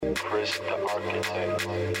Chris the Architect.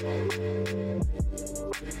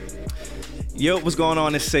 Yo, what's going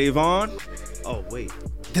on? It's Savon. Oh, wait.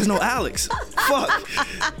 There's no Alex. Fuck.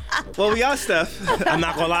 Well, we are Steph. I'm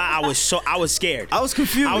not gonna lie, I was scared. I was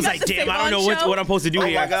confused. I was like, damn, I don't know what I'm supposed to do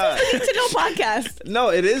here. Oh my God. Need to know podcast. No,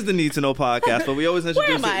 it is the Need to Know podcast, but we always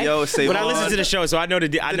introduce it. Yo, it's Savon. But I listen to the show, so I know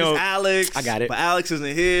I know. Alex. I got it. But Alex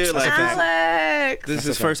isn't here. Like, Alex. this is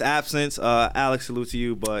his first absence. Alex, salute to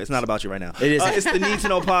you, but it's not about you right now. It is. It's the Need to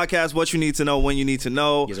Know podcast. What you need to know when you need to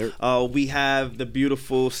know. Yes, sir. We have the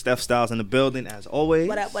beautiful Steph Styles in the building as always.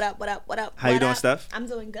 What up, what up, what up, what up? How you doing, Steph? I'm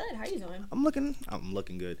doing good. How are you doing? I'm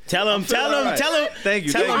looking good. Tell him. Thank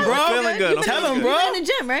you. Tell him, bro. I'm feeling good. Tell him, bro. You've been in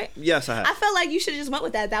the gym, right? Yes, I have. I felt like you should have just went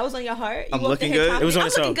with that. That was on your heart. You I'm walked looking in here good? talking- It was on I'm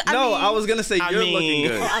the show. looking good. No, I was gonna say I you're mean- looking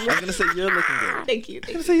good. Oh, I was gonna say you're looking good. Thank you.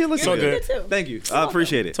 I'm gonna say you're looking So good. good. Too. Thank you. I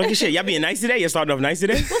appreciate it. Talk your shit. Y'all being nice today? You're starting off nice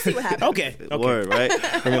today? We'll see what happens. Okay. Word, right?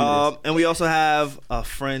 And we also have a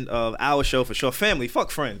friend of our show for sure. Family.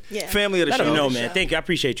 Fuck friend. Yeah. Family of the Let show. him know, man. Thank you. I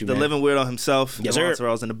appreciate you, The man. living weirdo himself. Yes, Devvon sir.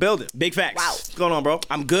 Terrell's in the building. Big facts. Wow. What's going on, bro?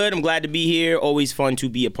 I'm good. I'm glad to be here. Always fun to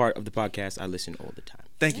be a part of the podcast. I listen all the time.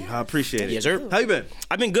 Thank you. I appreciate it. Yes, sir. How you been?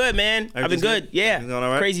 I've been good, man. I've been Everything's good. good? Yeah. Everything's going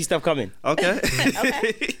all right? Crazy stuff coming. Okay.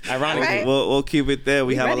 Ironically. Right. We'll keep it there.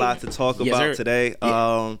 We have ready. a lot to talk Yes, about sir. today.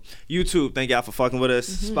 YouTube, thank y'all for fucking with us.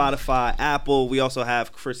 Mm-hmm. Spotify, Apple. We also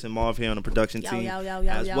have Chris and Marv here on the production team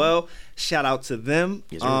as well. Shout out to them.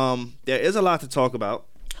 Yes, sir. There is a lot to talk about.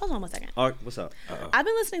 Hold on one second. Art, what's up? I've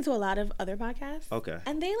been listening to a lot of other podcasts. Okay.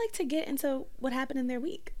 And they like to get into what happened in their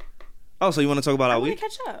week. Oh, so you want to talk about I our want week? to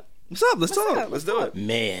catch up. What's up? Let's What's talk. up? Let's Let's do talk. it.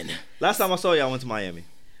 Man. Last time I saw you, I went to Miami.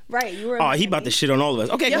 Right. You were. Oh, he about to shit on all of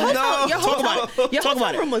us. Okay, Your go ahead. hotel, your Talk hotel, about it. your Talk hotel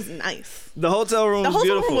about it. room was nice. The hotel room The was hotel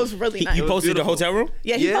beautiful. room was really nice. You posted the beautiful. hotel room?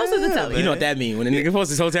 Yeah, he posted the Yeah, hotel. man. You know what that means when a nigga posts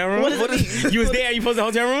his hotel room? What does it You was there and you posted the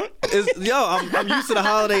hotel room? I'm used to the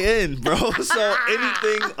Holiday Inn, bro. So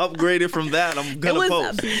anything upgraded from that, I'm It gonna was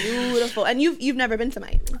post. beautiful. And you've never been to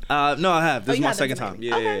Miami. No, I have. This is you my have been second to time. Miami.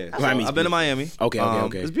 Yeah, Okay, yeah. okay. Miami's I've been to Miami.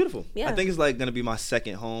 Okay. It's beautiful. Yeah. I think it's like gonna be my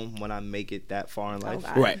second home when I make it that far in life.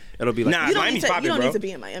 God. Right. It'll be like Nah, You don't, Miami's need to, popping, you don't bro. need to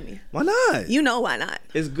be in Miami. why not? You know why not?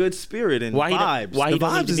 It's good spirit and Why he don't- vibes. why he the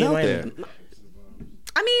don't need vibes to is be in out Miami? there.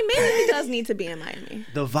 I mean, maybe he does need to be in Miami.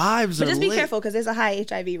 The vibes But are just be lit. careful because there's a high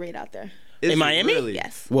HIV rate out there. Is In it Miami? Really?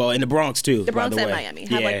 Yes. Well, in the Bronx too. The Bronx by the and way. Miami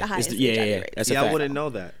have, like, the highest yeah, HIV yeah. rate. That's a Yeah, I fact. wouldn't know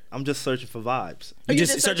that. I'm just searching for vibes. You You're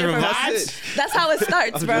just searching for That's vibes? it. That's how it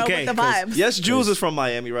starts, bro, Okay, with the 'cause- vibes. YesJulz is from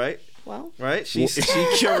Miami, right? Well, Right? She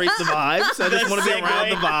curates the vibes. I just want to be Segue. around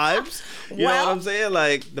the vibes. You know Well- what I'm saying?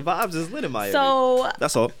 Like the vibes is lit in Miami. so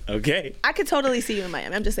That's all. Okay. I could totally see you in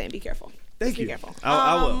Miami. I'm just saying, be careful. Thank Just you. Be careful.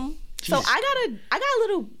 I will. So I got a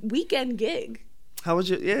little weekend gig. How was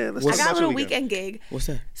your? Yeah, let's I talk got a about your little weekend. weekend gig. What's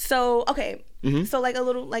that? So okay, so like a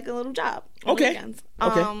little job. on Okay. weekends.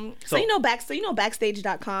 Okay. So you know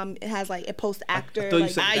backstage.com. It has like it posts actor. thought you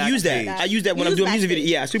like, said I use that. Backstage. I use that when You I'm use doing music Backstage.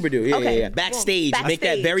 video. Yeah, I super do. Yeah, Okay, yeah. Backstage. boom. Make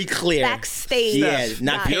that very clear. Backstage. Yeah, Steph,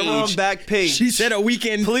 not Got it. page. You're on back page. She said a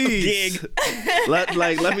weekend Please. gig. let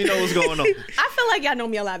me know what's going on. I feel like y'all know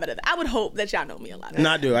me a lot better. I would hope that y'all know me a lot better.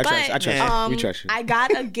 No, I do. I trust. I trust you. We trust you. I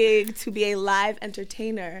got a gig to be a live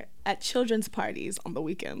entertainer at children's parties on the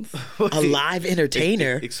weekends. A live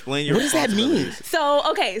entertainer. Explain your What does that mean? responsibilities.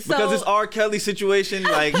 So okay, so Because it's R. Kelly situation,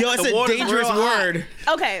 like Yo, it's the a water's dangerous real hot. word.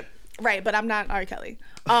 okay, right, but I'm not R. Kelly.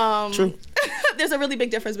 True. There's a really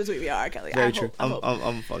big difference between me and R. Kelly. Very I true. hope.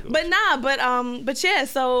 I'm fucking. But nah, but yeah.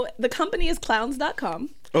 So the company is clowns.com.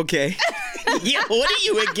 Okay. Yeah, what are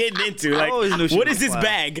you getting into? Like, always knew she what was is this clown.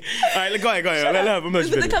 bag? All right, go ahead. I'm not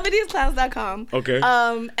The company is clowns.com. Okay.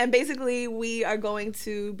 And basically we are going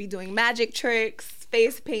to be doing magic tricks,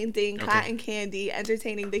 face painting, cotton candy,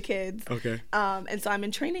 entertaining the kids. Okay. And so I'm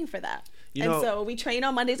in training for that. You and know- so we train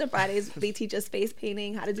on Mondays and Fridays. They teach us face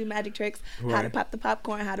painting, how to do magic tricks, how to Right. pop the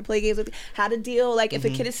popcorn, how to play games with, how to deal like if a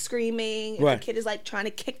kid is screaming, if Right. a kid is like trying to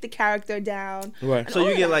kick the character down. Right. and So all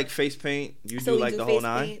you of get that. like face paint. You So do we like do the whole face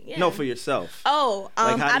nine. paint, yeah. No, for yourself. Oh,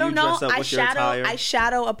 Like, how I do don't you know. dress up? What's your attire? I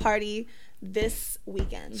shadow a party this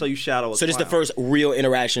weekend. So you shadow. So this is the first real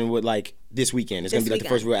interaction with like this weekend. It's gonna This be like the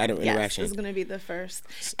weekend. first real Yes, interaction. it's gonna be the first.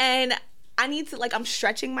 And I need to I'm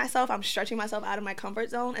stretching myself. I'm stretching myself out of my comfort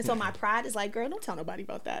zone. And so my pride is like, girl, don't tell nobody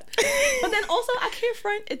about that. But then also I can't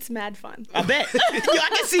front. It's mad fun. I bet. Yo, I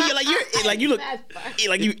can see you like you look Mad fun.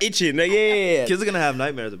 like you itching. Like, yeah. Kids are gonna have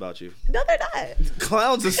nightmares about you. No, they're not.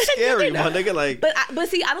 Clowns are scary, They're my not. nigga. Like, But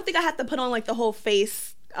see, I don't think I have to put on like the whole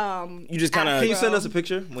face. You just kind can you of. send us a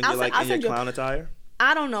picture when you're like I'll in your send you- clown attire?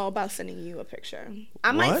 I don't know about sending you a picture.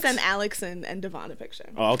 I might What? send Alex and Devvon a picture.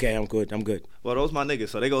 Oh, okay, I'm good. Well, those my niggas,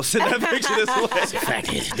 so they gonna send that picture this way.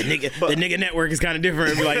 Fact is, the nigga network is kind of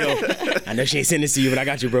different. Be like, yo, I know she ain't sending this to you, but I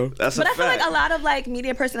got you, bro. That's But a I feel fact. like a lot of like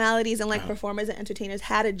media personalities and like performers and entertainers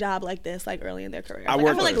had a job like this like early in their career. I I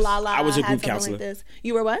worked- feel like Lala I was a had group something counselor. like this.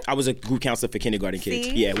 You were what? I was a group counselor for kindergarten kids.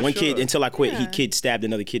 See? Yeah, one kid sure. until I quit. Yeah. Kid stabbed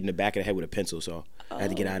another kid in the back of the head with a pencil, so I had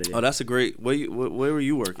to get out of there. Oh, that's a great. Where were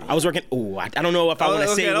you working? I was working. Oh, I don't know if I Oh, want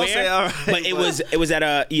to okay, say don't where, say, all right, but it was at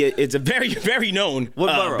a. Yeah, it's a very very known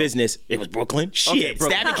What borough? business. It was Brooklyn. Shit,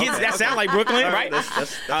 Brooklyn. stabbing kids. That sound like Brooklyn, right? That's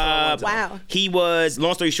what I wanted to know. Wow. He was.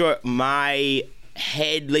 Long story short, my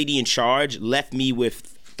head lady in charge left me with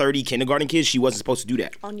 30 kindergarten kids. She wasn't supposed to do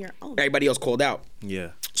that. On your own. Everybody else called out. Yeah.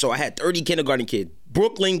 So I had 30 kindergarten kids,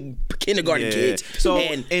 Brooklyn kindergarten Yeah. kids. So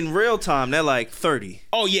and in real time, they're like 30.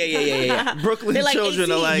 oh yeah. Brooklyn They're like children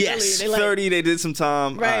 18, are like Yes. They're like- 30. They did some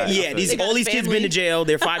time. Right. All right, Yeah, I these feel got all these kids family. been to jail.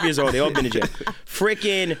 They're 5 years old. They all been to jail.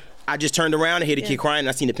 Freaking, I just turned around and heard a kid crying. And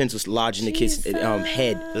I seen the pencils lodged in the kid's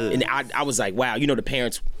head, and I was like, wow. You know the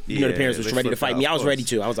parents. You know the Yeah, parents was they ready to flipped fight out, me. I of was course. ready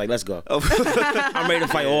to. I was like, let's go. I'm ready to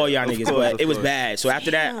fight all y'all niggas. course, But it was of course. bad. So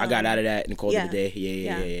after that, I got out of that and called it a day.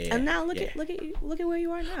 Yeah. And now look Yeah. at you. Look at where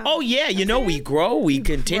you are now. Oh yeah, you know we grow, we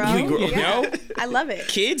continue, we grow. You Yeah. know, I love it.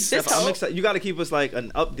 kids. This I'm whole- excited. You got to keep us like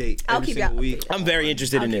an update I'll every keep you single updated. week. I'm very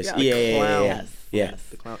interested in I'll this. keep you Yeah. Clown. Yes. Yeah.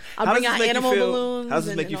 The clown. I'll How bring does this out make you animal feel- balloons How does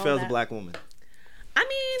this and- make you and feel all as a that. black woman? I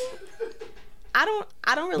mean,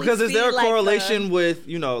 I don't really Because is there a see, like, correlation with,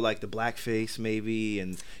 you know, like the blackface maybe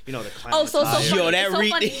and, you know, the clown Oh, so attire? funny. Yo, that It's so re-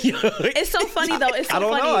 funny. It's so funny though. It's so I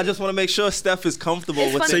don't funny. know. I just want to make sure Steph is comfortable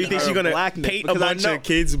It's with funny. So you think her she's gonna blackness, paint a because I bunch know- of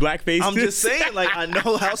kids blackface? I'm just saying, like, I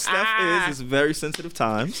know how Steph is. It's very sensitive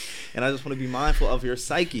times, and I just want to be mindful of your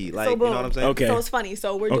psyche. Like, So you know boom. what I'm saying? Okay. So it's funny.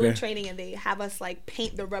 So we're doing Okay. training and they have us like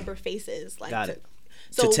paint the rubber faces. Like, Got it.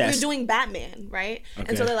 So To we're test. doing Batman, right? Okay.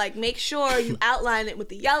 And so they're like, make sure you outline it with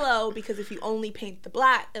the yellow because if you only paint the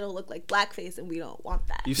black, it'll look like blackface, and we don't want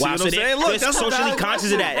that. You see Wow, what so I'm they're saying? Look, they're that's what socially I-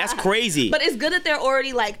 conscious of that. That's crazy. But it's good that they're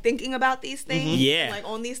already like thinking about these things. Yeah. Like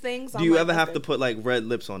on these things. So Do I'm you like, ever have okay. to put like red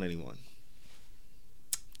lips on anyone?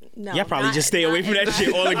 No. Y'all probably not- just stay not away from that in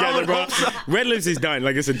shit my- altogether, bro. Red lips is done.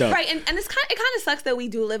 Like it's a done. Right, and it kind of sucks that we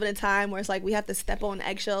do live in a time where it's like we have to step on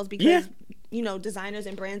eggshells because Yeah. you know designers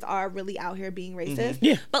and brands are really out here being racist.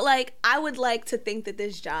 Yeah. But like I would like to think that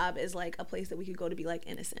this job is like a place that we could go to be like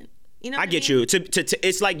innocent. You know, I what get mean? you. To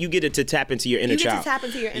it's like you get it to tap into your inner You get to child. tap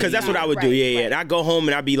into your inner Because that's what I child. would do. Right, Yeah. right. And I go home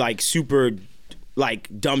and I'd be like super, like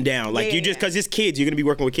dumbed down. Like Yeah, you yeah, just yeah. because it's kids, you're gonna be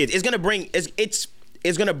working with kids. It's gonna bring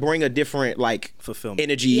it's gonna bring a different like Fulfillment.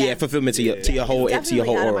 energy, Yeah. fulfillment to your whole It's to your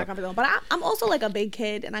whole definitely out of my aura. comfort zone. But I'm also like a big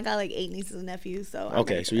kid, and I got like 8 nieces and nephews. So I'm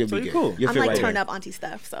Okay, like, so you'll So be you're good. cool. You'll I'm feel like right turned there. up Auntie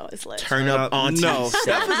Steph, so it's lit. Turn up auntie. No,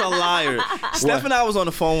 Steph is a liar. Steph and I was on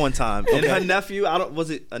the phone one time, and her nephew, was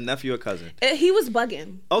it a nephew or cousin? He was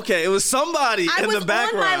bugging. Okay, it was somebody I in was the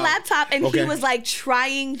background. on my laptop, and Okay. he was like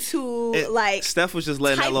trying to like Steph was just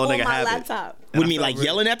letting that type little on nigga my have laptop. it. What do you mean, like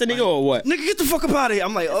yelling at the nigga or what? Nigga, get the fuck up out of here.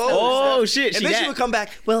 I'm like, Oh, Steph. shit, And she then that. she would come back,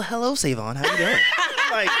 well, hello, Savon. How you doing?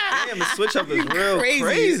 I'm like, damn, the switch up is real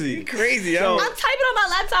crazy. Crazy. So- I'm typing on my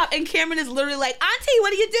laptop, and Cameron is literally like, "Auntie,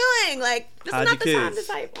 what are you doing? Like, this Hide is not your the time to kids.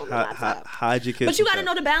 type on the Hi- laptop." Hide your kids. But you got to from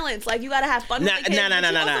know the balance. Like, you got to have fun Nah, with the kids. nah.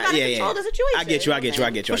 but you also gotta control the situation. I get you. I get you. I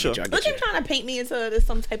get you. I For get you. I sure. Look get him you. trying to paint me into this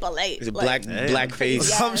some type of light. It's a Like, blackface,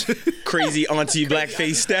 Yes. crazy auntie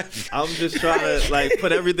blackface Steph. I'm just trying to like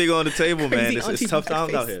put everything on the table, man. Crazy It's auntie tough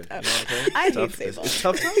times out blackface here. You know stuff. what I'm saying? I hate Tough- Savon. it's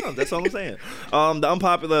tough times. That's all I'm saying. The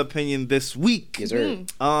unpopular opinion this week. Yes, sir.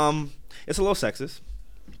 It's a little sexist,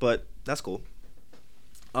 but that's cool.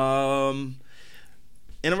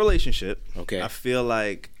 In a relationship, Okay. I feel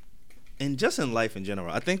like, and just in life in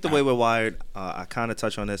general, I think the way we're wired, I kind of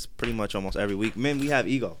touch on this pretty much almost every week. Men, we have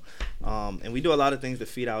ego, and we do a lot of things to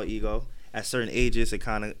feed our ego. At certain ages, it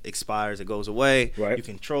kind of expires, it goes away. Right. You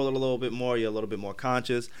control it a little bit more. You're a little bit more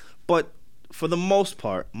conscious. But for the most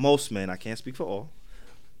part, most men, I can't speak for all,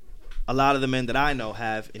 a lot of the men that I know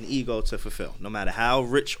have an ego to fulfill. No matter how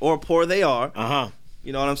rich or poor they are,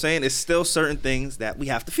 you know what I'm saying? It's still certain things that we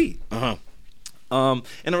have to feed.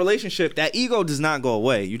 In a relationship, that ego does not go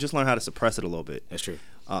away. You just learn how to suppress it a little bit. That's true.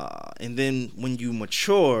 And then when you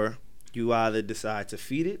mature, you either decide to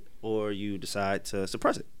feed it or you decide to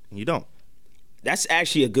suppress it. And you don't. That's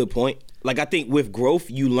actually a good point. Like, I think with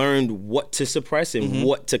growth, you learned what to suppress and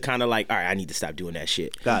what to kind of like, all right, I need to stop doing that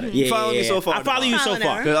shit. Got it. Yeah, Following you so far. I follow you so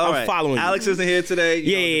far. All right. I'm following you. Alex isn't here today.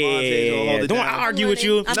 Yeah. Don't argue with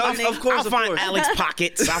you. No, of course. I'll find Alex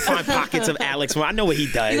pockets. I'll find pockets of Alex. Well, I know what he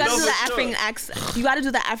does. You gotta do the African accent. You gotta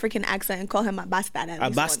do the African accent and call him a bastard. A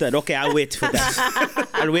bastard. Okay, I'll wait for that.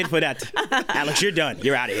 I'll wait for that. Alex, you're done.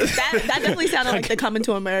 You're out of here. That definitely sounded like the Coming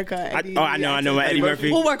to America. I know. Eddie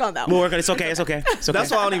Murphy. We'll work on that. We'll work on it. It's okay.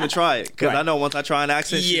 That's why I don't even try it, because Right. I know once I try an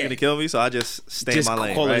accent, she's gonna kill me. So I just stay in my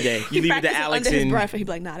lane. Call it a Right? day. You leave it to Alex under his and breath, and he'd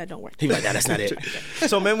be like, "Nah, that don't work." he'd be like, "Nah, that's not it."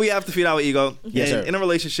 So men, we have to feed our ego. Yes, And sir. in a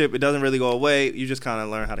relationship, it doesn't really go away. You just kind of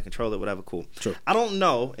learn how to control it, whatever. Cool. Sure. I don't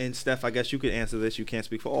know, and Steph, I guess you could answer this. You can't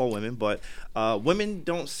speak for all women, but women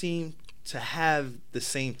don't seem to have the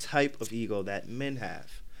same type of ego that men have.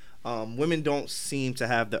 Women don't seem to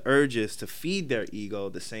have the urges to feed their ego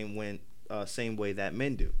the same way that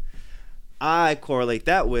men do. I correlate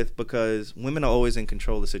that with because women are always in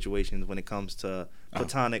control of situations when it comes to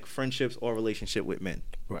platonic friendships or relationship with men.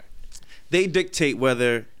 Right. They dictate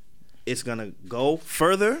whether it's gonna go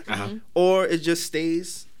further or it just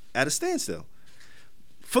stays at a standstill.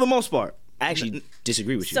 For the most part. I actually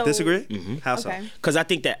disagree with you. So- Disagree? How so? Okay. Because I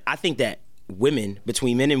think that women,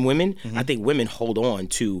 between men and women, I think women hold on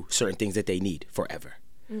to certain things that they need forever.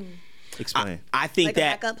 Explain. I think Like a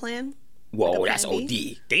that. backup plan. Whoa, like a that's plan OD.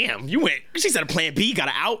 B? Damn, you went. She said a plan B, got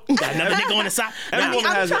an out, got another nigga on the side. Every Nah, woman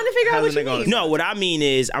I'm has trying to figure out has what a you nigga on mean. the No, what I mean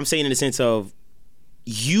is, I'm saying in the sense of,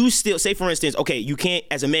 you still, say for instance, okay, you can't,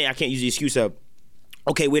 as a man, I can't use the excuse of,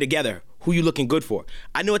 okay, we're together. Who you looking good for?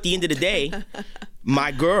 I know at the end of the day,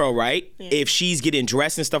 my girl, right? If she's getting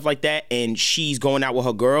dressed and stuff like that, and she's going out with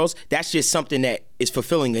her girls, that's just something that is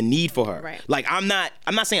fulfilling a need for her. Right. Like, I'm not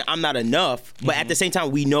saying I'm not enough, but at the same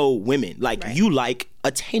time, we know women. Like, Right. you like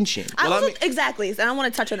attention. Exactly, and I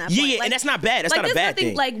want to touch on that. Yeah, point. yeah, and that's not bad. That's not a there's bad nothing-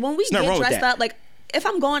 thing. Like when we There's nothing get wrong with dressed that. up, like if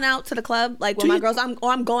I'm going out to the club, like with Do my you- girls,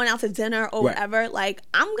 I'm going out to dinner or Right. whatever. Like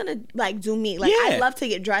I'm gonna like do me. Like Yeah. I love to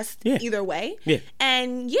get dressed Yeah. either way. Yeah.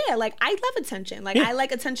 And yeah, like I love attention. Like Yeah. I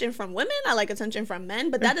like attention from women. I like attention from men.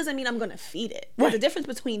 But that doesn't mean I'm gonna feed it. Right. There's a difference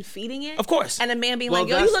between feeding it, Of course. and a man being Well, like,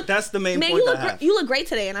 "Yo, you look." that's the main man, point you I look have. you look great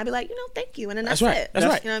today, and I'd be like, thank you, and then that's That's right. it. That's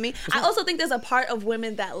right. You know what I mean? I also think there's a part of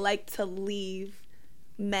women that like to leave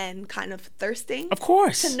men kind of thirsting. Of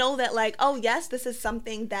course. To know that, like, oh yes, this is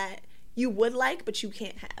something that you would like, but you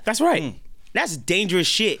can't have. That's right. That's dangerous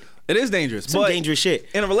shit. It is dangerous. Some but dangerous shit.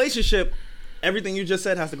 In a relationship, everything you just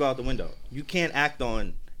said has to go out the window. You can't act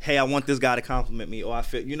on, hey, I want this guy to compliment me, or I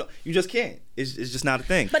feel, you just can't. It's just not a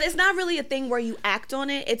thing. But it's not really a thing where you act on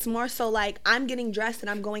it. It's more so like I'm getting dressed and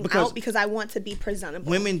I'm going Because out because I want to be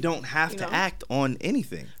presentable. Women don't have to know? act on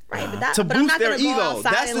anything. Right, but To but I'm boost not their gonna go ego.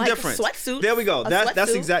 outside That's in, the like, difference. A sweatsuit. There we go. A That's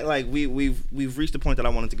sweatsuit. exactly, like we've reached the point that I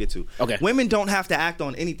wanted to get to. Okay. Women don't have to act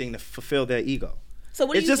on anything to fulfill their ego. So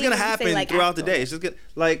what do It's you just mean gonna when you say, happen like, throughout act the on day. it? It's just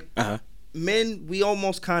gonna men, we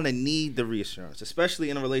almost kind of need the reassurance, especially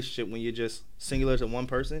in a relationship when you're just singular to one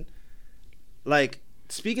person. Like,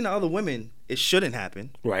 speaking to other women, it shouldn't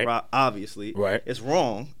happen. Right. Obviously. Right. It's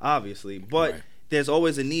wrong, obviously. But Right. there's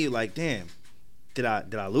always a need, like, damn, did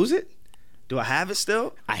I lose it? Do I have it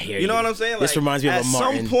still? I hear You know you. what I'm saying? This reminds me of at a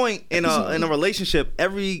Martin. some point in a relationship,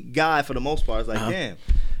 every guy for the most part is like, damn,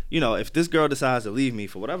 if this girl decides to leave me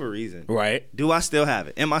for whatever reason, Right. do I still have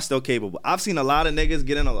it? Am I still capable? I've seen a lot of niggas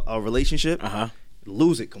get in a relationship,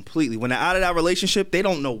 lose it completely. When they're out of that relationship, they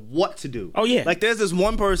don't know what to do. Oh, yeah. Like, there's this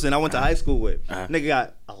one person I went to high school with. Nigga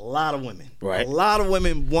got a lot of women. Right. A lot of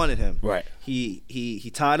women wanted him. Right.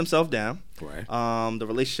 He tied himself down. Right. The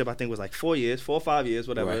relationship, I think, was like 4 or 5 years,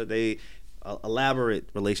 whatever. Right. They elaborate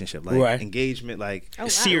relationship, like Right. engagement, like Oh, wow.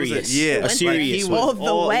 Serious. yeah, A serious he one. went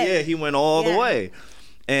All the way. Yeah, he went all the Yeah. way,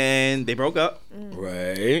 and they broke up.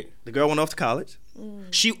 Right. The girl went off to college.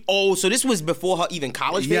 So this was before her even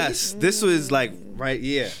college days? Yes, this was like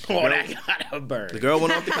yeah. Oh, that got her burned. The girl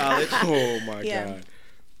went off to college. Oh my Yeah. God.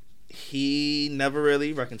 He never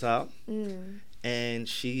really reconciled, and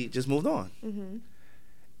she just moved on.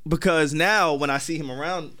 Because now, when I see him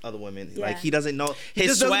around other women, like, he doesn't know. He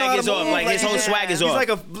His just doesn't know swag how to is off. move. Like, his whole swag is he's off. like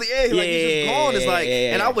he's just gone. It's like,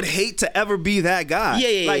 and I would hate to ever be that guy.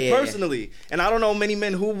 Like, personally. And I don't know many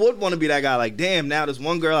men who would want to be that guy. Like, damn, now there's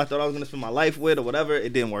one girl I thought I was gonna spend my life with or whatever.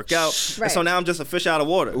 It didn't work out. Right. And so now I'm just a fish out of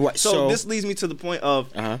water. Right, So so- this leads me to the point of,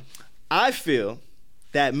 I feel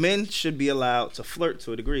that men should be allowed to flirt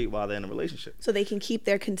to a degree while they're in a relationship. So they can keep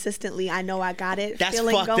their consistently, I know I got it. That's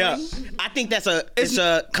feeling fucked going. up. I think it's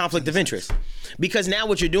a conflict of interest. Because now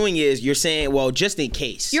what you're doing is you're saying, well, just in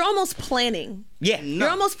case. You're almost planning. Yeah. You're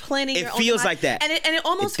almost planning. It your own feels life. like that. and it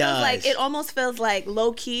almost It feels like does. it almost feels like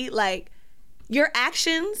low key, like your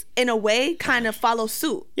actions in a way kind of follow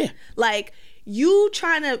suit. Yeah. Like you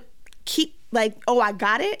trying to keep like, oh, I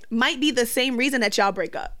got it, might be the same reason that y'all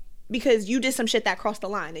break up. Because you did some shit that crossed the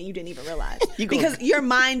line and you didn't even realize. Because your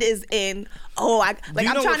mind is in, I'm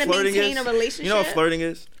trying to maintain a relationship. You know what flirting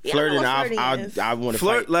is? Yeah, Flirting, is. I want to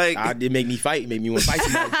Flirt, fight. like- It make me fight. Made me want to fight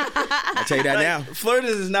somebody. I'll tell you that now. Flirting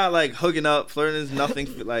is not like hooking up. Flirting is nothing.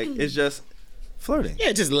 Like, it's just flirting.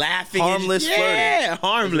 Yeah, just laughing. Harmless flirting. Yeah,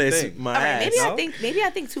 harmless. thing. My All right, ass. maybe I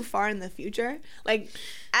think too far in the future. Like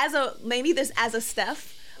as a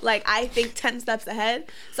Steph, like I think 10 steps ahead.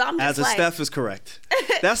 So I'm just As a like, Steph is correct.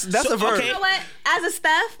 That's So, a verb. okay. you know what? As a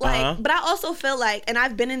Steph, like, Uh-huh. but I also feel like, and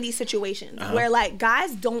I've been in these situations where like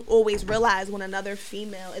guys don't always realize when another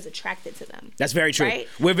female is attracted to them. That's very true. Right?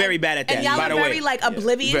 We're very bad at that. And y'all by are the very way. like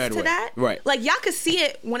oblivious By the to way. that. Right. Like y'all could see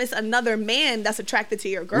it when it's another man that's attracted to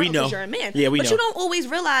your girl We know. because you're a man. Yeah, we but know. you don't always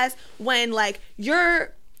realize when like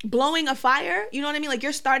you're blowing a fire, you know what I mean? Like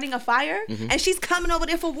you're starting a fire and she's coming over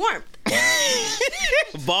there for warmth.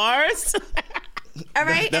 Bars. All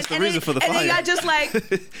right, That's the reason for the and fire. then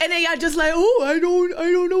y'all just like, oh, I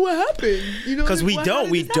don't know what happened. You know, Because we how don't.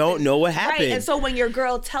 did We this don't happen? know what Right, happened. and so when your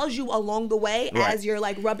girl tells you along the way Right. as you're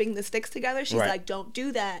like rubbing the sticks together, she's Right. like, don't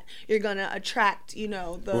do that. You're gonna attract,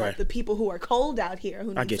 Right. the people who are cold out here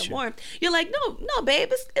who need get some you. warmth. You're like, no,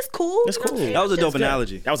 babe, it's cool. It's cool. That was a dope Good.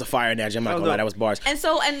 analogy. That was a fire analogy. I'm not gonna lie. That was bars. And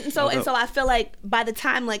so I feel like by the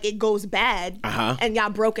time like it goes bad and y'all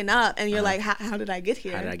broken up and you're like, how did I get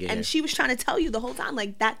here? How did I get and here? she was trying to tell you the whole time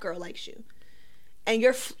like that girl likes you, and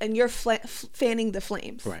you're fanning the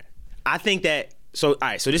flames. Right. I think that. So all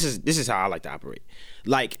right. So this is how I like to operate.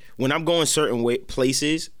 Like when I'm going certain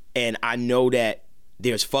places and I know that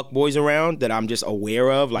there's fuckboys around that I'm just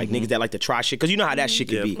aware of, like niggas that like to try shit, because you know how that shit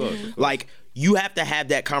can Yeah, be. of course. Like you have to have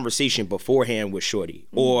that conversation beforehand with shorty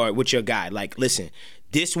or with your guy. Like, listen,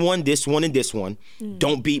 this one, and this one.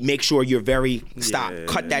 Don't make sure you're stop. Yeah.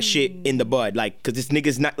 Cut that shit in the bud. Like, cause this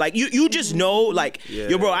nigga's not like you just know, like,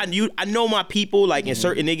 yo, bro, I know my people, like in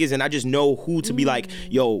certain niggas, and I just know who to be like,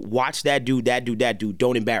 yo, watch that dude,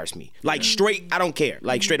 don't embarrass me. Like straight, I don't care.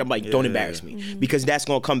 Like straight, I'm like, don't embarrass me. Because that's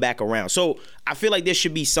gonna come back around. So I feel like there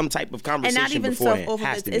should be some type of And conversation not even so beforehand. off of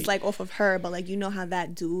Has it, to it's be. like off of her, but like you know how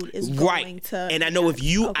that dude is going Right. to. And I know if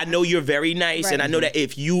you, Okay. I know you're very nice, and I know that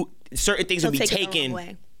if you, certain things will be take it the wrong taken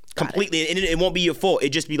way. Got completely, and it won't be your fault. It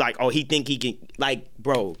just be like, oh, he think he can, like,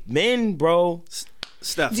 bro,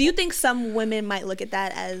 Steph. Do you think some women might look at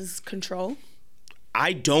that as control?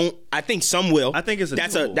 I don't. I think some will. I think it's a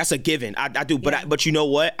tool. that's a given. I do, but Yeah. but you know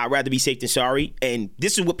what? I'd rather be safe than sorry. And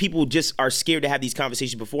this is what people just are scared to have these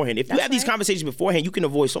conversations beforehand. If you That's have these right. conversations beforehand, you can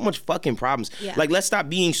avoid so much fucking problems. Yeah. Like, let's stop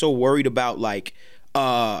being so worried about like.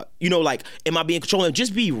 Like, am I being controlling?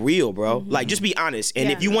 Just be real, bro. Like, just be honest. And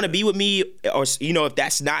Yeah. if you want to be with me, or if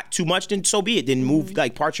that's not too much, then so be it. Then move,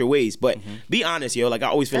 like, part your ways. But be honest, yo. Like, I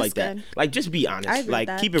always feel That's like that. good. Like, just be honest. I agree Like,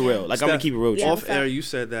 with that. keep it real. Like, I'm gonna Steph, keep it real with you. Yeah. Off air, you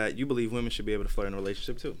said that you believe women should be able to flirt in a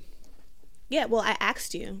relationship too. Yeah, well, I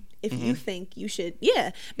asked you if you think you should.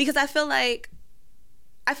 Yeah, because I feel like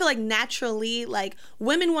naturally, like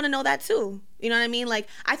women want to know that too. You know what I mean? Like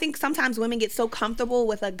I think sometimes women get so comfortable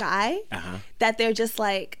with a guy that they're just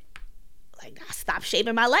like stop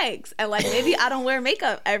shaving my legs, and like maybe I don't wear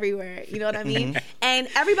makeup everywhere. You know what I mean? And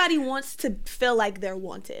everybody wants to feel like they're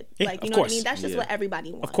wanted. Yeah, Like you of know what I course. mean? That's just Yeah. what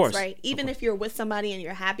everybody wants, course. right? Even if you're with somebody and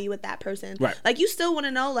you're happy with that person, Right. like you still want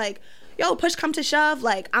to know, like, yo, push come to shove,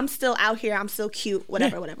 like I'm still out here, I'm still cute,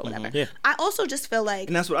 whatever. Yeah. I also just feel like,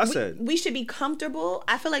 And that's what I said. we should be comfortable.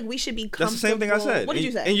 I feel like we should be comfortable. That's the same thing I said. What did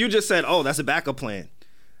you say? And you just said, "Oh, that's a backup plan."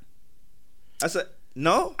 I said,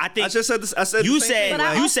 "No." I think I just said this. I said you the same said- thing. But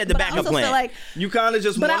Like, you said the but I backup also plan. feel like you kind of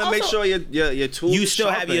just But I want to make also- sure your tool. You is still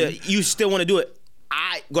have sharpened. you still want to do it.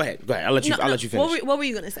 Go ahead. I'll let you finish. What were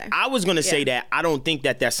you gonna say? I was gonna say Yeah. that I don't think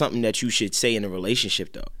that that's something that you should say in a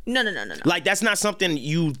relationship though. No. Like that's not something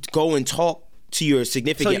you go and talk to your So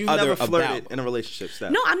significant you've other never flirted about. in a relationship,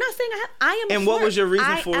 Steph? No, I'm not saying I am. And a what flirt. was your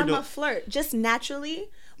reason for I'm doing- a flirt, just naturally.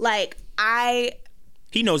 Like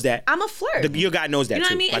He knows that. I'm a flirt. Your guy knows that You know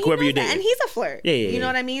too. what I mean? Like And he whoever knows you're that, dating. and he's a flirt. Yeah. You know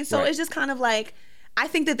what I mean? So Right. it's just kind of like, I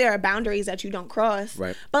think that there are boundaries that you don't cross.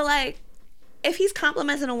 Right. But like, if he's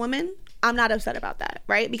complimenting a woman, I'm not upset about that,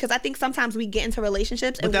 right? Because I think sometimes we get into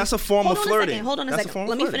relationships. But that's a form of flirting. Hold on a That's a second. form of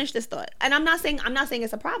Let me flirting. finish this thought. And I'm not saying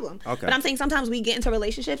it's a problem. Okay. But I'm saying sometimes we get into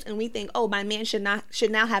relationships and we think, oh, my man should not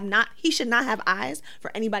have eyes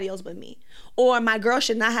for anybody else but me, or my girl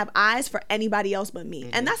should not have eyes for anybody else but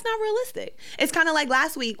me, and that's not realistic. It's kind of like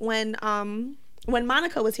last week when when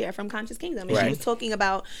Monica was here from Conscious Kingdom, and she was talking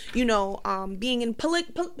about, you know, being in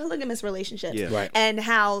polygamous relationships, and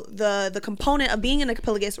how the component of being in a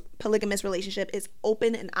polygamous relationship is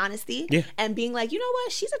open and honesty, and being like, you know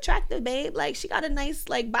what, she's attractive, babe, like she got a nice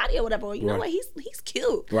like body or whatever, or you know what, he's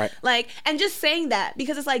cute, like, and just saying that,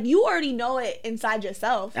 because it's like you already know it inside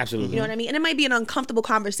yourself, absolutely, you know what I mean, and it might be an uncomfortable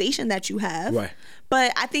conversation that you have,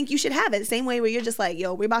 but I think you should have it the same way where you're just like,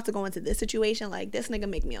 yo, we're about to go into this situation, like this nigga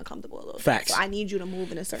make me uncomfortable a little bit, so I need you to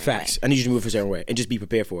move in a certain way. I need you to move a certain way and just be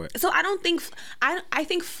prepared for it. So I don't think I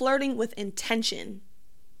think flirting with intention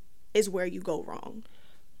is where you go wrong.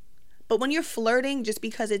 But when you're flirting just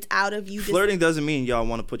because it's out of you, flirting doesn't mean y'all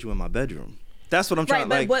want to put you in my bedroom. That's what I'm trying.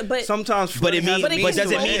 But sometimes, but it doesn't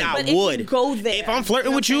mean I would go there. If I'm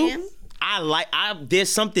flirting with you, there's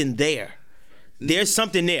something there. There's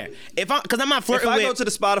something there. Because I'm not flirting with. If I go to the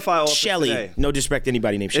Spotify office Shelly, today, no disrespect to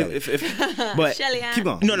anybody named Shelly. But Shelly, keep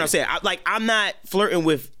going. No, I'm saying I'm not flirting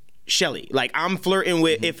with Shelly. Like I'm flirting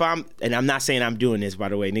with and I'm not saying I'm doing this, by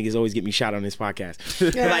the way. Niggas always get me shot on this podcast.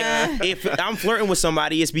 Like if I'm flirting with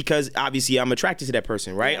somebody, it's because obviously I'm attracted to that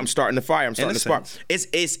person, right? I'm starting the fire. I'm starting the spark. Is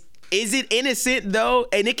it innocent though?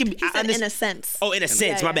 And it can be in a sense. Oh, in a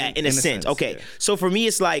sense. My bad. In a sense. Okay. Yeah. So for me,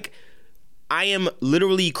 it's like I am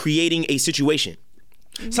literally creating a situation.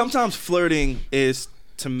 Sometimes flirting is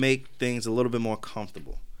to make things a little bit more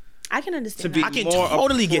comfortable. I can understand. I can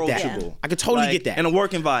totally get that. Yeah. I can totally get that. In a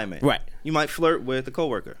work environment, right? You might flirt with a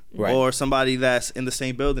coworker, or somebody that's in the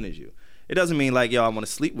same building as you. It doesn't mean like, yo, I want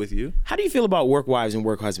to sleep with you. How do you feel about work wives and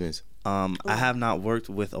work husbands? I have not worked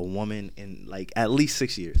with a woman in like at least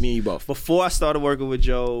 6 years. Me and you both. Before I started working with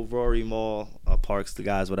Joe, Rory, Maul, Parks, the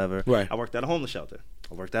guys, whatever. Right. I worked at a homeless shelter.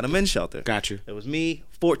 I worked at a men's shelter. Got you. It was me,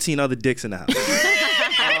 14 other dicks in the house.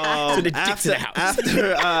 So the dicks in the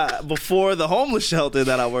house. Before the homeless shelter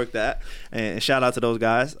that I worked at, and shout out to those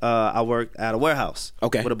guys, I worked at a warehouse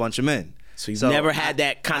with a bunch of men. So you've never had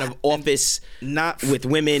that kind of office not with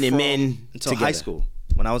women and men until together. High school.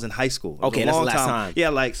 When I was in high school. Okay, that's the last time. Yeah,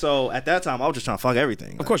 like, so at that time, I was just trying to fuck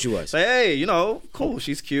everything. Of course you was. Like, hey, you know, cool,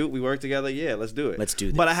 she's cute. We work together. Yeah, let's do it. Let's do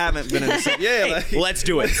this. But I haven't been in a hey, let's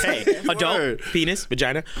do it. Hey, adult, penis,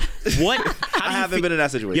 vagina. What? I haven't been in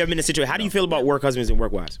that situation. You haven't been in a situation. How do you feel about work husbands and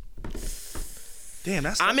work wives? Damn,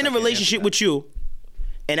 that's. I'm in a relationship with you,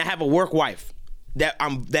 and I have a work wife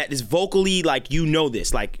that is vocally like, you know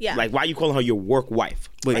this, like why you calling her your work wife?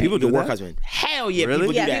 Wait, like, people do work that? husband? Hell yeah, really?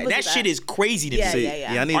 people do that. That shit is crazy to me.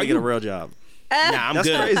 Yeah, I need to get a real job. Nah, I'm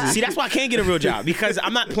good. Crazy. See, that's why I can't get a real job, because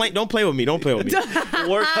I'm not playing. Don't play with me. Don't play with me.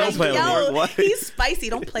 Don't play with me. He's spicy.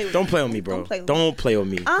 Don't play with me. Don't play with me, bro. Don't play with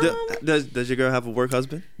me. Does your girl have a work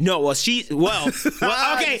husband? No. Well,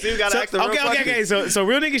 okay. So you gotta act okay. So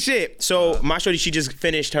real nigga shit. So my shorty, she just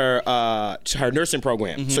finished her nursing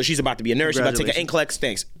program. So she's about to be a nurse. She's about to take an NCLEX,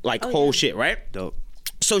 thanks, like whole shit, right? Dope.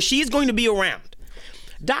 So she's going to be around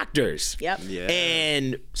doctors,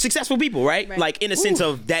 and successful people, right? Like in a sense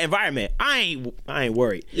of that environment. I ain't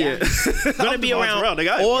worried. Yeah, gonna be around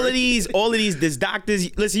all of these. This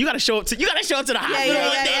doctors. Listen, you gotta show up to the hospital.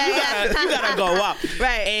 You gotta go out.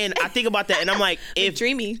 Right. And I think about that, and I'm like, if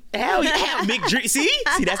dreamy, hell yeah, Mick Dreamy. See,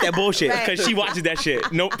 that's that bullshit, because she watches that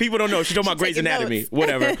shit. No, people don't know. She talking about Grey's Anatomy,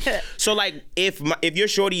 whatever. So like, if your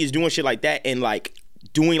shorty is doing shit like that, and like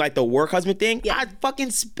doing like the work husband thing, I fucking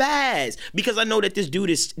spaz, because I know that this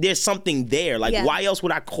dude there's something there. Like, why else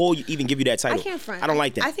would I call you, even give you that title? I can't front. I don't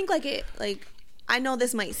like that. I think I know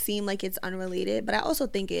this might seem like it's unrelated, but I also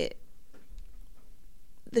think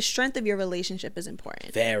the strength of your relationship is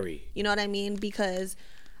important. Very. You know what I mean? Because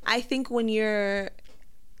I think when you're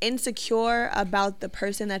insecure about the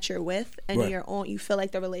person that you're with, and you feel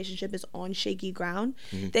like the relationship is on shaky ground,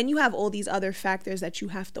 then you have all these other factors that you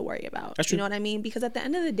have to worry about. That's true. You know what I mean? Because at the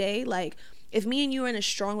end of the day, like, if me and you are in a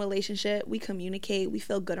strong relationship, we communicate, we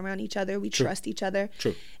feel good around each other, we trust each other.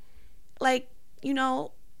 True. Like, you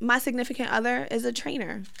know, my significant other is a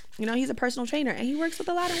trainer. You know, he's a personal trainer, and he works with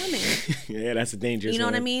a lot of women. Yeah, that's a dangerous one. You know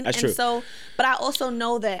what I mean? That's true. And so, but I also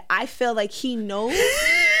know that I feel like he knows.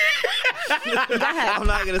 Go ahead. I'm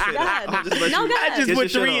not gonna say that. I just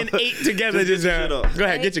put 3 and 8 together. Go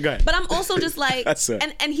ahead. Go ahead. But I'm also just like,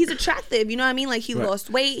 and he's attractive. You know what I mean? Like, he lost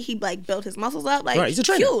weight. He like built his muscles up. Like, he's a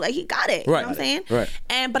trainer. Cute. Like, he got it. You know what I'm saying? Right.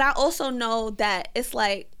 But I also know that it's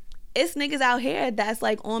like, it's niggas out here that's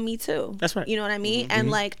like on me too. That's right. You know what I mean? And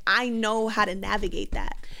like, I know how to navigate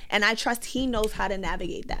that, and I trust he knows how to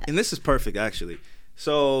navigate that. And this is perfect, actually.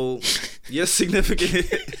 So your significant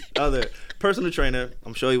other, personal trainer,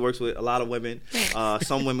 I'm sure he works with a lot of women.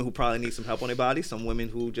 Some women who probably need some help on their body. Some women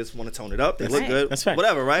who just want to tone it up. They look good. That's right.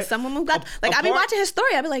 Whatever, right? Some women who got, like, I be watching his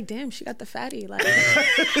story. I be like, damn, she got the fatty. Like,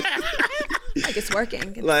 Like it's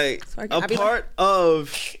working. Like It's working. a part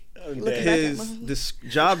of Looking back at his my- this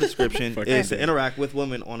job description is to interact with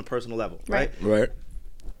women on a personal level, right? Right.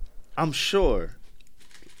 I'm sure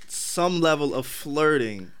some level of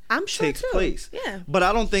flirting I'm sure takes too. place. Yeah. But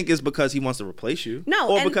I don't think it's because he wants to replace you. No,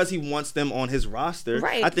 Or and- because he wants them on his roster.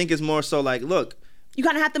 Right. I think it's more so like, look, You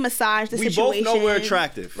kind of have to massage the we situation. both know we're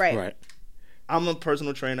attractive. Right. Right. I'm a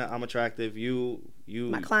personal trainer. I'm attractive. You,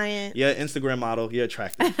 My client. Yeah, Instagram model. You're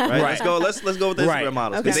attractive, right? Let's go. Let's go with the Right. Instagram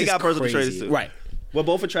models Okay. because they This got is personal crazy. trainers too. Right. We're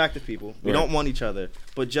both attractive people. We Right. don't want each other,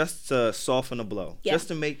 but just to soften the blow, Yeah. just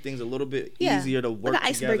to make things a little bit Yeah. easier to work Like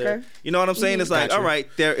an together. icebreaker. You know what I'm saying? It's like, Gotcha. all right,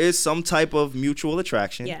 there is some type of mutual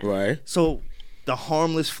attraction. Yeah. Right. So the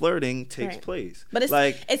harmless flirting takes Right. place. But it's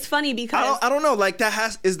like, it's funny because I don't know. Like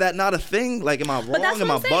is that not a thing? Like, am I But that's wrong? Am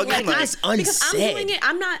what I I'm saying. bugging? Like, It's because I'm unsaid. doing it.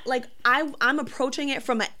 I'm not like I'm approaching it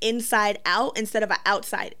from an inside out instead of an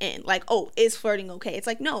outside in. Like, oh, is flirting okay? It's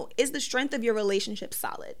like, no, is the strength of your relationship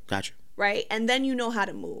solid? Gotcha. Right? And then you know how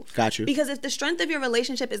to move. Got you. Because if the strength of your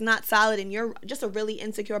relationship is not solid and you're just a really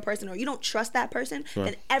insecure person or you don't trust that person,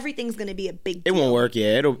 then everything's gonna be a big It deal. won't work.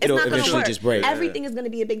 Yeah. It'll It's not gonna eventually work. just break. Everything is gonna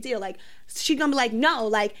be a big deal. Like she's gonna be like, no,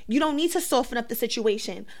 like you don't need to soften up the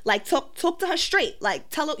situation. Like talk to her straight. Like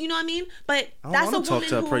tell her, you know what I mean? But don't that's a wanna talk woman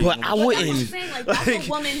to her who. pretty But I That's what I'm wouldn't- saying. Like that's Like- a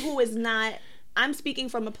woman who is not. I'm speaking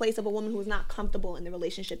from a place of a woman who is not comfortable in the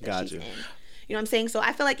relationship that she's Gotcha. in. You know what I'm saying? So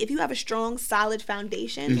I feel like if you have a strong, solid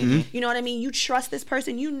foundation, Mm-hmm. you know what I mean? You trust this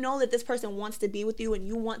person, you know that this person wants to be with you and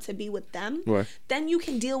you want to be with them, Right. then you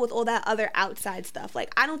can deal with all that other outside stuff.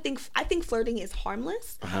 Like I think flirting is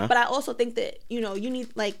harmless, but I also think that, you know, you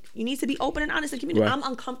need to be open and honest and communicate. Right. I'm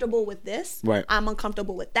uncomfortable with this. Right. I'm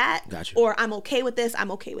uncomfortable with that. Gotcha. Or I'm okay with this,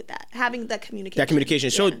 I'm okay with that. Having that communication. That communication.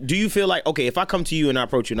 So, Yeah. do you feel like, okay, if I come to you and I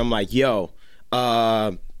approach you and I'm like, yo,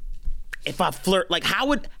 if I flirt, like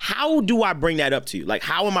how do I bring that up to you? Like,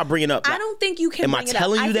 how am I bringing up? I don't think you can. Am I bring it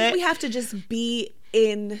telling up. you I that? think we have to just be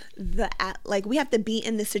in we have to be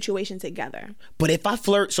in the situation together. But if I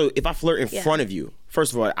flirt in front of you,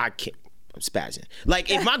 first of all, I can't. I'm spazzing. Like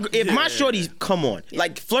if my shorty, come on,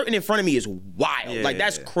 like flirting in front of me is wild. Yeah. Like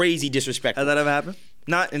that's crazy disrespectful. has that ever happened?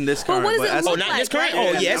 Not in this current. what does but it as- look not like? this current?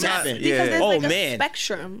 Right? Oh, yeah, it's Because- happened. Because Yeah. there's Oh, like a man.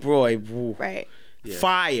 spectrum. Boy, woo. Right.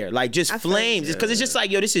 Fire, like just I feel like- flames. Because it's just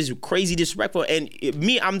like, yo, this is crazy disrespectful. And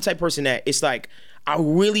I'm the type of person that it's like, I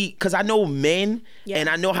really, because I know men Yeah. and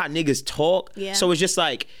I know how niggas talk. Yeah. So it's just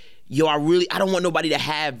like, yo, I don't want nobody to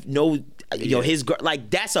have his girl. Like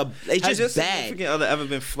it's Has your just bad. significant other ever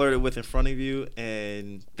been flirted with in front of you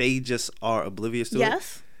and they just are oblivious to it?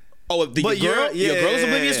 Yes. Oh, But your girl's yeah,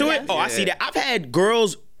 oblivious to it? yeah. Oh, I see that. I've had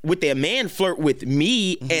girls with their man flirt with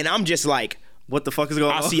me, and I'm just like, What the fuck is going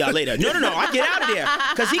on? I'll see y'all later. No, I get out of there.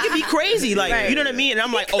 Because he can be crazy. Like, Right. you know what I mean? And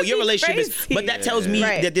I'm like, oh, could your be relationship is, crazy. but that tells me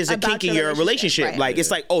Right. that there's a About kink in your your relationship. relationship. Right. Like, it's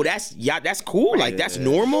like, oh, that's cool. Like, that's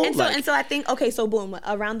normal. And so, like, I think, okay, so boom,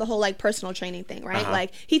 around the whole like personal training thing, right?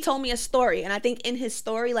 Like he told me a story, and I think in his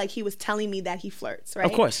story, like he was telling me that he flirts, right?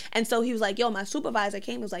 Of course. And so he was like, yo, my supervisor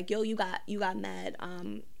came, and was like, yo, you got mad,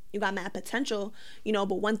 you got mad potential, you know,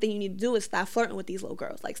 but one thing you need to do is stop flirting with these little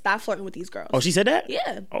girls. Like, stop flirting with these girls. oh, she said that?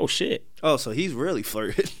 Yeah. Oh, shit. Oh, so he's really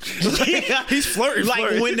flirting. He's flirting.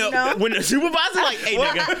 Like, when No. the supervisor, like, hey,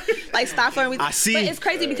 nigga. Like, stop flirting with. I see. But it's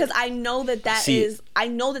crazy because I know see I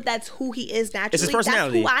know that that's who he is naturally. It's his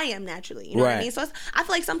personality. That's who I am naturally. You know what I Right. mean? So I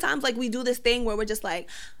feel like sometimes like we do this thing where we're just like,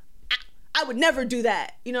 I would never do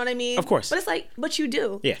that. You know what I mean? Of course. But it's like, but you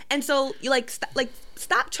do. Yeah. And so you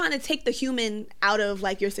stop trying to take the human out of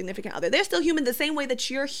like your significant other. They're still human the same way that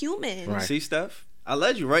you're human. Right. See, Steph? I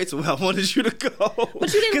led you right to where I wanted you to go.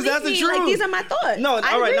 But you didn't leave me. Like, these are my thoughts. No,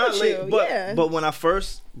 I all right, agree not with late. you. But, Yeah. but when I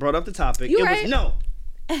first brought up the topic, You it right. was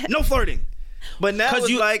no flirting. But now it's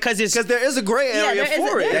like, because there is a gray area there is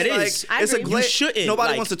for a- it. there It's is. like, I it's a agree. gray. You shouldn't, Nobody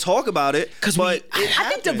like- wants to talk about it. 'Cause but we- it I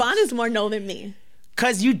think happens. Devvon is more know than me.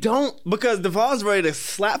 Because you don't. Because Devon's ready to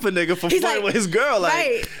slap a nigga for He's flirting like, with his girl. Like,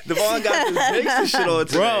 right. Devon got this gangster shit on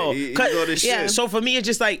today. Bro, He doing this Yeah. shit. So for me, it's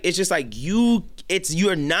just like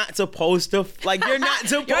you're not supposed to you're not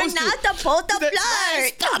supposed You're to. not supposed to flirt.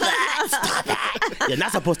 Stop it. You're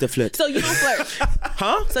not supposed to flirt. So you don't flirt.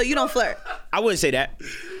 Huh? So you don't flirt. I wouldn't say that.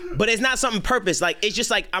 But it's not something purpose. Like it's just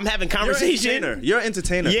like I'm having You're an conversation. entertainer. You're an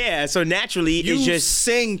entertainer. Yeah, so naturally You it's just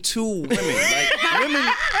sing to women. Like women,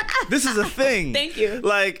 this is a thing. Thank you.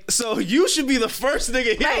 Like, so you should be the first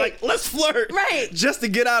nigga here. Right. Like, let's flirt. Right. Just to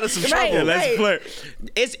get out of some Right. trouble. Yeah, let's right. flirt.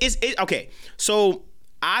 It's okay. So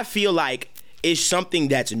I feel like it's something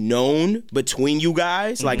that's known between you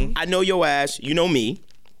guys. Like I know your ass, you know me.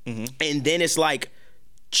 And then it's like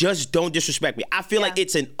just don't disrespect me. I feel like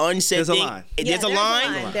it's an unsaid There's a thing. line. There's a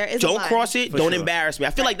line. There is a Don't line. cross it. For Don't sure. embarrass me. I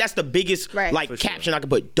feel like that's the biggest like For caption sure. I could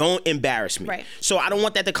put. Don't embarrass me. Right. So I don't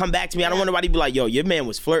want that to come back to me. I don't want nobody to be like, yo, your man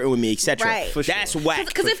was flirting with me, etc. Right. For sure. That's whack.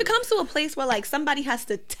 Because if it comes to a place where like somebody has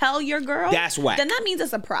to tell your girl, That's whack. then that means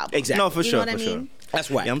it's a problem. Exactly. No, for You sure, know what for I sure. mean? That's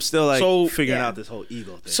whack. Yeah, I'm still like So- figuring Yeah. out this whole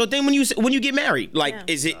ego thing. So then when you get married, like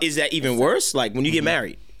is that even worse? Like when you get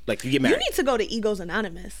married, like you get You married. need to go to Egos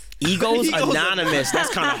Anonymous. Egos Egos Anonymous. That's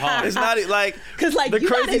kind of hard. it's not like Because like the you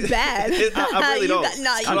got crazy- it bad. I really You don't. got-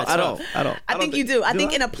 nah, you I don't. I think you do. I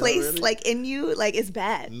think in a place really? like in you, like it's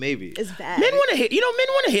bad. Maybe. It's bad. Men want to hear, men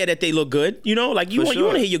want to hear that they look good. You know, like you For want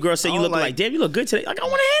sure. to hear your girl say I you don't look like, damn, you look good today. Like I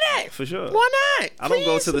want to hear that For sure. Why not? I don't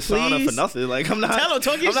go Please, to the sauna please. for nothing. Like I'm not. Tell 'em,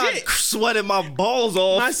 talk your I'm shit. not sweating my balls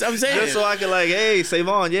off. I'm saying. Just so I can like, hey,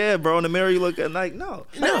 Savon, yeah, bro, in the mirror you look good. Like no.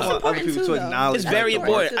 But that's I want other important people too, to though. acknowledge. It's That's very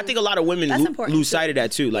important, important. too. I think a lot of women That's important, lose too. sight of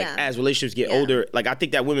that too. Like Yeah. as relationships get Yeah. older, like I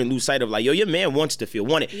think that women lose sight of like, yo, your man wants to feel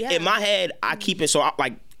wanted. Yeah. In my head, I keep it so I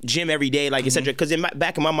like gym every day, like etc. Because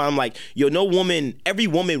back in my mind, I'm like, yo, every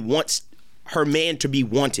woman wants her man to be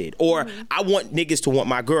wanted, or I want niggas to want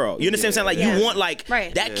my girl. You understand what I'm saying? Like Yeah. you want like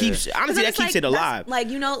Right. that keeps honestly then that it's keeps like, it alive.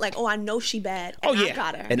 that's, like like I know she bad. Oh And yeah, I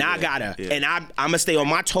got her. and I got her, Yeah. and I'm gonna stay on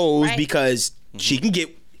my toes Right. because she can get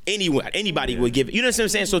anyone. Anybody would give it. You know what I'm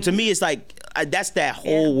saying? So to me, it's like that's that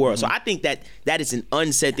whole world. So I think that is an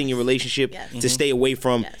unsaid thing in a relationship Yes. to stay away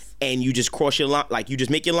from. Yes. And you just cross your line, like you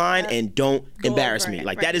just make your line and don't Go embarrass over me. it.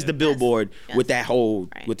 Like Right. that is the Yes. billboard Yes. with that whole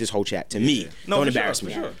Right. with this whole chat. To me, No, don't for sure, embarrass for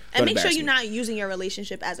me. sure. Don't And make sure embarrass you're me. not using your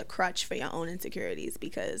relationship as a crutch for your own insecurities,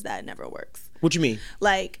 because that never works. What you mean?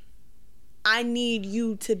 Like, I need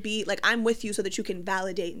you to be like, I'm with you so that you can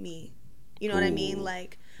validate me. You know what I mean?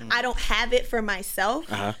 Like, I don't have it for myself.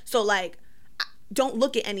 So like, don't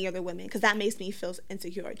look at any other women, because that makes me feel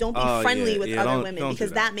insecure. Don't be Oh, friendly yeah, with yeah, other don't- women, don't do because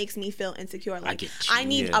that. that makes me feel insecure. Like, get I you.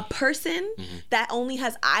 need Yeah. a person that only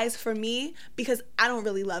has eyes for me, because I don't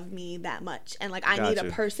really love me that much. And like, I need a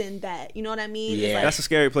Gotcha. person that, you know what I mean? Yeah. It's like, That's a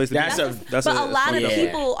scary place to That's be. a- That's but a lot of yeah.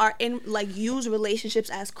 people are in like use relationships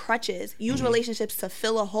as crutches, use relationships to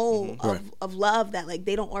fill a hole of love that like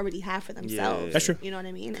they don't already have for themselves. Yeah. That's true. You know what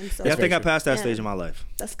I mean? And so Yeah, I think I true. passed that Yeah. stage in my life.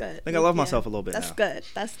 that's good. I think I love myself a little bit That's now. good.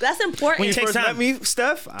 That's important. When you Takes first time. met me,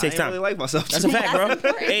 Steph, I Takes didn't time. really like myself. That's a fact, bro. That's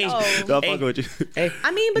important, Hey, though. No, I'm Hey. fucking with you. hey.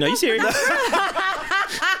 I mean, but No, you serious?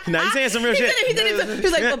 No, you saying some real He shit. did it. He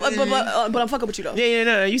was like, but I'm fucking with you though. Yeah,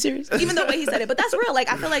 no, you serious? Even the way he said it, but that's real.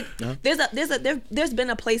 Like I feel like there's been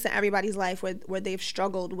a place in everybody's life where they've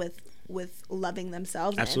struggled with loving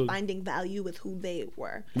themselves Absolutely. and finding value with who they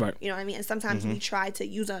were. Right. You know what I mean? And sometimes we try to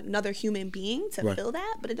use another human being to Right. fill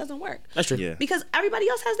that, but it doesn't work. That's true. Yeah. Because everybody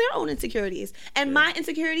else has their own insecurities, and my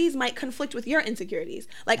insecurities might conflict with your insecurities.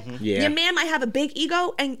 Like Yeah. your man might have a big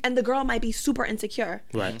ego, and the girl might be super insecure.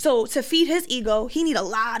 Right. So to feed his ego, he need a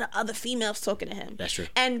lot of other females talking to him. That's true.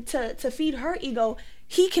 And to feed her ego,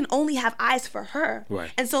 he can only have eyes for her.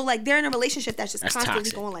 Right. And so like they're in a relationship that's just That's constantly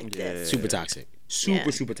toxic. going like this. Super toxic. Yeah.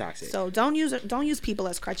 Super toxic. So don't use people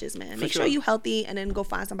as crutches, man. Make sure sure. you healthy, and then go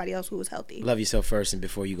find somebody else who is healthy. Love yourself first and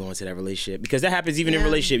before you go into that relationship, because that happens even in Yeah.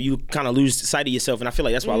 relationship. You kind of lose sight of yourself, and I feel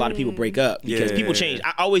like that's why a lot of people break up, because Yeah. people change.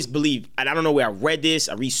 I always believe, and I don't know where I read this,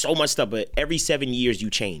 I read so much stuff, but every 7 years you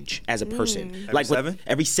change as a person. Like what- 7?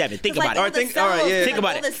 every seven. Think It's about like it. all the cells, yeah. Think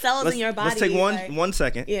about all it. the cells in your body. Let's take like, one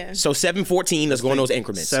second. Yeah. So 7-14. Let's go in those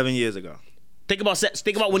increments. 7 years ago. Think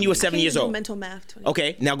about when you were 7 Can't years do old. mental math. 20.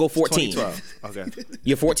 Okay, now go 14. 2012. Okay.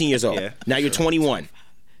 You're 14 years old. Yeah, Now you're 21.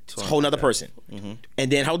 It's a whole nother person. And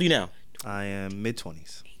then how old are you now? I am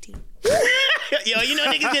mid-20s. 18. Yo, you know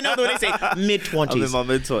niggas didn't know when they say mid I'm in 20s. my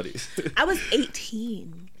mid-20s. I was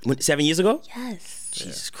 18. 7 years ago? Yes.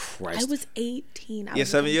 Jesus Christ. I was 18. I Yeah, was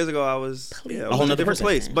 7 years ago I was Please. I A was whole in nother different person.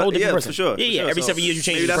 place. A But whole different yeah, person. for sure. Yeah, for yeah. sure. Every So 7 years you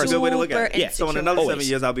change maybe as a that's a good way to look Super at it. So in another Always. 7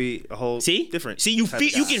 years I'll be a whole See? different. See, you type feel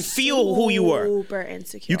of you guy. can feel who you were. Super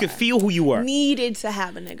insecure. You can feel who you were. Needed to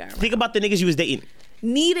have a nigga around. Think about the niggas you was dating.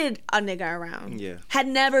 Needed a nigga around. Yeah. Had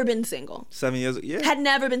never been single. 7 years. Yeah. Had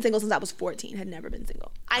never been single since I was 14. Had never been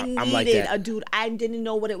single. I I'm needed like that. a dude. I didn't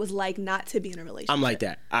know what it was like not to be in a relationship. I'm like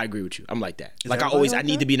that. I agree with you. I'm like that. Like I everybody always, like I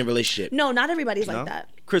need that? to be in a relationship. No, not everybody's No? like that.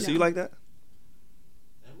 Chris, No. you like that?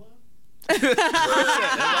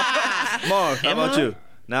 Mark, how about you?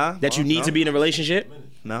 Nah. That you Mark, need no? to be in a relationship.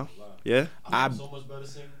 No. Yeah. I So much better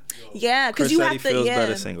single. Yeah, because Chris you said have he to. feels Yeah,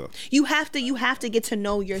 better single. you have to get to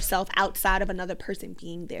know yourself outside of another person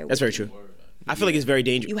being there. That's very true. I feel like it's very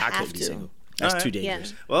dangerous. You I have couldn't be to. single. That's Alright. too Yeah.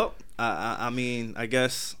 dangerous. Well, I mean, I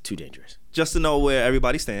guess Too dangerous. just to know where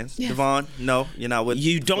everybody stands. Yeah. Devvon, no, you're not with.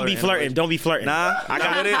 You don't be flirting. Don't be flirting. Nah, I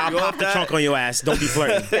not with it. I'll You pop off the that? trunk on your ass. Don't be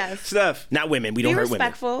flirting. Yes. Steph. Not women. We Be don't hurt women.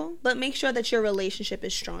 respectful, but make sure that your relationship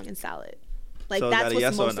is strong and solid. Like, So that's is that a what's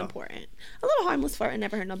yes or most no? important. A little harmless flirt and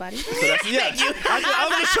never hurt nobody. So that's, yeah. I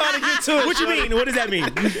was just trying to get to it. What you mean? What does that mean? A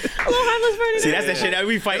little harmless flirt. See, that's that shit that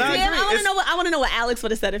we fight. And I Man, agree. I want to know what Alex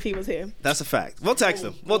would have said if he was here. That's a fact. We'll text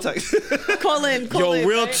him. We'll text. Call in. Yo,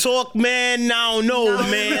 real right? talk, man. I don't know, No,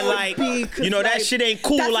 man. no, Like, because, you know, that like, shit ain't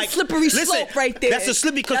cool. that's a Like, slippery slope right there. That's a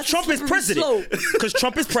slippery because That's a Trump is slippery president. slope. Because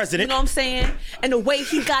Trump is You president. know what I'm saying? And the way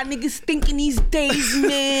he got niggas thinking these days,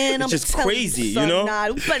 man. It's I'm just telling crazy, you son, know? Nah,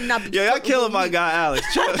 we better not be Yeah, y'all fucking killing with my me. guy Alex.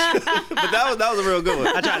 But that was a real good one.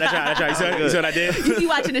 I tried. You see what I did? You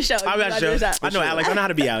watching the show. I'm You not watching sure. the show. I know Alex. I know how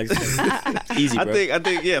to be Alex. Easy, bro. I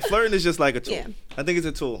think, yeah, flirting is just like a tool. Yeah. I think it's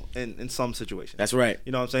a tool in some situations. That's right.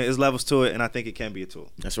 You know what I'm saying? There's levels to it, and I think it can be a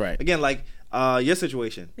tool. That's right. Again, like your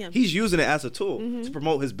situation, Yeah. he's using it as a tool to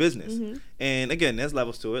promote his business. And again, there's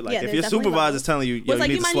levels to it. Like Yeah, if there's your definitely supervisor's levels. telling you, yo, Well, it's like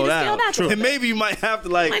you you need to might slow need to scale down, back a little then bit. maybe you might have to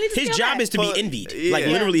like. Might need to His scale job back. is to be But- envied. yeah. Like,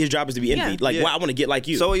 literally, his job is to be envied. Like, Yeah. well, I want to get like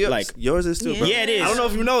you. So like, yours is too, bro. Yeah, it is. I don't know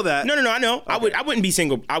if you know that. No, I know. I wouldn't be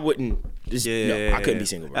single. I wouldn't. Just, no, I couldn't be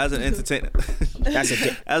single, bro. As an entertainer, That's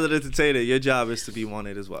a as an entertainer, your job is to be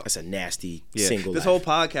wanted as well. that's a nasty Yeah. single. This life.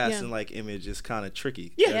 whole podcasting Yeah. like image is kind of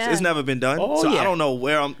tricky. Yeah. It's- it's never been done. Oh, so yeah. I don't know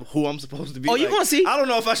who I'm supposed to be. Oh, you like, gonna see. I don't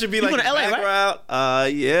know if I should be You like going to LA, right?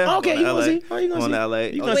 background. Yeah. Oh, okay, I'm you going gonna to see. Oh, you gonna Going see. to LA.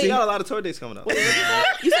 You Oh, gonna they see. got a lot of tour dates coming up.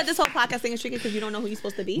 You said this whole podcast thing is tricky because you don't know who you're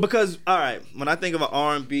supposed to be. Because all right, when I think of an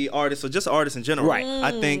R&B artist or just artists in general, Right.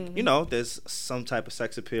 I think there's some type of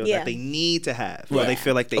sex appeal Yeah. that they need to have, or Right. they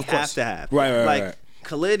feel like they Of course. have to have. Right, like right.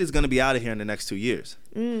 Khalid is gonna be out of here in the next 2 years.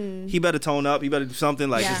 He better tone up. He better do something.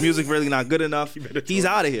 Like Yeah. his music really not good enough. He's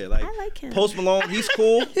out of here. Like, I like him. Post Malone, he's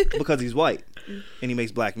cool because he's white and he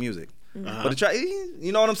makes black music. But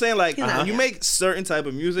you know what I'm saying? Like He's not when you here. make certain type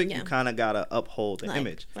of music, Yeah. you kind of gotta uphold the Like,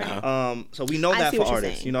 image. right. So we know I that see for what you're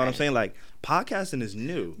artists. saying, You know what I'm right. saying? Like podcasting is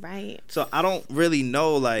new. Right. So I don't really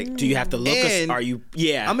know, like, Do you have to look? And Are you?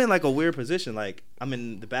 Yeah. I'm in like a weird position. Like I'm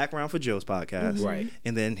in the background for Joe's podcast, Right.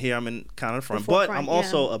 And then here I'm in kind of the front, The but forefront, I'm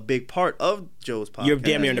also a big part of Joe's podcast. You're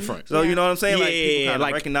damn near in the front. So you know what I'm saying? Yeah, Like people kind of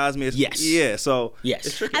like- recognize me as Yes. yeah. So Yes.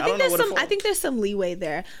 it's tricky. I don't think know there's where to some. fall. I think there's some leeway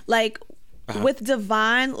there. Like with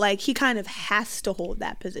Devvon, like he kind of has to hold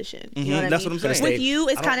that position. You know what I That's mean? what I'm saying. With you,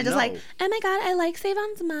 it's I don't kind of just like, know. oh my god, I like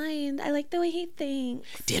Savon's mind. I like the way he thinks.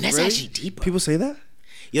 Damn, that's Really? actually deep. Bro. People say that.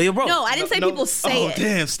 Yo, bro. No, I didn't say No. people say oh, it.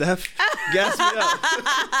 damn, Steph. Gas me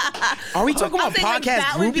up. Are we talking I'm about saying, like, podcast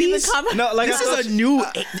that would be the groupies? comment. No, like This I is thought a new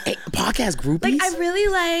podcast groupies. Like I really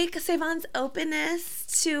like Savon's openness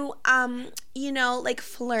to like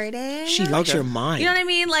flirting. She likes your mind. You know what I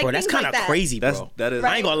mean? Like bro, that's things kind like of that. crazy, bro. That is.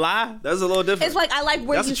 I ain't gonna lie. That's a little different. It's like I like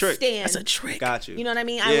where That's a you trick. stand. That's a trick. Got you. You know what I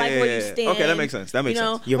mean? I like where you stand. Okay, that makes sense. That makes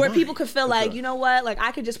sense. Your where mind. people could feel like, sure. you know what? Like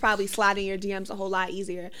I could just probably slide in your DMs a whole lot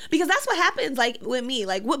easier because that's what happens. Like with me,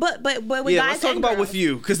 like but with Yeah, guys let's talk and about girls. with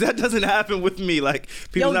you because that doesn't happen with me. Like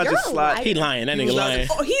people Yo, not you're just slide. alive. He lying. That nigga lying.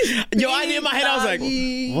 Oh, he's Yo, I did in my head. I was like,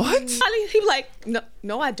 big what? doggy. He was like,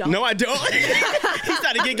 no, I don't. No, I don't. He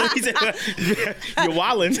started giggling. He said, "You're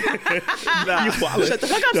wildin'. You're wildin'. Shut the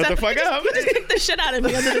fuck up, Shut the Steph. fuck up." He just kicked the shit out of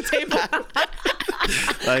me under the table.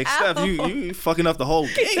 Like Steph, you fucking up the whole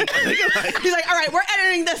game. Nigga, like, He's like, all right, we're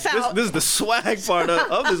editing this out. this is the swag part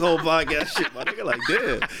of this whole podcast shit, my nigga. Like,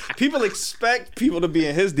 damn, people expect people to be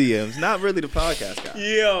in his DMs, not really the podcast guy.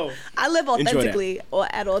 Yo. I live Enjoy that. authentically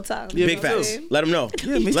at all times. Yeah, Big me too. facts. Let him know.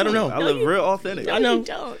 Yeah, me Let him too. know. I live real authentic. I know. You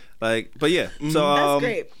don't. Like, but yeah. So That's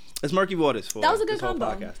great. It's murky waters for That was a good this whole combo.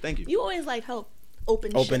 podcast. Thank you. You always like help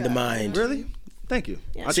open Open the up. mind. Really? Thank you.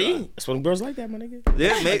 Yeah. I See, try. that's what girls like that, my nigga.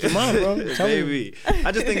 Yeah, maybe. Come on, bro. Tell me. Maybe.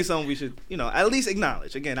 I just think it's something we should, at least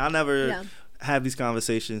acknowledge. Again, I never Yeah. have these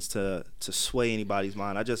conversations to sway anybody's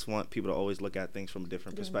mind. I just want people to always look at things from a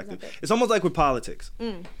different perspective. It's almost like with politics.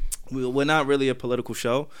 We're not really a political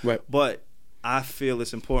show, Right. but I feel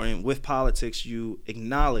it's important with politics you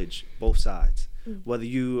acknowledge both sides, whether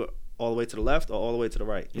you all the way to the left or all the way to the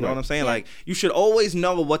right. You know Right. what I'm saying? Yeah. Like you should always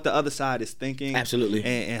know what the other side is thinking. Absolutely.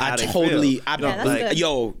 And how I they totally. feel. I You know, that's like, good.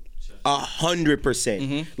 yo,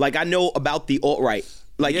 100%. Like I know about the alt right.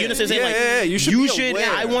 Like you know what I'm saying? Yeah, Like yeah, you should be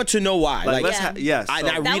aware. I want to know why. Like, let's Yeah. yes. I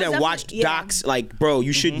so- read was and watched definitely- yeah. docs. Like, bro,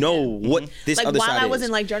 you should know what this Like other while side I was is.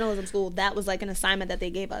 in like journalism school, that was like an assignment that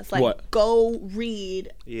they gave us. Like What? go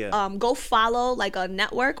read, Yeah. go follow like a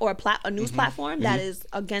network or a news platform that is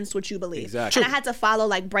against what you believe. Exactly. And I had to follow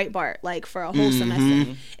like Breitbart like for a whole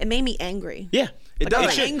semester. It made me angry. yeah, It Like, I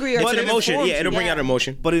does. was angry or It's But an it emotion. informs Yeah, it'll you. bring out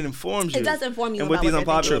emotion. But it informs you. It does inform you And with about these what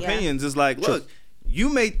they're unpopular thinking, yeah. opinions, it's like, look, you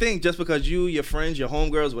may think just because you, your friends, your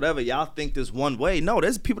homegirls, whatever, y'all think this one way. No,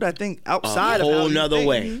 there's people that think outside of how whole you nother think.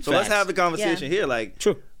 way. So let's Facts. have the conversation here. Like,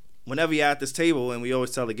 True. whenever you're at this table, and we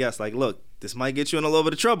always tell the guests, like, look, this might get you in a little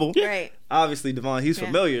bit of trouble. Right. Obviously, Devvon, he's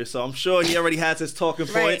familiar, so I'm sure he already has his talking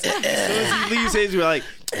points. As soon as he leaves his, you're like,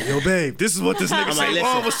 yo, babe, this is what this nigga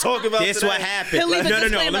Savon was talking about This today. what happened. He'll leave a No.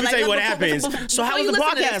 disclaimer, Let me tell you what happens. So how was the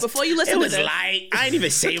podcast? Before you listen it to was this. light. I didn't even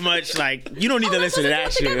say much. Like, you don't need to listen to that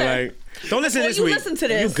let's listen shit. to it Like, don't listen Before this you week. listen to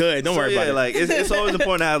this. You good. Don't worry about it. Like, it's always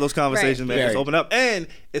important to have those conversations, man. Right. Just open up. And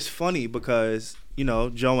it's funny because, you know,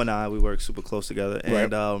 Joe and I, we work super close together.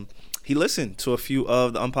 And he listened to a few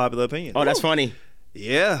of the unpopular opinions. Oh, that's funny.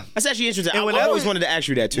 Yeah. That's actually interesting. And I always wanted to ask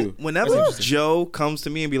you that too. Whenever Joe comes to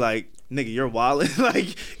me and be like, nigga, you're wildin'.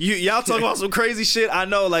 Like, y'all talking about some crazy shit. I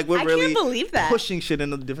know, like, we're really can't believe that. pushing shit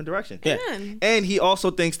in a different direction. Yeah. And he also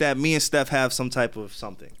thinks that me and Steph have some type of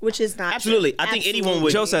something. Which is not Absolutely. true. I think anyone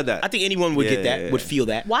would. Joe said that. I think anyone would get that, would feel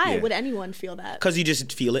that. Why Yeah. would anyone feel that? Because you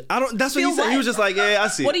just feel it. I don't. That's what Feel he said. what? He was just like, yeah, I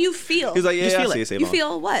see. What it. do you feel? He was like, yeah, Just I feel see it. it. Savon. You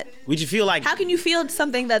feel what? We just feel like. How can you feel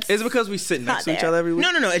something that's Is it because we sit next to each there. other every week?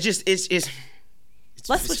 No. It's just it's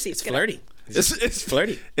Let's switch seats. it's Get up. flirty. It's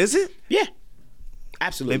flirty. Is it? Yeah.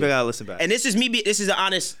 Absolutely. Maybe I gotta listen back. And this is me. This is an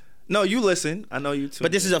honest. No, you listen. I know you too.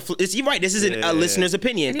 But this is you're right. This is a listener's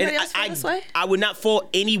opinion. Anybody And else feel this way? I would not fault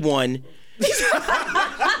anyone.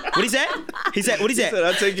 What he said? He said, what he said?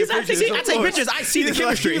 I take your pictures. See, I take pictures. I see the He's like-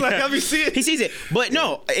 chemistry. he's like, I be seeing. He sees it. But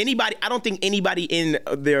no, anybody. I don't think anybody in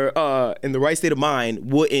the right state of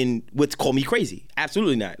mind would call me crazy.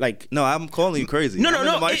 Absolutely not. Like. No, I'm calling you crazy. No. I'm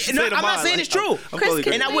in the right state of I'm not mind. saying Like, it's true. I'm calling you Chris,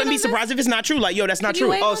 crazy. And I wouldn't be surprised if it's not true. Like, yo, that's not Can you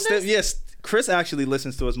true. wait? Oh, on this? yes. Chris actually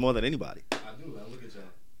listens to us more than anybody. I do. I look at y'all.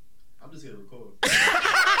 I'm just here to record.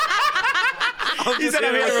 He said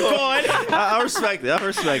I'm here to record. I respect it. I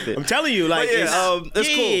respect it. I'm telling you, like, But yeah, it's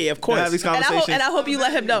cool. Yeah, of course. To have these And conversations. I hope you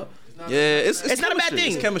let him know. Yeah, it's It's not a bad chemistry.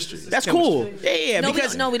 thing. It's chemistry. It's That's chemistry. cool. Yeah. No,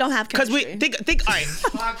 Because we don't have Because chemistry. we think. All right.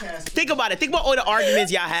 Think about it. Think about all the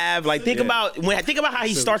arguments y'all have. Like, think about how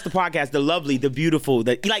he starts the podcast. The lovely, the beautiful.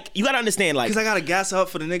 Like, you gotta understand. Like, Because I gotta gas up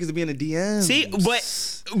for the niggas to be in the DM. see,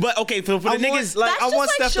 but okay, for the niggas. like, That's I just want like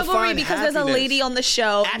Steph to chivalry find because there's a happiness. lady on the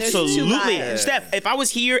show. And there's two Absolutely, guys. Steph. If I was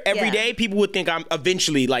here every Yeah. day, people would think I'm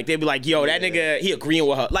eventually like they'd be like, "Yo, that nigga, he agreeing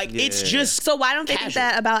with her." Like, it's just So why don't they think Casual.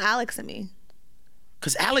 that about Alex and me?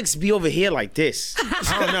 because Alex be over here like this.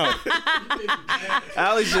 I don't know.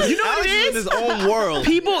 Alex just, You know what Alex it is in is? his own world.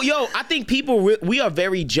 I think we are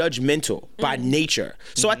very judgmental by nature.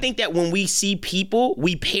 So I think that when we see people,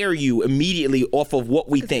 we pair you immediately off of what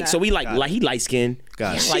we think. So we like he light skinned.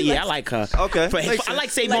 Got it. Like, yeah, I like her. Okay. For Makes I like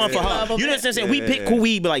sense. Savon Like, for her. love You know what I'm saying? We Yeah, pick yeah. who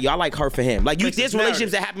we be like, yo, I like her for him. Like, Makes there's sense.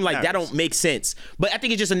 relationships that happen like that Narratives. don't make sense. But I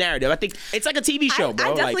think it's just a narrative. I think it's like a TV show, bro.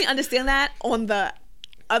 I definitely Like, understand that on the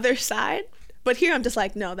other side. But here I'm just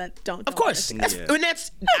like, no, that don't. of course. understand.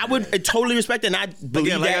 I would totally respect it, and I believe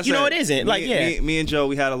Again, like that. I You know, said, it isn't. Like, me and Joe,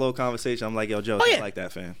 we had a little conversation. I'm like, yo, Joe, yeah. I like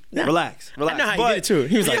that, fam. Relax. I know how But he did it too.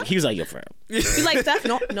 He was like, yo, fam. You like Steph?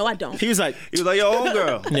 No, I don't. He was like, He was like, yo,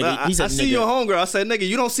 homegirl. Nigga, he said I see nigga. your homegirl. I said, nigga,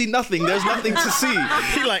 you don't see nothing. There's nothing to see.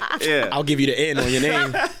 he like, Yeah. I'll give you the N on your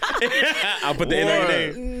name. I'll put the N on your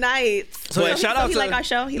Word. name. Nice. So yeah, shout out he to like our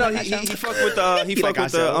show. He like our show. He fuck with the He like our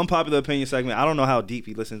with the show. unpopular opinion segment. I don't know how deep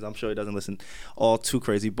he listens. I'm sure he doesn't listen all too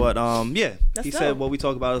crazy, but yeah, That's he dope. said what we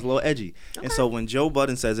talk about is a little edgy, and so when Joe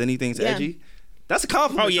Budden says anything's Yeah. edgy, that's a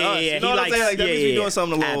compliment. Oh, yeah, to us. yeah, You know he what I'm saying? likes- Like, that yeah, means we yeah, doing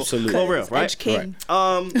something a little, absolutely. little real, right? Edge King.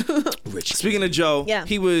 Rich. Speaking of Joe, Yeah.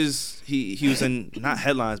 he was in not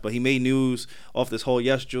headlines, but he made news off this whole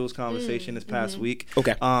YesJulz conversation this past week.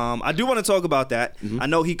 Okay. I do want to talk about that. I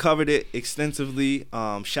know he covered it extensively.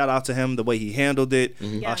 Shout out to him the way he handled it.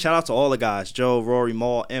 Yeah. Shout out to all the guys, Joe, Rory,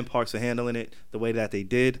 Maul, and Parks for handling it the way that they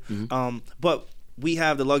did. But we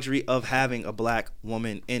have the luxury of having a black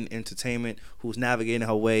woman in entertainment who's navigating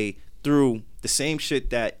her way through the same shit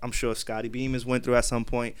that I'm sure Scotty Beam has went through at some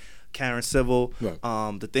point, Karen Civil, Right.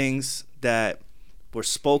 the things that were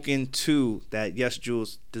spoken to that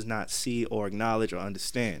YesJulz does not see or acknowledge or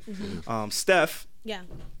understand. Steph, Yeah.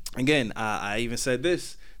 again, I even said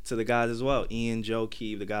this to the guys as well, Ian, Joe,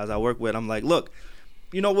 Keeve, the guys I work with. I'm like, look,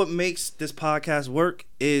 you know what makes this podcast work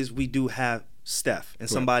is we do have Steph and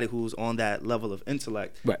somebody who's on that level of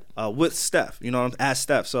intellect with Steph, you know, as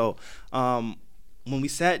Steph. So when we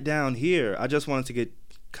sat down here, I just wanted to get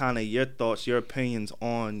kind of your thoughts, your opinions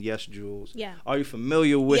on YesJulz. Yeah. Are you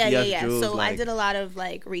familiar with YesJulz? So I did a lot of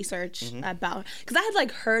like research about, because I had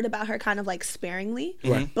like heard about her kind of like sparingly,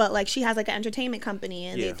 but like she has like an entertainment company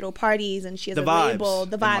and they throw parties and she has The a Vibes label,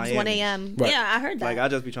 The in Vibes, 1 Miami. a.m. Right. Yeah, I heard that. Like, I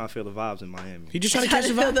just be trying to feel the vibes in Miami. He just trying to Trying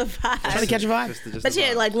catch to a feel vibe. the vibes. Trying to catch a vibe. Just But the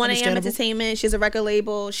yeah, vibe. like 1 a.m. Understandable. entertainment. She has a record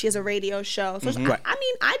label. She has a radio show. So I mean,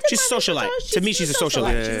 I did. She's my a socialite. research. To me, she's a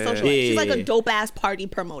socialite. She's a Yeah. socialite. Yeah, She's like yeah, a yeah. dope ass party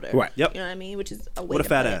promoter. Right. Yep. You know what I mean? Which is a way What a to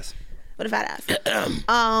fat put it. ass. What a fat ass.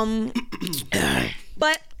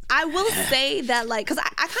 But I will say that, like, because I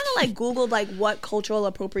kind of like Googled like what cultural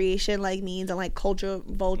appropriation like means and like culture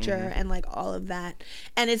vulture and like all of that,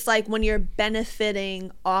 and it's like when you're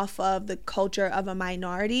benefiting off of the culture of a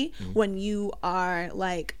minority when you are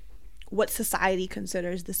like what society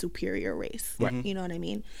considers the superior race. Right. You know what I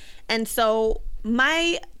mean? And so when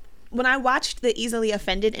I watched the Easily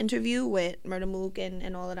Offended interview with Murder Mook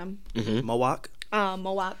and all of them, Mowak.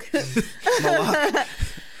 Mowak.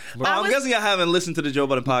 I'm guessing I haven't listened to the Joe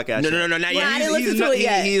Budden podcast. No, not yet. I didn't listen to it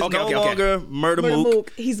yet. He is no longer Murder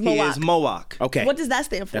Mook. He's He Mowak. is Mowak. Okay. What does that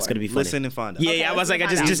stand for? That's gonna be funny. Listen and find out. Yeah, I was like,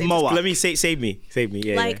 just Mowak. let me save me.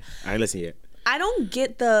 Yeah, Like, I ain't listen yet. I don't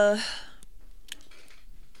get the.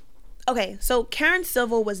 Okay, so Karen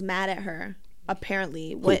Civil was mad at her.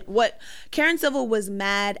 Apparently, what Karen Civil was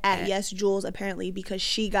mad at YesJulz apparently because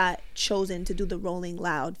she got chosen to do the Rolling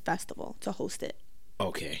Loud festival to host it.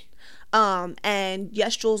 Okay. And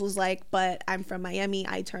YesJulz was like, but I'm from Miami.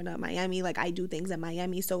 I turn up Miami. Like, I do things in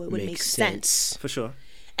Miami, so it would make sense. For sure.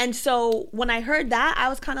 And so when I heard that, I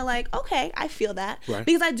was kind of like, okay, I feel that. Right.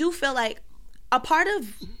 Because I do feel like a part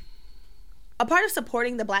of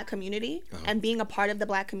supporting the Black community and being a part of the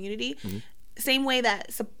Black community, same way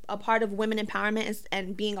that a part of women empowerment is,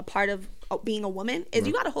 and being a part of being a woman is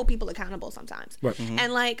you got to hold people accountable sometimes. Right.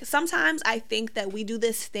 And like sometimes I think that we do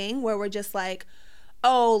this thing where we're just like,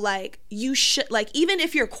 oh, like you should, like even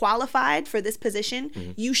if you're qualified for this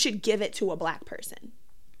position, you should give it to a Black person.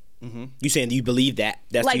 You saying you believe that?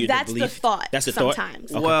 That's like that's the thought. That's the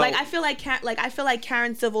sometimes. thought. Okay. Well, like I feel like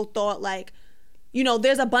Karen Civil thought like, you know,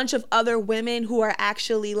 there's a bunch of other women who are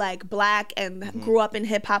actually like Black and grew up in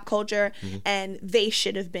hip hop culture, and they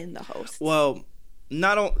should have been the hosts. Well,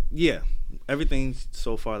 everything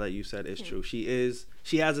so far that you said is true. She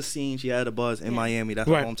has a scene. She had a buzz in Miami. That's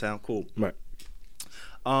her hometown. Cool. Right.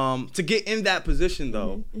 To get in that position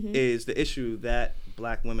though is the issue that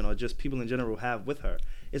Black women or just people in general have with her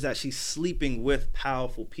is that she's sleeping with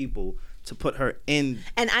powerful people to put her in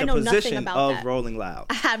the position of Rolling Loud.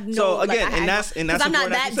 I have no. So again, and that's I'm not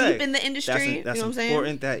important that that deep in the industry. That's you know what I'm saying?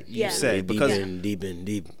 important that you say because deep.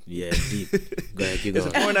 Yeah, deep. Go ahead, keep it's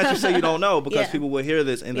going. important that you say you don't know because people will hear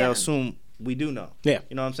this and they'll assume we do know. Yeah.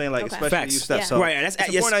 You know what I'm saying? Like especially Facts. you Steph. Yeah. So Right. That's it's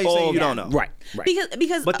important that you say you don't know. Right.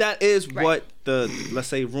 Because But that is what the let's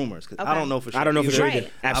say rumors. Cause I don't know for sure. I don't know for sure either. either.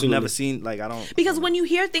 Absolutely. I've never seen I don't. Because when you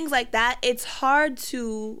hear things like that, it's hard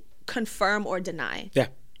to confirm or deny. Yeah.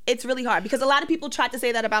 It's really hard because a lot of people tried to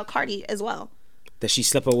say that about Cardi as well. That she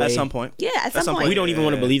slept away At some point. Yeah, at some point. We don't even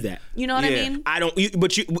want to believe that. You know what I Yeah. mean?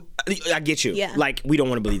 I get you. Yeah. Like we don't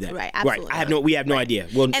want to believe that. Right, absolutely. We have no idea.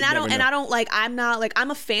 We'll And I never know. don't like, I'm not like, I'm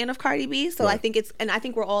a fan of Cardi B, so I think I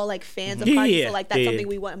think we're all like fans of Yeah, Cardi, yeah, so like that's yeah, something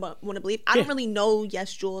we want to believe. I don't really know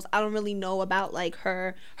YesJulz. I don't really know about like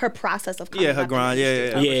her process of coming Yeah, her up in the grind,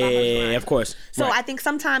 industry. Yeah, Her grind. of course. So Right. I think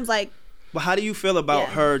sometimes like, But how do you feel about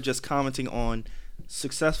Yeah. her just commenting on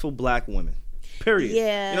successful Black women? Period.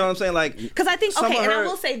 Yeah. You know what I'm saying? Like, because I think, some okay, of and I her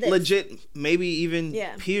will say this. legit, maybe even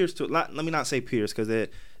Yeah. peers to. Let me not say peers because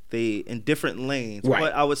they in different lanes. Right.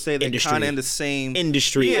 But I would say they're Industry. kind of in the same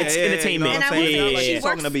industry. Yeah, It's yeah, entertainment. You know what And I'm I will saying? say It's not like she she's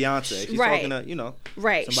talking to Beyonce. She's Right. talking to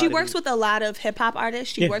Right. She somebody works who- with a lot of hip hop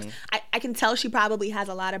artists. She works. I can tell she probably has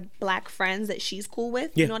a lot of Black friends that she's cool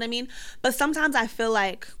with. Yeah. You know what I mean? But sometimes I feel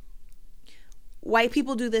like white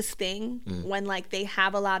people do this thing when like they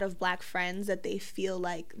have a lot of Black friends that they feel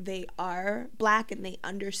like they are Black and they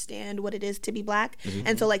understand what it is to be Black.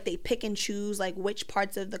 And so like they pick and choose like which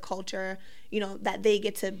parts of the culture, you know, that they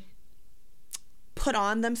get to put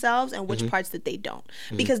on themselves and which parts that they don't.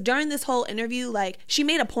 Because during this whole interview, like she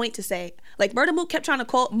made a point to say, like Murder Mook kept trying to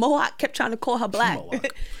call her Black.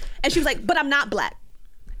 And she was like, but I'm not Black.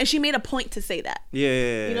 And she made a point to say that.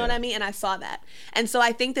 Yeah. You know what I mean? And I saw that. And so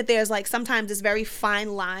I think that there's like sometimes this very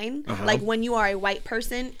fine line, like when you are a white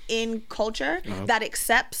person in culture that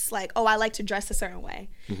accepts like, oh, I like to dress a certain way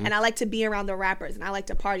and I like to be around the rappers and I like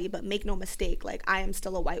to party, but make no mistake, like I am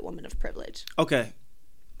still a white woman of privilege. Okay.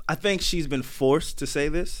 I think she's been forced to say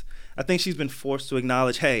this. I think she's been forced to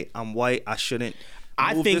acknowledge, hey, I'm white. I shouldn't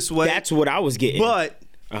move this way. That's what I was getting. But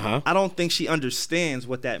I don't think she understands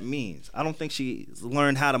what that means. I don't think she's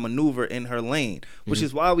learned how to maneuver in her lane, which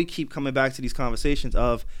is why we keep coming back to these conversations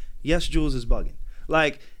of, YesJulz is bugging.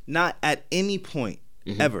 Like, not at any point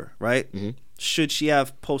ever, right? Should she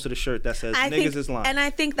have posted a shirt that says niggas is lying? And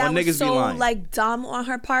I think that was so like dumb on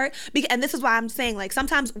her part. And this is why I'm saying like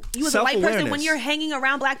sometimes you as a white person, when you're hanging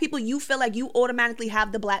around Black people, you feel like you automatically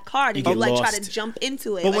have the Black card and you like try to jump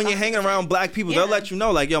into it. But like, when you're hanging around Black people, they'll let you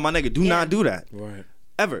know like, yo, my nigga, do not do that. Right.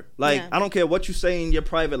 Ever. Like, I don't care what you say in your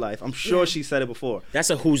private life. I'm sure she said it before.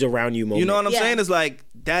 That's a who's around you moment. You know what I'm saying? It's like,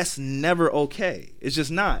 that's never okay. It's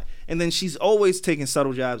just not. and then she's always taking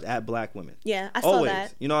subtle jabs at black women. Yeah, I saw always.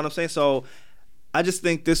 that. You know what I'm saying? So I just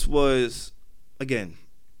think this was, again,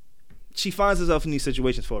 she finds herself in these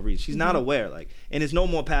situations for a reason. She's not aware, like, and there's no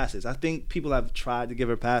more passes. I think people have tried to give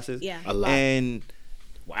her passes. Yeah. A lot. And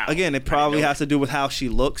Wow. again, it probably has to do with how she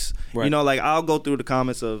looks. Right. You know, like, I'll go through the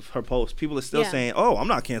comments of her posts. People are still saying, "Oh, I'm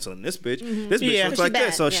not canceling this bitch. This bitch Yeah. looks She like bad.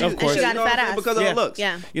 this." So Yeah. she, Of course. you She got know a what fat I'm saying? ass. Because of her looks.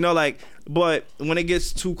 Yeah. You know, like, but when it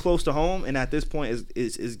gets too close to home, and at this point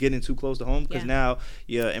is getting too close to home, because now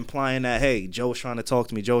you're implying that, hey, Joe's trying to talk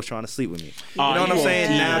to me, Joe's trying to sleep with me. You know what I'm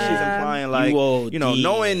saying? Now she's implying, like, you know,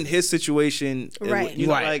 knowing his situation, Right. you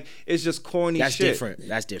know, Right. like, it's just corny That's shit. different.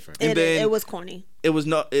 That's different. And then It was corny. it was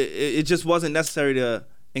not. It just wasn't necessary to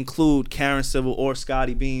include Karen Civil or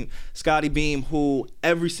Scotty Beam, who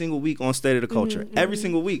every single week on State of the Culture, every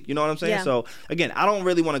single week. You know what I'm saying? Yeah. So again, I don't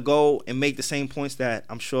really want to go and make the same points that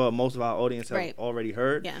I'm sure most of our audience have already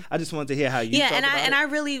heard. Yeah. I just wanted to hear how you felt about it. I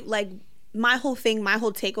really, like, my whole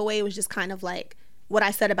takeaway was just kind of like what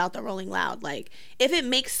I said about the Rolling Loud. Like, if it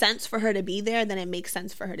makes sense for her to be there, then it makes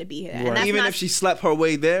sense for her to be here. And that's Even not, if she slept her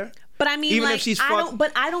way there. but I mean, even like, if she's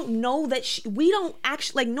I don't know that we don't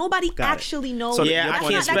actually, like, nobody actually knows. So Yeah, your I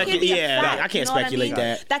point can't is- that can't speculate. be a Yeah, fact, I can't you know what I speculate mean?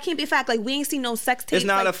 that. That can't be a fact. Like, we ain't seen no sex tapes. It's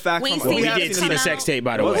not like, a fact We ain't from- seen We have nothing did seen see come the out. sex tape,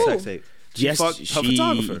 by the What way. sex tape? She Yes, fucked her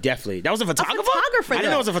photographer. Definitely. That was a A photographer. photographer. I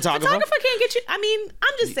didn't know it was a photographer. Photographer can't get you. I mean,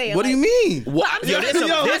 I'm just saying. What do you like, mean? What? Yo,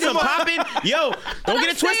 there's some popping. Yo, don't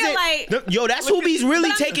get it twisted. Yo, that's who be's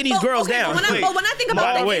really taking these girls down. But when I think about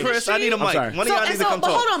By the the way, Chris, I industry, need a mic. sorry. One of y'all need to come but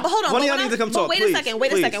talk. hold on. One of y'all need to come talk. Wait please. a second. Wait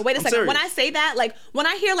a Please. second. I'm serious. When I say that, like, when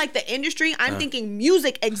I hear like the industry, I'm thinking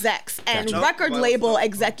music execs and Gotcha. record label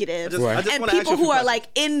executives I just and wanna ask people you a few who are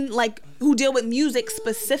questions. who deal with music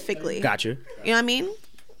specifically. Got you. You know what I mean?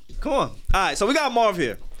 Come on. All right, so we got Marv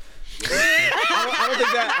here. I don't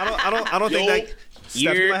think that. I don't think that.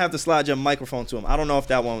 Steph, you might have to slide your microphone to him. I don't know if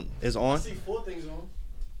that one is on. I see 4 things on.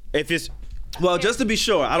 If it's Well, just to be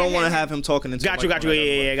sure, I don't want to have him talking into. got you.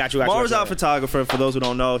 Yeah, got you. Marv's our photographer. For those who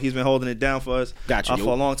don't know, he's been holding it down for us Got you.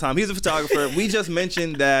 for a long time. He's a photographer. We just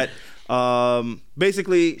mentioned that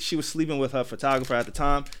basically she was sleeping with her photographer at the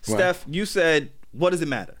time. Steph, you said, what does it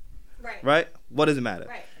matter? Right? What does it matter?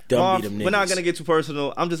 Right. Marv, Dumb be them we're not niggas. gonna get too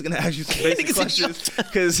personal. I'm just gonna ask you some basic questions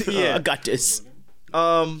because I got this.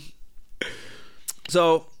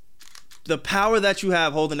 So the power that you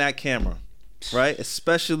have holding that camera, right?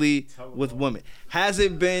 Especially with women. Has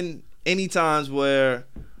it been any times where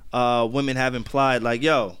women have implied like,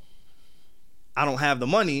 yo, I don't have the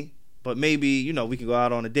money, but maybe, you know, we can go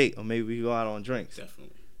out on a date or maybe we can go out on drinks. Definitely.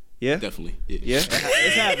 Yeah? Definitely. Yeah?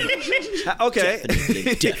 It's happening. Okay.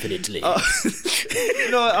 Definitely.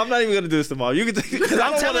 You know what? I'm not even going to do this tomorrow. You can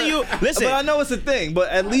I'm telling you, listen. But I know it's a thing, but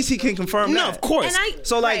at least he can confirm No, that. of course.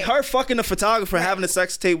 So like her fucking the photographer having a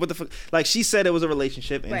sex tape with the like she said it was a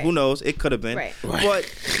relationship and who knows, it could have been. Right.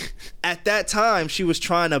 But at that time she was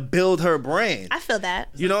trying to build her brand. I feel that.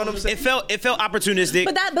 You know what I'm saying? It felt opportunistic.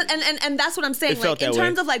 But that's what I'm saying. It felt Like, in that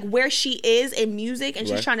terms way. of like where she is in music, and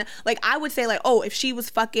she's Right. trying to, like, I would say like, oh, if she was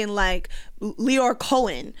fucking like Leor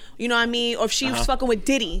Cohen, you know what I mean, or if she was fucking with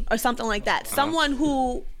Diddy or something like that, someone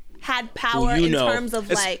who had power you in know. terms of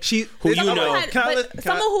like Who you someone know.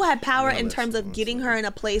 someone who had power in terms of getting her in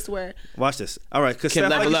a place where Watch this. All right, because Can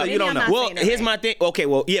Steph, like level you up. said, you don't Maybe I'm know. not Well, saying it here's right. my thing. Okay,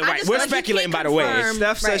 well, yeah, I right. just We're feel like you speculating, by can't the way. confirm.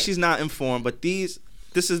 Steph says Right. she's not informed, but this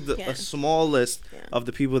is Yeah. a small list of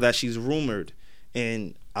the people that she's rumored,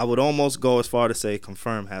 and I would almost go as far to say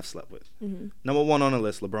confirm have slept with. Mm-hmm. Number 1 on the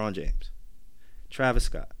list, LeBron James, Travis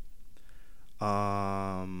Scott,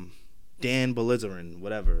 Dan Bilzerian,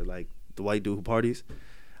 whatever, like the white dude who parties.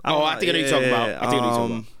 Oh, I think I know what you're talking about. I think I know what you're talking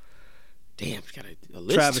um, about. Damn, we got a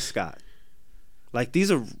list. Travis Scott. Like,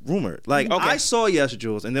 these are rumored. Like, Okay. I saw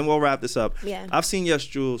YesJulz, and then we'll wrap this up. Yeah. I've seen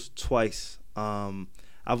YesJulz twice.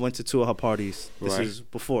 I went to 2 of her parties. This Right. is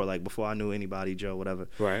before I knew anybody, Joe, whatever.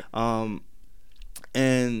 Right.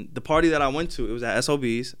 And the party that I went to, it was at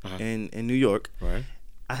SOB's in New York. Right.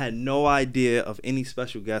 I had no idea of any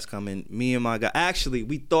special guests coming. Me and my guy. Actually,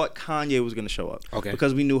 we thought Kanye was going to show up. Okay.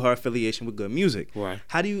 Because we knew her affiliation with Good Music. Right.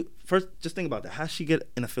 How do you, first, just think about that. How does she get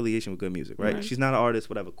an affiliation with Good Music, right? She's not an artist,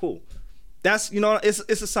 whatever. Cool. That's, you know, it's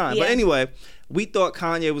a sign. Yeah. But anyway, we thought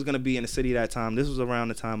Kanye was going to be in the city that time. This was around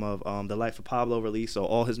the time of The Life of Pablo release. So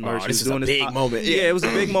all his merch. this he was is a doing his big moment. Yeah, it was a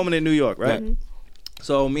big moment in New York, right? Right.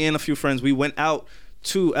 So me and a few friends, we went out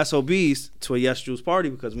to SOB's to a YesJulz party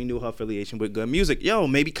because we knew her affiliation with Good Music. Yo,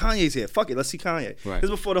 maybe Kanye's here. Fuck it, let's see Kanye. Right. This is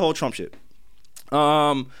before the whole Trump shit.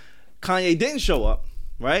 Kanye didn't show up,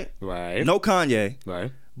 right? Right. No Kanye,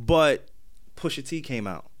 Right. but Pusha T came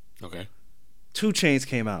out. Okay. 2 Chainz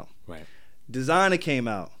came out. Right. Designer came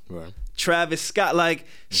out. Right. Travis Scott. Like,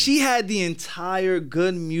 she had the entire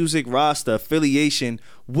Good Music roster affiliation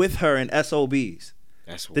with her in SOBs.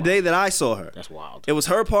 That's wild. The day that I saw her. That's wild. It was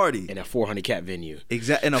her party. In a 400 cap venue.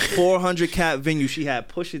 Exactly. In a 400 cap venue, she had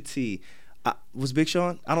Pusha T. Was Big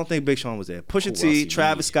Sean? I don't think Big Sean was there. Pusha T,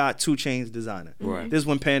 Travis Scott, 2 Chainz designer. Right. This is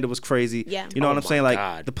when Panda was crazy. Yeah. You know what I'm saying? Like,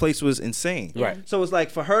 God. the place was insane. Right. So it's like,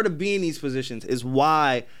 for her to be in these positions is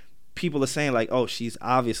why people are saying, like, oh, she's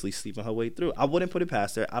obviously sleeping her way through. I wouldn't put it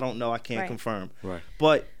past her. I don't know. I can't confirm. Right.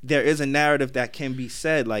 But there is a narrative that can be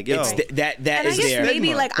said, like, yo. It's that And I is guess there.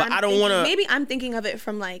 maybe like but I don't want to. maybe I'm thinking of it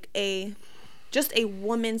from like just a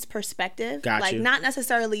woman's perspective. Gotcha. Like not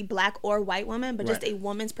necessarily black or white woman, but just a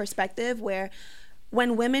woman's perspective where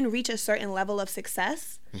when women reach a certain level of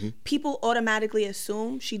success, people automatically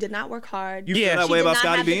assume she did not work hard. You feel that way about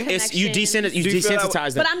Scotty Beam? It's you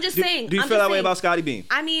desensitize them. But I'm just saying. Do you feel that way about Scotty Beam?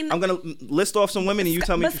 I mean, I'm gonna list off some women and you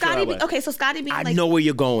tell me if you feel that way. Okay, so Scotty Beam. I know where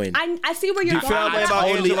you're going. I see where you're Do you going. feel that way about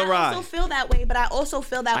Angela Rye? I also feel that way, but I also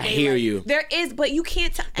feel that way. I hear you. There is, but you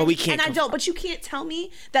can't. But we can't. And I don't. But you can't tell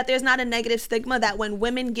me that there's not a negative stigma that when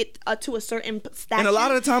women get to a certain stature, And a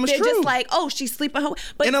lot of the time it's they're true. just like, oh, she's sleeping her.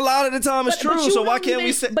 But And a lot of the time it's true. you So why don't can't we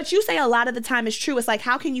even- say? But you say a lot of the time it's true. It's like,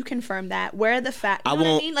 how can you confirm that? Where are the facts? You know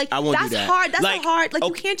what I mean? Like, I won't do that's that. hard. That's Like, a hard. Like,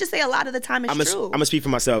 you okay. can't just say a lot of the time it's true. I'm gonna speak for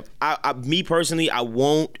myself. Me personally, I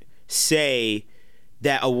won't say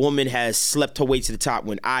that a woman has slept her way to the top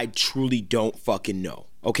when I truly don't fucking know.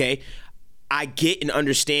 Okay. I get and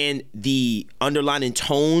understand the underlying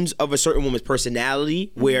tones of a certain woman's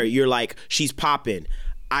personality where you're like, she's popping.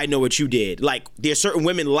 I know what you did. Like, there are certain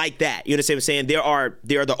women like that. You understand what I'm saying? There are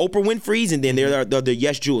the Oprah Winfreys and then there are the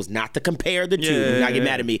YesJulz. Not to compare the two. Do not get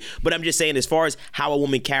mad at me. But I'm just saying, as far as how a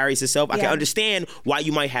woman carries herself, I can understand why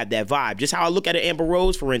you might have that vibe. Just how I look at an Amber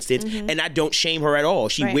Rose, for instance, and I don't shame her at all.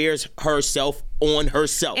 She wears herself on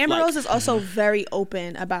herself. Amber Rose is also very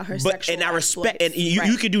open about her sexual and I respect, exploits. and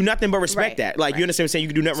you can do nothing but respect that. Like, you understand what I'm saying? You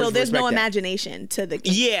can do nothing but So respect there's no that. imagination to the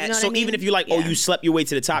Yeah, you know so what I mean? even if you're like, oh, you slept your way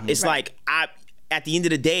to the top, it's like, at the end of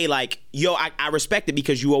the day, like, yo, I respect it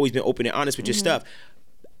because you've always been open and honest with your stuff.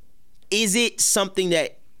 Is it something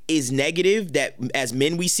that is negative that as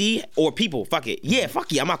men we see, or people, fuck it. Yeah,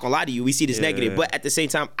 fuck you, I'm not gonna lie to you, we see this negative, but at the same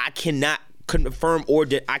time, I cannot confirm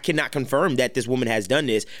that this woman has done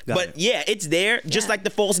this. Yeah, it's there, just like the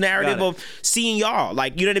false narrative of seeing y'all.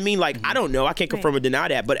 Like, you know what I mean? Like, I don't know, I can't confirm or deny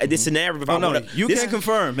that, but this narrative, You can't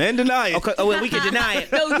confirm and deny it. Okay, well, we can deny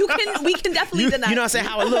it. No, we can definitely deny. You know what I'm saying?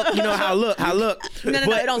 How it look? You know how it look? No,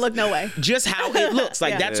 it don't look no way. Just how it looks.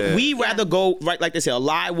 Like, Yeah. we rather go, right, like they say, a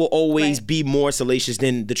lie will always be more salacious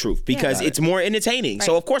than the truth because it's more entertaining.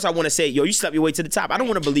 So, of course, I want to say, yo, you slept your way to the top. I don't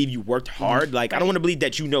want to believe you worked hard. Like, I don't want to believe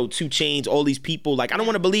that you know 2 Chainz, all these people. Like, I don't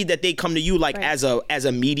want to believe that they come to you, like, as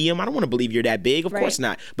a medium. I don't want to believe you're that big. Of course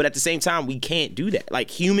not. But at the same time, we can't do that. Like,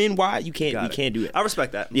 human-wise, we can't do it. I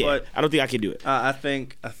respect that. Yeah, But I don't think I can do it. I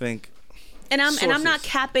think And I'm not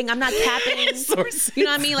capping. I'm not capping. Sources. You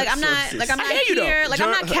know what I mean? Like, I'm not I hear you, though. here. Like,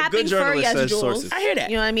 I'm not capping good for journalist says YesJulz. sources. I hear that.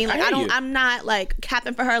 You know what I mean? Like, I hear you. I'm not like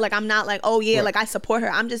capping for her. Like, I'm not like, oh yeah, like I support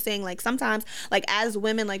her. I'm just saying, like, sometimes, like, as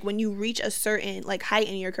women, like, when you reach a certain like height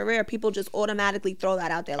in your career, people just automatically throw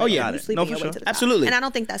that out there. Like, yeah. you sleeping your way to the top. Absolutely. And I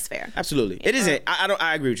don't think that's fair. Absolutely. It isn't.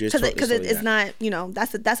 I agree with you. Because it's not, you know,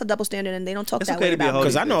 that's a double standard, and they don't talk that okay way to be a about hoe. it.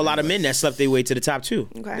 Because I know a lot of men that slept their way to the top too.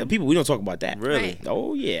 Okay. The people, we don't talk about that. Really? Right.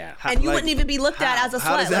 Oh yeah. And you Like, wouldn't even be looked at as a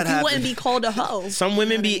how does slut. that Like, you happen? wouldn't be called a hoe. Some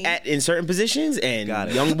women be in certain positions, and Got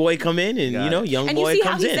it. young boy come in, and Got it. young And you boy see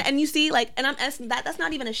how comes he in. said, and you see, like, and that's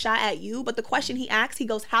not even a shot at you, but the question he asks, he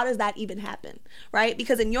goes, how does that even happen? Right?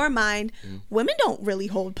 Because in your mind, women don't really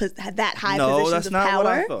hold that high No, positions that's of not power.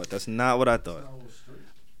 what I thought. That's not what I thought.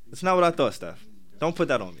 That's not what I thought, Steph. Don't put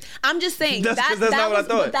that on me. I'm just saying That's not what I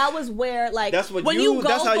thought. But that was where, like, That's what when you- you go,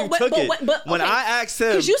 that's how you took it. When I asked him-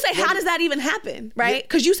 because you say, how does that even happen, right?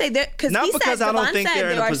 Because you say that, because Not he because said, I don't Devvon think said they're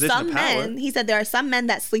in there a are position some of power. men. He said there are some men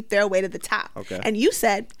that sleep their way to the top. Okay. And you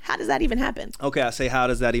said, how does that even happen? Okay, I say, how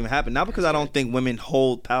does that even happen? Not because I don't think women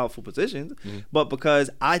hold powerful positions, but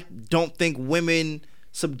because I don't think women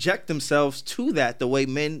subject themselves to that the way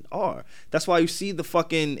men are. That's why you see the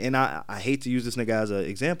fucking, and I hate to use this nigga as an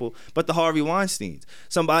example, but the Harvey Weinsteins.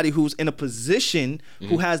 Somebody who's in a position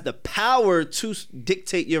who has the power to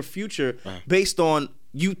dictate your future based on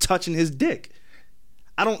you touching his dick.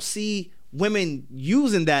 I don't see women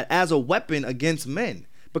using that as a weapon against men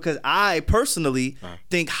because I personally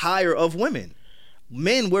think higher of women.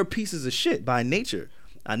 Men were pieces of shit by nature.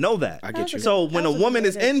 I know that. I get you. So when a woman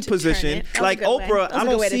is in position, like Oprah, I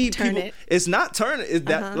don't see people. It's not turning. Is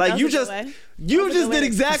that like you just did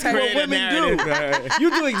exactly what women do.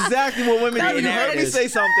 You do exactly what women do. You heard me say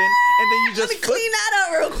something, and then you just Let me clean that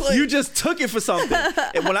up real quick. You just took it for something.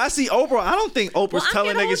 And when I see Oprah, I don't think Oprah's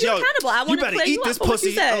telling niggas, yo, you better eat this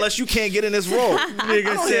pussy unless you can't get in this role.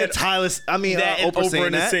 Nigga said Tyler. I mean, Oprah saying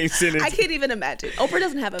in the that. same sentence. I can't even imagine. Oprah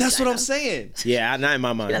doesn't have a That's what vagina. I'm saying. Yeah, not in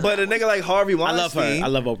my mind. But a nigga like Harvey Weinstein. I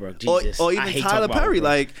love her. I love Oprah. Jesus. Or even Tyler Perry. Oprah.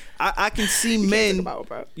 Like, I can see men.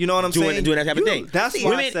 You know what I'm saying? Doing that type of thing. That's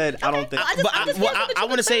why I said I don't think. I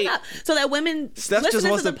want to say. So that women Steph just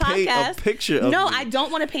listening wants to the to paint a podcast. picture of No, me. I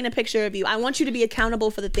don't want to paint a picture of you. I want you to be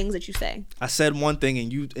accountable for the things that you say. I said one thing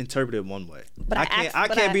and you interpreted it one way. But I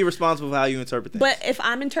can't be responsible for how you interpret things. But if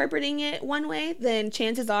I'm interpreting it one way, then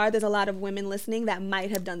chances are there's a lot of women listening that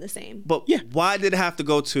might have done the same. But why did it have to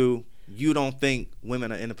go to you don't think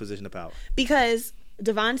women are in a position of power? Because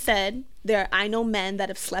Devvon said I know men that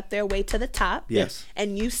have slept their way to the top. Yes.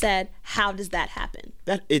 And you said, how does that happen?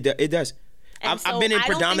 It does. And I've been in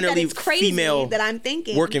predominantly female that I'm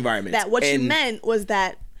thinking work environments. That what you meant was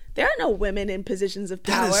that there are no women in positions of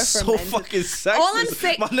power. That is for so men fucking sexist. All I'm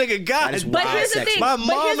saying, my nigga got it. But here's the thing. My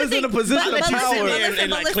mom is in a position of power.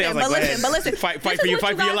 But listen. Fight for your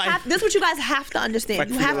life. This is what you guys have to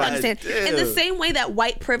understand. You have to understand. In the same way that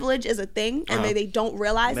white privilege is a thing and they don't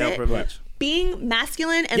realize Male it. privilege. Being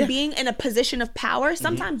masculine and being in a position of power,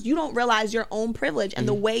 sometimes you don't realize your own privilege and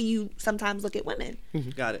the way you sometimes look at women.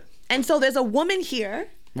 Got it. And so there's a woman here,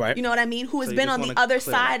 right? You know what I mean, who has So been on the other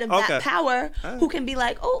side of that power, who can be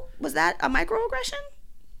like, oh, was that a microaggression?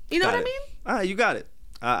 You know what I mean? All right, you got it.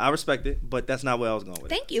 I respect it, but that's not where I was going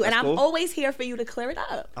with it. Thank you. That's and cool. I'm always here for you to clear it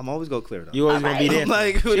up. I'm always going to clear it up. You always going to be there.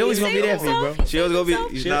 Like, she always going to be there for you, bro. She always going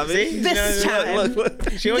to be, you know what I mean? This time.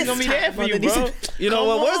 Look. She always going to be there for you, bro. You know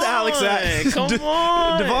what? Where's Alex at? Come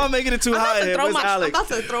on. Devvon making it too high here. Where's Alex? I'm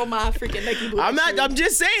about to throw my freaking Nike boots. I'm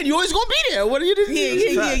just saying, you always going to be there. What are you doing?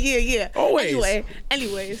 Yeah. Always.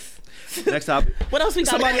 Anyways. Next topic. What else we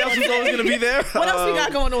got? Somebody else is always going to be there. What else we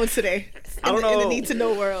got going on today? I don't know. In the need to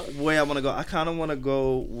know world. Where I want to go. I kind of want to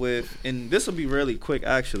go with, and this will be really quick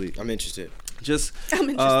actually. I'm interested. I'm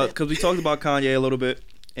interested. Because we talked about Kanye a little bit,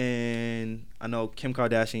 and I know Kim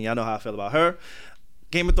Kardashian. Y'all know how I feel about her.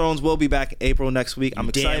 Game of Thrones will be back in April next week. I'm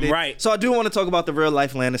excited. Damn right. So I do want to talk about the real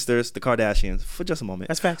life Lannisters, the Kardashians, for just a moment.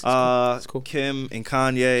 That's facts. That's cool. Kim and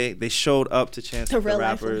Kanye, they showed up to Chance the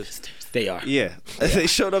Rapper's. They are. Yeah. They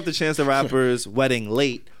showed up to Chance the Rapper's wedding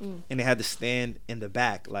late, and they had to stand in the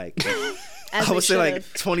back, like I would say like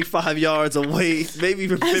 25 yards away, maybe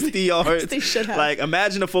even 50 yards. They should have. Like,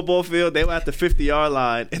 imagine a football field. They were at the 50-yard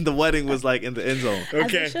line, and the wedding was like in the end zone.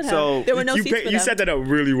 Okay. So there were no seats for them. You set that up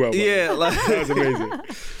really well. Yeah, like that was amazing.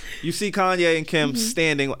 You see Kanye and Kim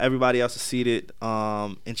standing, everybody else is seated,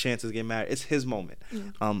 and Chance is getting married. It's his moment.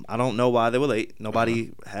 I don't know why they were late.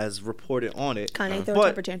 Nobody has reported on it. Kanye threw a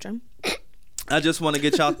temper tantrum. I just want to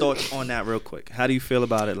get y'all thoughts on that real quick. How do you feel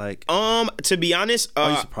about it? Like, to be honest,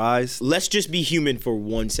 are you surprised? Let's just be human for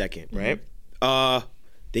 1 second, right?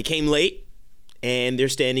 They came late, and they're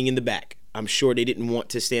standing in the back. I'm sure they didn't want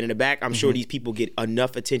to stand in the back. I'm sure these people get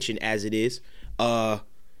enough attention as it is.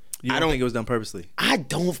 I don't think it was done purposely. I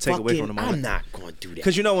don't take away from the moment. I'm not going to do that.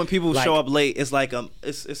 Because you know when people show up late, it's like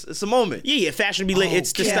it's a moment. Yeah, fashion be late.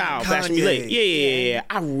 It's the style. Fashion be late. Yeah.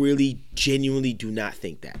 I really, genuinely do not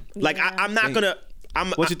think that. Like, I'm not gonna.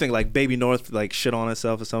 What you think? Like Baby North, like shit on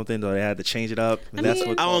herself or something, or they had to change it up.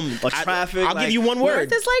 Or traffic. I'll give you one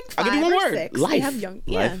word. There's like 5 I'll give you one word. 6. Life. They have young,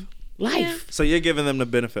 Life. Life. So you're giving them the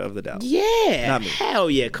benefit of the doubt. Yeah. Not me. Hell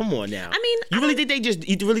yeah. Come on now. I mean, you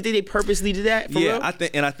really think they purposely did that? For real? I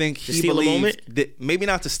think he steal a moment? believed that, maybe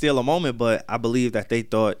not to steal a moment, but I believe that they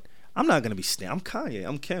thought, I'm not gonna be I'm Kanye,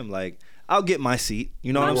 I'm Kim, like I'll get my seat.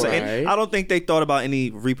 You know what I'm saying? I don't think they thought about any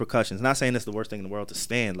repercussions. Not saying it's the worst thing in the world to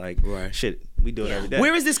stand. Like shit, we do it every day.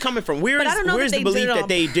 Where is this coming from? Where's the belief that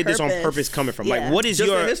they did this on purpose coming from? Like, what is just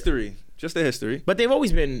your history? Just the history. But they've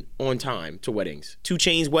always been on time to weddings. 2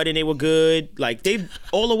 Chainz wedding, they were good. Like,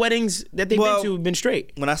 all the weddings that they've been to have been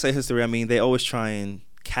straight. When I say history, I mean they always try and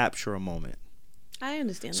capture a moment. I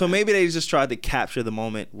understand. So maybe they just tried to capture the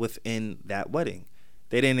moment within that wedding.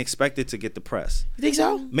 They didn't expect it to get the press. You think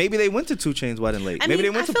so? Maybe they went to 2 Chainz wedding late. Maybe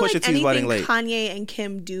they went to Pusha T's wedding late. Kanye and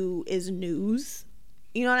Kim do is news.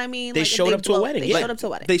 You know what I mean? They showed up to a wedding. They showed up to a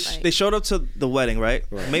wedding. They showed up to the wedding, right?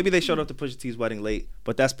 Maybe they showed up to Pusha T's wedding late,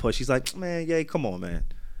 but that's Push. He's like, man, yeah, come on, man.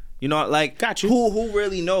 You know, like, got you. Who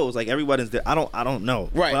really knows? Like, everybody's there. I don't know.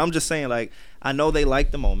 Right. But I'm just saying, like, I know they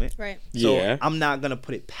like the moment. Right. So I'm not gonna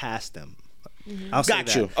put it past them. I'll say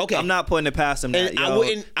Got you. that. Okay. I'm not putting it past them. That, I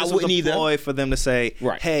wouldn't either. Ploy for them to say,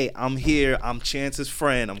 right. Hey, I'm here. I'm Chance's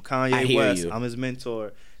friend. I'm Kanye West. I'm his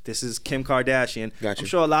mentor. This is Kim Kardashian. Got you. I'm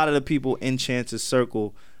sure a lot of the people in Chance's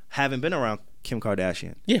circle haven't been around Kim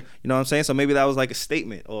Kardashian. Yeah. You know what I'm saying? So maybe that was like a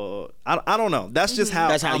statement, or I don't know. That's just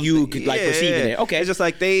how you could like perceiving it. Okay. It's just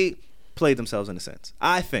like they played themselves in a sense,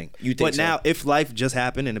 I think. You think but so? now, if life just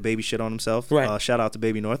happened and the baby shit on himself, Right. Shout out to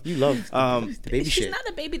Baby North. You love the baby She's shit. not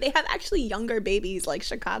a baby. They have actually younger babies like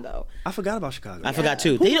Chicago. I forgot about Chicago. I forgot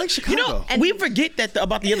too. Who They likes You know, Chicago? and we forget that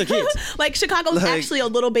about the other kids. Like Chicago's Like- actually a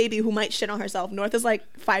little baby who might shit on herself. North is like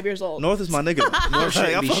 5 years old. North is my nigga. North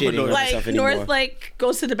shouldn't be shitting on like herself anymore. North like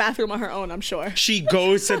goes to the bathroom on her own, I'm sure. She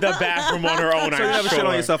goes to the bathroom on her own. So you never shit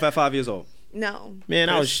on yourself at 5 years old? No. Man,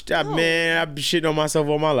 I've been shitting on myself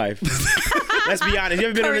all my life. Let's be honest.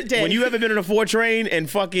 When you ever been on a 4 train and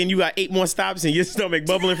fucking you got 8 more stops and your stomach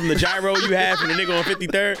bubbling from the gyro you had from the nigga on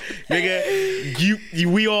 53rd, nigga,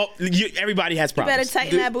 everybody has problems. Better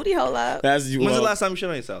tighten that booty hole up. When's the last time you shit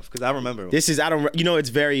on yourself? Because I remember. It's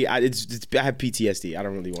very, I have PTSD. I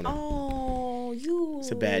don't really want to. Oh,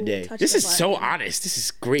 It's a bad day. touched This the is so button. honest. This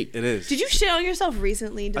is great. It is. Did you shit on yourself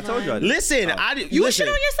recently, Devvon? I told you I did. Listen, You listen.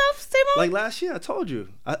 shit on yourself, Savon? Like last year, I told you.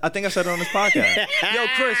 I think I said it on this podcast. Yo,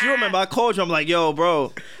 Chris, you remember? I called you. I'm like, yo,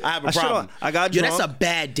 bro. I have a problem. I got Yo, drunk. that's a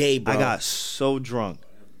bad day, bro. I got so drunk.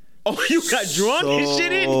 Oh, you got drunk and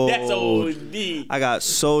shitted? That's So- OD. I got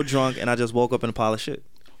so drunk and I just woke up in a pile of shit.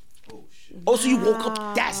 Oh, so you woke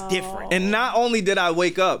up? That's different. And not only did I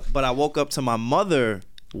wake up, but I woke up to my mother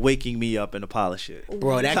waking me up in a pile of shit.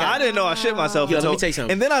 Bro, that So guy. I didn't know I shit myself. Yo, let until, me tell you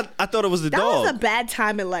something. And then I thought it was the That dog. was a bad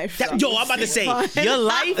time in life. Yo, I'm about to say, your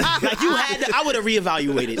life, like you had to, I would have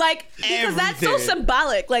reevaluated. Like, because that's so everything.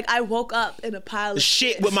 symbolic. Like, I woke up in a pile of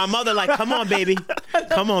Shit with my mother, like, come on, baby.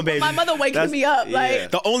 Come on, baby. My mother waking me up. yeah.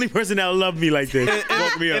 Like, The only person that loved me like this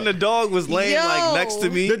woke me up. And the dog was laying Yo. like next to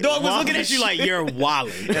me. The dog was Mom looking at you like, you're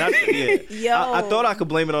wildin'. And I, Yo. I thought I could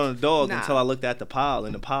blame it on the dog Nah. until I looked at the pile,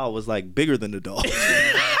 and the pile was like bigger than the dog.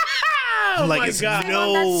 Oh like, my it's God.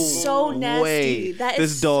 no That's so nasty. way. That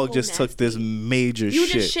This is dog so just took this nasty. major you were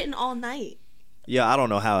shit. just shitting all night. Yeah, I don't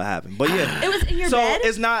know how it happened, but yeah. It was in your So bed?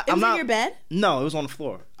 it's not. It I'm was in not. your bed? No, it was on the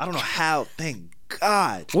floor. I don't know how. Thank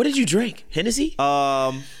God. What did you drink? Hennessy?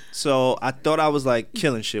 So I thought I was like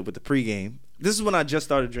killing shit with the pregame. This is when I just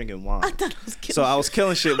started drinking wine. I thought I was kidding. So I was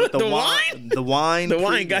killing shit with the, The wine. wine? The wine. The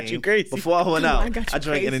wine got pregame. you crazy. Before I went The out, wine got you I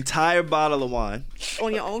drank an crazy. entire bottle of wine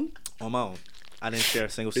On your own? on my own. I didn't share a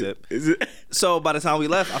single sip. Is it? So by the time we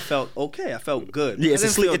left, I felt okay. I felt good. Yeah, I it's a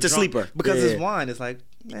didn't sleep- feel it's a drunk sleeper. because Yeah. this wine is like,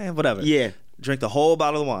 man, whatever. Yeah. Drank the whole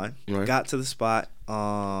bottle of wine. Right. Got to the spot.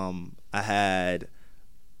 I had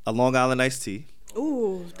a Long Island iced tea.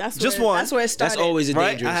 Ooh, Just where, one. That's where it started. That's always a Right,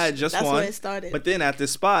 dangerous. I had just That's one. where it started. But then at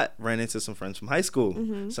this spot, ran into some friends from high school.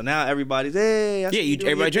 So now everybody's, hey, I see you-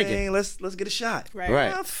 doing everybody your drinking. thing. Let's get a shot. Right.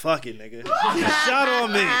 Right. Ah, fuck it, nigga. Shot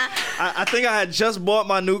on me. I think I had just bought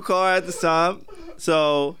my new car at the time.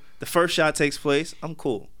 So the first shot takes place. I'm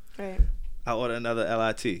cool. Right. I order another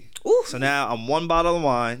LIT. Ooh. So now I'm one bottle of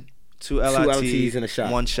wine, two LITs and a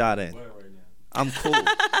shot. one shot in. I'm cool.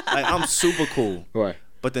 Like, I'm super cool. Right.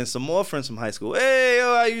 But then some more friends from high school. Hey,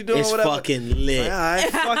 yo, how you doing? It's Whatever. fucking lit. Like, all right,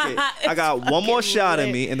 fuck it. I It's got one more fucking shot in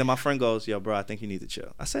lit. me, and then my friend goes, "Yo, bro, I think you need to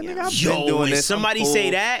chill." I said, "Nigga, I've been Yo, doing when this. I'm somebody cool."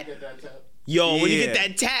 say that, yo, when you Yeah. get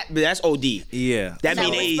that tap, that's OD. Yeah. That That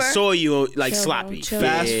mean they whisper? saw you like Chill, sloppy. bro, chill.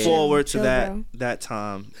 Fast Yeah. forward to Chill, that bro. that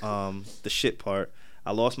time, the shit part.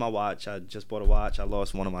 I lost my watch. I just bought a watch. I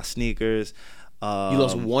lost one of my sneakers. You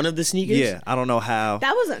lost one of the sneakers? Yeah, I don't know how.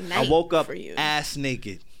 That was a night I woke up for you. ass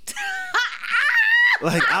naked.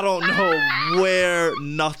 Like, I don't know where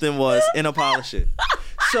nothing was in a pile of shit.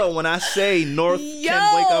 So when I say North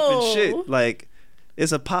can wake up and Yo. shit, like,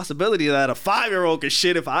 it's a possibility that a 5-year-old can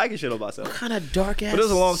shit if I can shit on myself. What kind of dark ass But it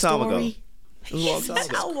was a long time ago. story? It was a long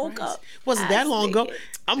time I ago. woke up. Wasn't that ass long ago? naked.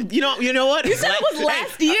 You know what? You said it was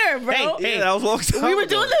last year, bro. hey, Yeah, that was a long time we were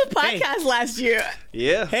ago. doing this podcast last year.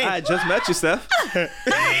 Yeah, Hey. I had just met you, Steph.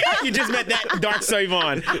 You just met that dark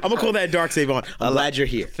Savon. I'm gonna call that dark Savon. I'm glad you're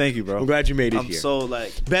here. Thank you, bro. I'm glad you made it I'm here. so,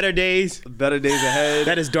 like, Better days. better days ahead.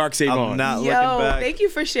 That is dark Savon. I'm not Yo, looking back. thank you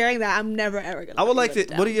for sharing that. I'm never ever gonna. I would like let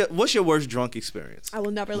to. you live down. What's your worst drunk experience? I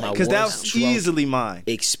will never let you My Because live that worst was down. drunk easily mine.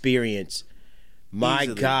 experience. My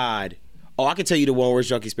Easily. God. Oh, I can tell you the one worst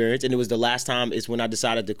drunk experience, and it was the last time. Is when I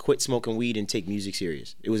decided to quit smoking weed and take music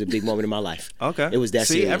serious. It was a big moment in my life. Okay. It was that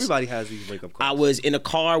See, serious. everybody has these wake up calls. I was in a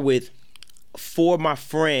car with 4 of my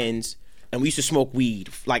friends, and we used to smoke weed.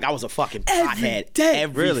 Like, I was a fucking pothead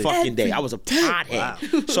every Really? fucking day. I was a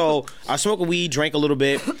pothead. So I was smoking weed, drank a little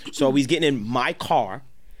bit. So we was getting in my car,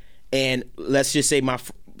 and let's just say my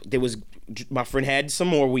friend had some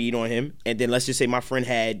more weed on him, and then let's just say my friend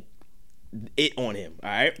had it on him. All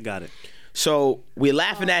right. Got it. So we're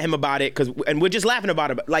laughing at him about it and we're just laughing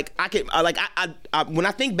about it. Like when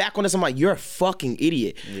I think back on this, I'm like, you're a fucking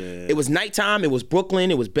idiot. Yeah. It was nighttime. It was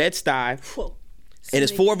Brooklyn. It was Bed-Stuy. And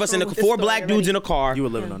it's four of us four black dudes in a car. You were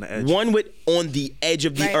living on the edge. One on the edge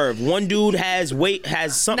of the earth. One dude has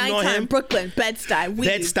something nighttime, on him. Brooklyn,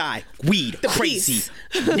 Bed-Stuy, weed. Crazy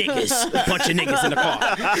niggas. A bunch of niggas in the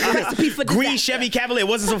car. Recipe for Green disaster. Chevy Cavalier. It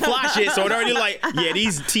wasn't some fly shit, so it already like, yeah,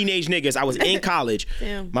 these teenage niggas. I was in college.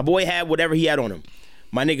 Damn. My boy had whatever he had on him.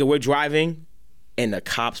 My nigga, we're driving, and the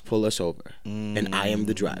cops pull us over. And I am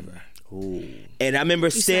the driver. Ooh. And I remember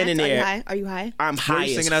standing there. Are you high? I'm high Were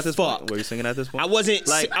you singing as at this fuck. point? Were you singing at this point? I wasn't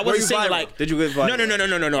singing like. Did you get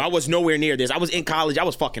viral? No. I was nowhere near this. I was in college. I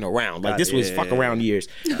was fucking around. Like this was fuck around years.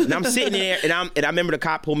 And I'm sitting there, and I remember the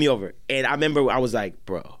cop pulled me over, and I remember I was like,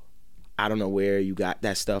 bro, I don't know where you got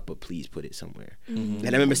that stuff, but please put it somewhere. And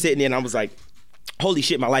I remember sitting there, and I was like, holy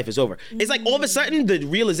shit, my life is over. It's like all of a sudden the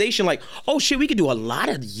realization, like, oh shit, we could do a lot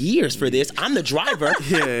of years for this. I'm the driver.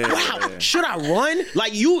 Wow, should I run?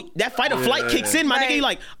 Like that fight or flight kicks in, my nigga. You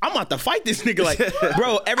like, I'm about to fight this nigga. Like,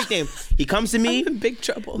 bro, everything. He comes to me, I'm in big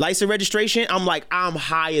trouble. license registration. I'm like, I'm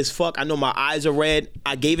high as fuck. I know my eyes are red.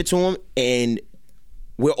 I gave it to him, and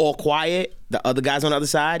we're all quiet. The other guy's on the other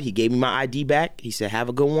side. He gave me my ID back. He said, have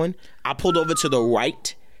a good one. I pulled over to the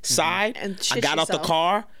right side. And I got out the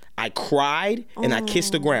car. I cried and I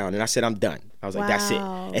kissed the ground and I said, I'm done. I was like, that's it.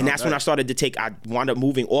 And that's when I started to I wound up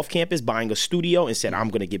moving off campus, buying a studio, and said, I'm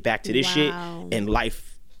going to get back to this shit. And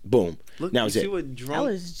life, boom. Look, that was it. That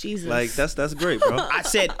was Jesus. Like, that's great, bro. I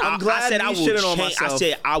said, I'm glad I will change. I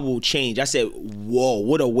said, I will change. I said, whoa,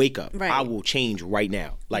 what a wake up. Right. I will change right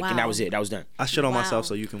now. Like, and that was it. That was done. I shit on myself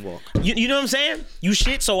so you can walk. You know what I'm saying? You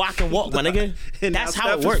shit so I can walk, my nigga. That's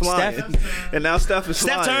how it works, Steph. And now Steph is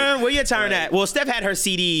flying. Steph turn, where your turn at? Well, Steph had her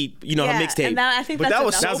CD, her mixtape. And I think But that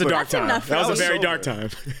was a dark time. That was a very dark time.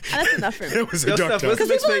 That's enough for me. It was a dark time. What's the Because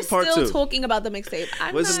people are mixtape part still 2? talking about the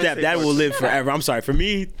mixtape. Steph, that will live forever. I'm sorry, for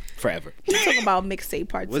me, forever. We're talking about mixtape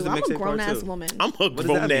part 2. What's the I'm a mixtape part grown ass 2? woman. I'm a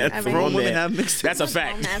grown man. Grown women have mixtapes. That's a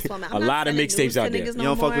Grown-ass fact. woman. A I'm not lot of sending mixtapes nudes out to there. niggas You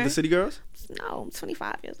don't fuck with more. the city girls? No, I'm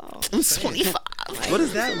 25 years old. I'm 25. What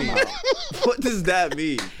does that mean? What does that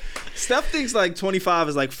mean? Steph thinks like 25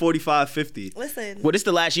 is like 45, 50. Listen, Well, this is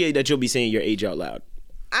the last year that you'll be saying your age out loud.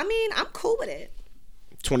 I mean, I'm cool with it.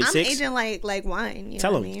 26? I'm aging like wine. You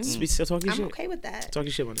Tell know him. what I mean? We still talking I'm shit. okay with that.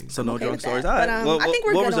 Talking shit, my nigga. So no okay drunk with stories. that. All right. But, Well, I think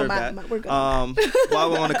we're we'll good on reserve my. that. We're good. On that.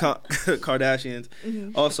 While we're on the Kardashians,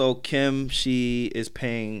 also Kim, she is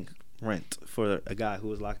paying rent for a guy who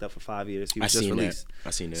was locked up for 5 years. He was just released. I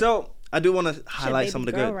seen that. So I do want to highlight Shit, some of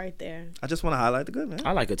the baby girl good. right there. I just want to highlight the good, man.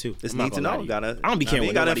 I like her too. It's I'm not need to gonna know. lie Gotta. I don't be caring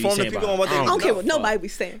what gotta nobody inform say the people about on what her. they. I I don't care what nobody be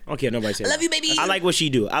saying. I don't care what nobody says. I love you, baby. I like what she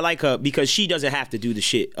do. I like her because she doesn't have to do the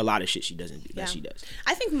shit. A lot of shit she doesn't do that she does.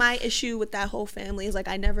 I think my issue with that whole family is like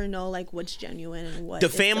I never know like what's genuine and what The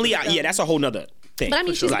is family, supposed to- that's a whole nother thing. But I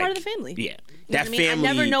mean, she's Like, part of the family. Yeah, You know that what I mean? family.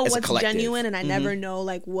 I never know is a what's collective. genuine, and I never know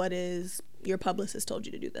like what is your publicist told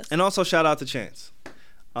you to do this. And also shout out to Chance.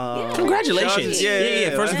 Congratulations.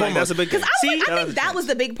 Yeah. First and Like, foremost. that's a big thing. I think that was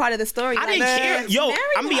the big part of the story. I Like, didn't care. Yo, marry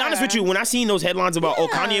I'm gonna be honest her. with you. When I seen those headlines about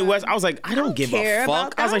Kanye and West, I was like, I don't give care a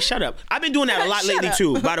about fuck. I was that. like, shut up. I've been doing that a lot Shut lately up.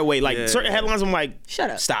 too. By the way, like Yeah. certain headlines, I'm like, Shut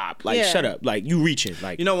up. stop. Like, Yeah. shut up. Like, you reaching.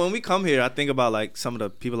 Like, You know, when we come here, I think about like some of the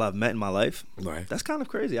people I've met in my life. Right. That's kind of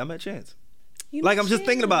crazy. I met Chance. You Like I'm just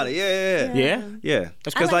thinking about it. Yeah. yeah.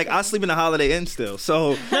 Because like I sleep in the Holiday Inn still.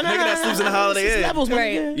 So nigga that sleeps in the Holiday Inn. Levels, my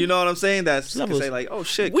Right. nigga. You know what I'm saying? That's you can Levels. say like, oh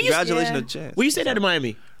shit, We used- congratulations yeah. to Chance. Will you say that in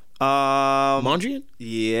Miami? Mondrian?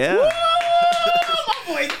 Yeah.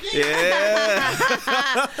 Yeah.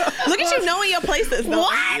 Look at you knowing your places. Though.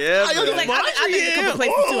 What? Yeah, I was man. like, I've been to a couple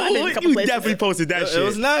places too. I've been to a couple You places. definitely posted that shit. It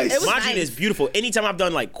was nice. It was Mondrian nice. is beautiful. Anytime I've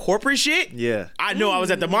done like corporate shit, Yeah. I know I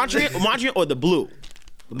was at the Mondrian or the Blue.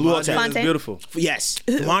 The Blue Hotel. It's beautiful. Yes.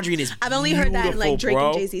 The Mondrian is I've only heard that in like Drake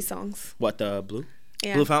bro. and Jay-Z songs. What, the Blue?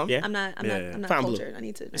 Yeah. Blue Fountain? Yeah. I'm not Fountain cultured. Blue. I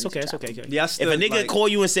need to. It's okay. It's okay. Yeah, I If a stood, nigga like- call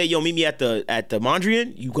you and say, "Yo, meet me at the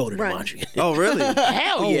Mondrian," you go to the Run. Mondrian. Oh really?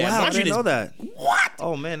 Hell Oh yeah! wow, I Mondrian didn't is know that. what?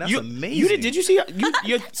 Oh man, that's amazing. You did you see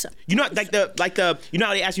you know like the you know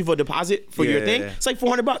how they ask you for a deposit for your Yeah, thing? yeah. It's like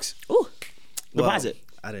 $400. Ooh, Well, deposit.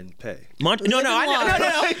 I didn't pay. No, I know.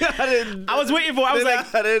 I didn't. I was waiting for. I was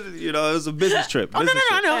like, I didn't. You know, it was a business trip. oh no, Business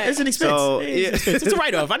I know. trip. It's an expense. So, It's, yeah. an expense. It's a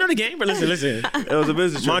write off. I know the game, but listen. It was a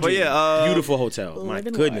business trip. But Mondrian, yeah, beautiful hotel. My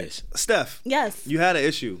Living goodness. Steph, Yes. you had an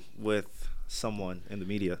issue with someone in the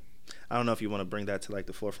media. I don't know if you want to bring that to like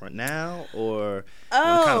the forefront now or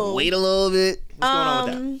kind of Oh. wait a little bit. What's going on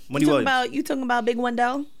with that? Wendy Williams. You talking about Big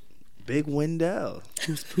Wendell? Big Wendell.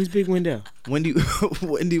 Who's Big Wendell? Wendy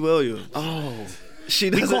Williams. Oh, She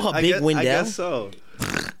we doesn't- call her I Big guess, Wendell? I guess so.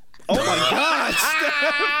 Oh my God. God,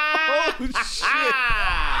 Steph. Oh, shit.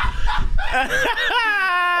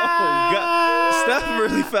 Oh, God. Steph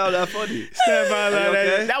really found that funny. Steph,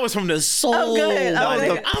 okay? that was from the soul. I'm good. That was I'm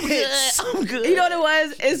the good. pits. I'm good. You know what it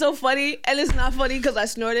was? It's so funny, and it's not funny because I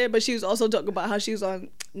snorted, but she was also talking about how she was on.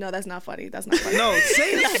 No, that's not funny. That's not funny. No,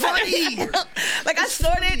 say it's funny. Like I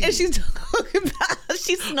snorted, and she's talking about how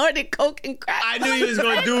she snorted coke and crack. I knew you was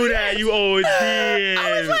gonna do that. You old damn.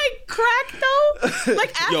 I was like, crack though?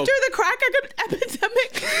 Like after the crack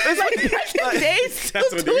epidemic, like present days still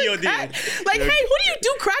That's what the doing EO did. crack. Like, hey, who do you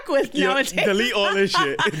do crack with nowadays? Delete all this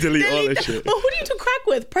shit. Delete all this shit. But who do you do crack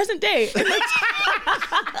with? Present day.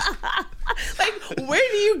 Like, where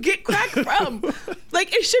do you get crack from?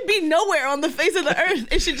 Like, it should be nowhere on the face of the earth.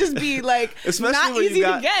 It should just be like Especially not when easy you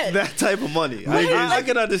got to get. that type of money. Right? I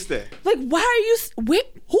can understand. Like, why are you? Wait,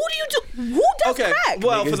 who do you do? Who does Okay, crack?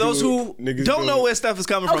 well, Niggas for those who niggas don't do know it. where Steph is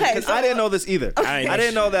coming from, Okay, because so- I didn't know this either. I I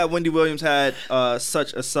didn't know that Wendy Williams had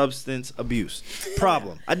such a substance abuse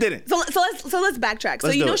problem. I didn't. So let's backtrack. So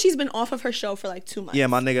Let's you do know it. she's been off of her show for like 2 months. Yeah,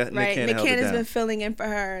 my nigga Nick right? Cannon Nick held it Cannon's down. been filling in for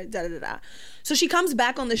her. Da da da. So she comes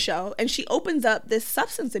back on the show and she opens up this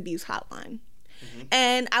substance abuse hotline.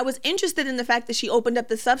 And I was interested in the fact that she opened up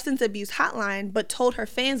the substance abuse hotline, but told her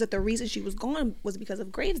fans that the reason she was gone was because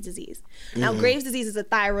of Graves' disease. Now, Graves' disease is a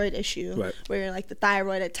thyroid issue, Right. where like the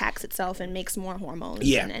thyroid attacks itself and makes more hormones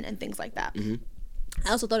and things like that. I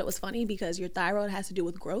also thought it was funny because your thyroid has to do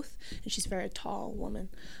with growth, and she's a very tall woman.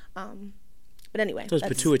 But anyway, So it's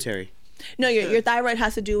pituitary. no, your thyroid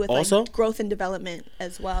has to do with Also? like growth and development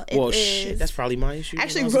as well. Well, It shit, is- that's probably my issue. I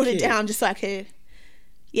actually when I was a wrote it kid. down just so I could.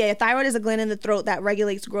 Yeah, your thyroid is a gland in the throat that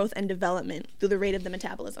regulates growth and development through the rate of the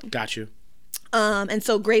metabolism. Got you. And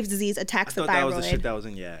so Graves' disease attacks the I thought that thyroid. was the shit that was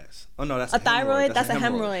in your ass. Oh no, that's a thyroid, that's a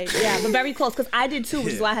hemorrhoid. Yeah, but very close because I did too,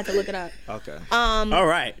 which is why I had to look it up. Okay. All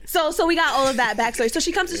right. So we got all of that backstory. So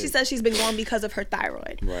she comes and she says she's been gone because of her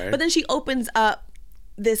thyroid. Right. But then she opens up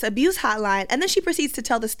this abuse hotline, and then she proceeds to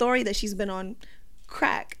tell the story that she's been on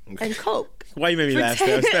crack and coke. Why you made me for laugh,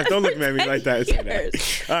 10 Steph? Don't look at me like that. and say that.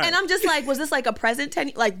 years. All right. And I'm just like, was this like a present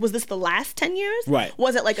 10? Like, was this the last 10 years? Right.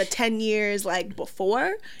 Was it like a 10 years like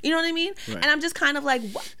before? You know what I mean? Right. And I'm just kind of like,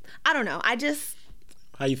 I don't know.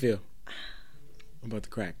 How you feel about the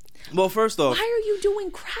crack? Well, first off, Why are you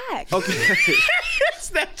doing crack? okay.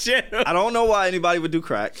 Snap shit. I don't know why anybody would do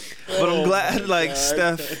crack, but I'm glad like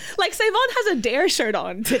Steph. Like Savon has a Dare shirt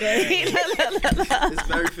on today. It's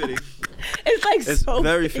very fitting. It's like It's so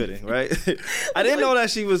very fitting, right? I didn't know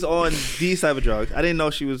that she was on these type of drugs. I didn't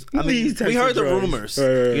know she was. I mean, These types we heard of the drugs. rumors,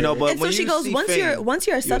 Right. you know. But And so when she you goes, see once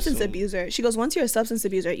you're a you substance assume. abuser, she goes, once you're a substance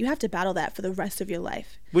abuser, you have to battle that for the rest of your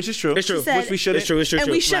life. Which is true. It's true. said- Which we shouldn't. It's true. It's true. And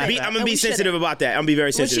true. we shouldn't. I'm And gonna we be sensitive shouldn't. about that. I'm gonna be very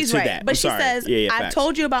Well, sensitive she's to right. that. But I'm she sorry. says, yeah, I've facts.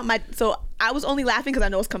 told you about my. So I was only laughing because I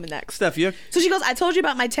know it's coming next. Steph, you're So she goes, I told you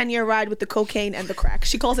about my 10-year ride with the cocaine and the crack.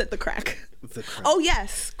 She calls it the crack. the crack. Oh,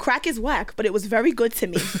 yes, crack is whack, but it was very good to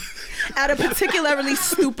me at a particularly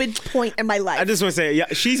stupid point in my life. I just want to say, yeah,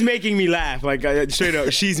 she's making me laugh. Like straight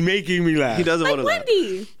up, she's making me laugh. He doesn't like want to laugh.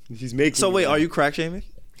 Wendy. She's making. So me wait, laugh. are you crack shaming?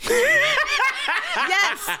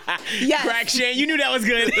 Yes. Yes. crack Shane? You knew that was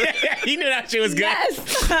good. He knew that shit was good. Yes.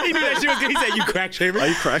 He knew that shit was good. He said, "You crack shaming." Are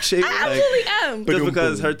you crack shaming? I absolutely am. Just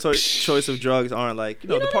because her choice of drugs aren't like, you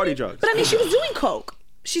know, You know the what I party mean? drugs. But I mean, she was doing coke.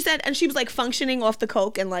 She said, and she was like functioning off the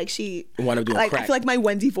coke, and like she Wound up doing like crack. I feel like my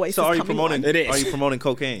Wendy voice. So is are you coming promoting? on. It is. Are you promoting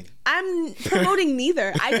cocaine? I'm promoting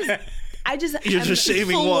neither. I just You're am just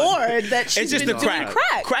shaming one. floored that she's It's just been the doing crack.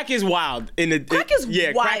 crack. Crack is wild. Crack is Crack is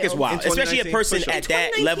wild. wild. In Especially a 2019, person for sure. at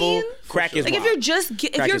that 2019? level. Crack is Like wild. if you're just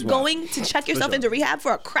if Crack you're is wild. going to check yourself sure. into rehab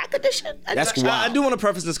for a crack addiction, That's just- wild. I do want to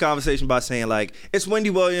preface this conversation by saying, like, it's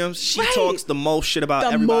Wendy Williams. She Right. talks the most shit about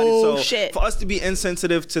The everybody. So most shit. for us to be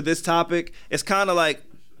insensitive to this topic, it's kind of like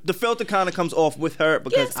the filter kind of comes off with her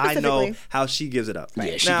because I know specifically. how she gives it up.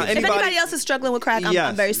 Yeah, she now, gives it If anybody else is struggling with crack, I'm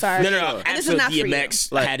Yes. very sorry. No. And this is not for you.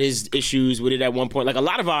 DMX Like- had his issues with it at one point. Like a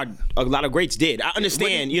lot of greats did. I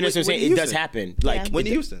understand. Whitney- you know what I'm saying? Whitney It does Houston. happen. Like Yeah.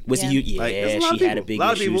 Whitney Houston. Was Yeah. he? Yeah, Like, there's a lot of she had a people. big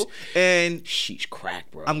lot issues. of people. And She's crack,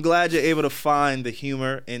 bro. I'm glad you're able to find the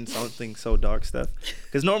humor in something so dark, Steph.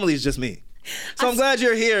 Because normally it's just me. So I'm glad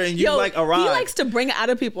you're here and you like arrived. He likes to bring it out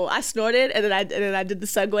of people. I snorted and then I did the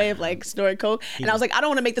segue of like snorting coke, and I was like, I don't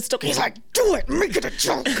want to make this joke. He's like, do it, make it a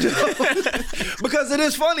joke. Because it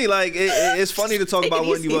is funny. Like it's funny to talk Take about it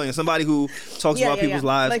Wendy easy. Williams, somebody who talks Yeah, about yeah, people's yeah.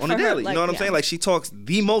 lives Like on a for her, daily. like, you know what I'm yeah. saying? Like she talks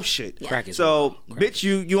the most shit. Crack is so, wild. bitch,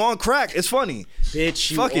 you on crack? It's funny.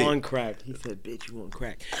 Bitch, you Fuck it. on crack. He said, bitch, you on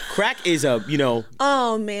crack. Crack is a,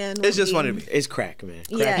 Oh man, It's just funny Wendy. to me. it's crack, man. Crack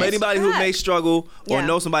Yeah. For is- anybody who crack. may struggle or Yeah.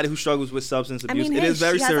 know somebody who struggles with substance abuse. mean, it hey, is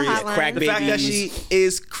very she has a serious. hotline. Crack The fact that she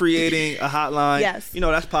is creating a hotline, Yes.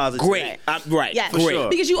 that's positive. Great. Right. Yes. For Great. sure.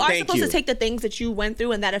 Because you are Thank supposed you. to take the things that you went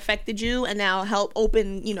through and that affected you, and now help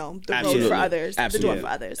open, the road Absolutely. for others, Absolutely. the door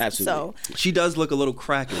for others. Absolutely. So She does look a little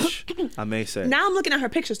crackish, I may say. now I'm looking at her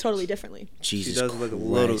pictures totally differently. Jesus She does Christ. look a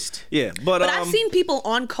little, yeah. But I've seen people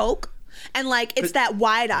on coke, and like it's that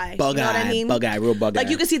wide eye. Bug you know what I eye, mean? bug eye, real bug eye. Like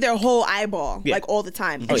you can see their whole eyeball, Yeah. like all the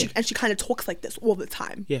time, and Oh, she yeah. and she kind of talks like this all the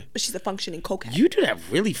time. Yeah. But she's a functioning cokehead. You do that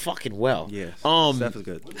really fucking well. Yes. Steph Steph is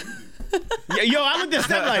good. yo, I looked at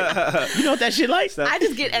Steph like, you know what that shit like? I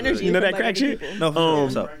just get energy. You know from, that crack other shit? people. No, for sure.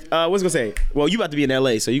 What's up? What's gonna say? Well, you about to be in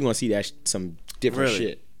LA, so you're gonna see that some different Really?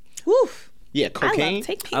 shit. Woof. Yeah, I cocaine. love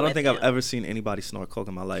take me I don't with think you. I've ever seen anybody snort coke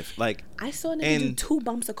in my life. Like, I saw a nigga And- do 2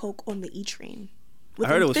 bumps of coke on the E train. I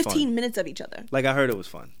heard it was 15 fun. minutes of each other. I heard it was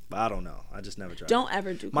fun, but I don't know. I just never tried. Don't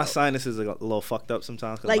ever do coke. My sinuses are a little fucked up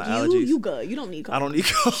sometimes because like my allergies. you good. You don't need coke. I don't need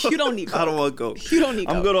coke. You don't need coke. I don't want coke. You don't need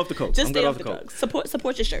coke. I'm good off the coke. Just I'm stay good off the drugs.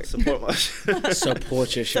 Support your shirt. Support my.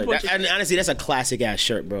 Support your shirt. Support your And honestly, that's a classic ass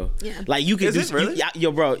shirt, bro. Yeah. Like you can Is do. it really?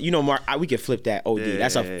 Yo, bro. Mark, we could flip that. OD. Yeah,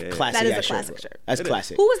 That's a yeah, yeah. classic. That is a ass classic bro. shirt. That's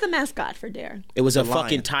classic. Who was the mascot for Dare? It was a lion.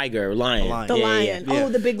 fucking tiger, lion. lion. The Yeah, lion. yeah, yeah. Oh,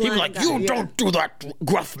 the big People lion. like, you guy. don't do that,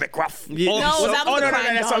 Gruff McGruff. Yeah. Oh, No, that was the crime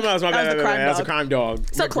that's dog. something else. My That was bad, the my crime bad. That's a dog. crime dog.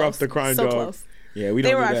 So McGruff, close. the crime So dog. close. Yeah, we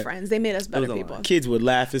They don't were do our that. friends. They made us better was a people. lion. Kids would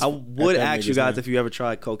laugh. I would ask you guys if you ever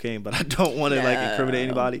tried cocaine, but I don't want to incriminate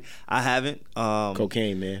anybody. I haven't.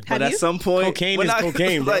 Cocaine, man. But Have at you? some point, Cocaine we're is not-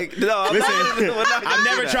 cocaine, bro. Like, no, I'm Listen, not, we're not gonna I've do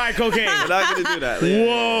never that. tried cocaine. We're not gonna do that. Yeah.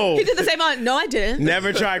 Whoa. He did the same on. No, I didn't.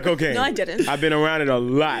 Never tried cocaine. No, I didn't. I've been around it a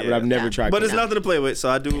lot, but I've never Yeah. tried But cocaine. it's nothing to play with, so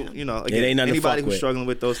I do. Again, ain't nothing to anybody fuck who's with. struggling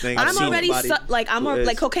with those things. I'm seen already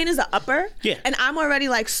like cocaine is an upper. Yeah. And I'm already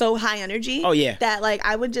like so high energy. Oh, yeah. That like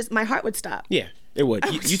I would just my heart would stop. Yeah, it would.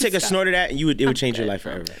 You take a Stop. snort of that, and it would change your life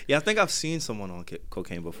forever. Yeah, I think I've seen someone on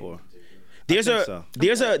cocaine before. There's think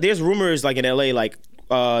so. there's rumors like in LA like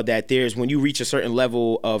that there's when you reach a certain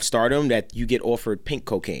level of stardom that you get offered pink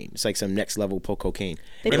cocaine. It's like some next level cocaine.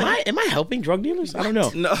 Am I helping drug dealers? I don't know.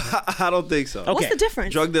 No, I don't think so. Okay. What's the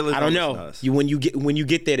difference? Drug dealers. I don't listen to know. us. When you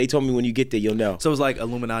get there, they told me when you get there you'll know. So it's like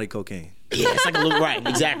Illuminati cocaine. Yeah, it's like a little right,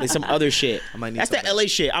 exactly. Some other shit. might need That's that something. LA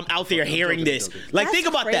shit. I'm out there hearing joking, this. I'm joking. Like That's think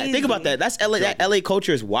about that. Think crazy. about that. That's LA. That LA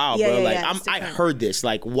culture is wild, Yeah, bro. yeah, Like yeah, it's I different. heard this.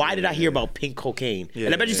 Like why did I hear about pink cocaine? Yeah,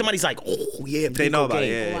 and I bet you yeah. somebody's like, oh yeah, pink They know about cocaine.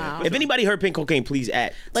 it. Yeah, Wow. If anybody heard pink cocaine, please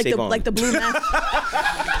Like Savon. the blue meth.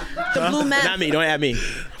 The blue meth. Not me. Don't at me.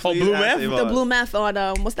 Oh, Please blue ask meth. Savon. The blue meth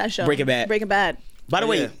on what's that show? Breaking Bad. Breaking Bad. By the Oh,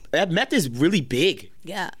 way, yeah. that meth is really big.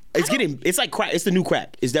 Yeah. It's like crack. It's the new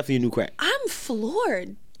crack. It's definitely a new crack. I'm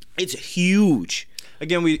floored. It's huge.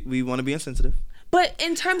 Again, we want to be insensitive. But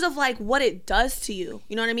in terms of like what it does to you,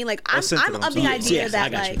 you know what I mean? Like I'm sensitive, of I'm the sorry. idea Yes, that I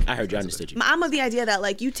got like you. I heard you. I understood you. I'm of the idea that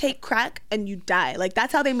like you take crack and you die. Like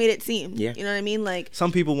that's how they made it seem. Yeah. You know what I mean? Like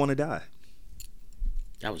Some people want to die.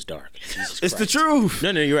 That was dark. Jesus It's the Christ. truth.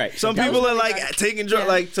 No, you're right. Some That people was are really like dark. taking drugs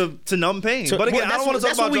Yeah. like to numb pain. So- but again, well, I don't that's want to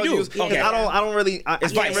what- talk about that's what drug we use. do. Okay. I don't really. I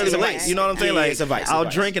It's can't vice. really It's a relate. vice. You know what I'm saying? Yeah, Like it's a vice. It's a I'll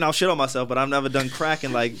vice. drink and I'll shit on myself, but I've never done crack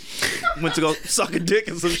and like went to go suck a dick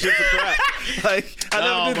and some shit for crack. Like I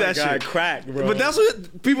never did that shit. Crack, bro. But that's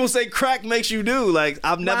what people say crack makes you do. Like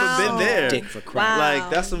I've never Wow. been there. Dick for crack. Wow.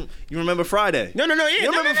 Like that's some. You remember Friday? No, yeah.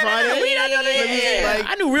 You remember Friday? Yeah.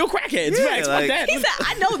 I knew real crackheads. Yeah, Facts, like- fuck that. he said,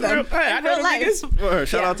 I know them I in know real them life. niggas. Word,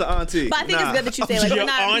 shout Yeah. out to Auntie. But I think it's good that you say like Your we're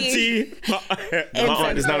not being, auntie. My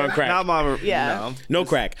aunt is not on crack. Not mama. Yeah. No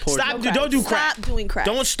crack. Stop. No crack. Don't do crack. Stop doing crack.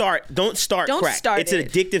 Don't start Don't crack. start It's an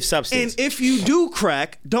it. addictive substance. And if you do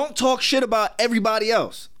crack, don't talk shit about everybody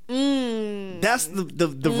else. Mm. That's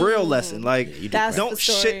the real lesson. Like, That's don't the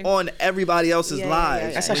story. shit on everybody else's Yeah, lives.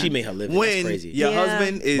 yeah, That's how she made her living. When That's crazy. your Yeah.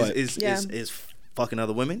 husband But- is fucking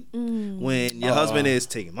other women, when your husband is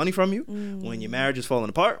taking money from you, when your marriage is falling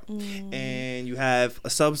apart, and you have a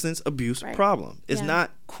substance abuse Right. problem, it's Yeah.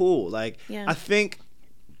 not cool. Like, Yeah. I think,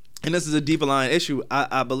 and this is a deeper line issue.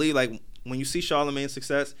 I believe like when you see Charlamagne's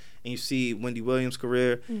success and you see Wendy Williams'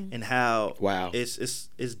 career and how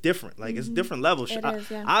it's different. Like it's different levels. It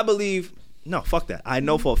is, yeah. I believe. No, fuck that. I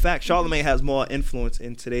know for a fact Charlamagne has more influence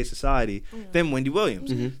in today's society than Wendy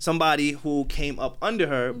Williams. Somebody who came up under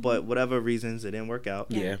her, but whatever reasons it didn't work out.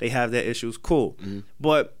 Yeah. They have their issues. Cool.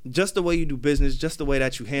 But just the way you do business, just the way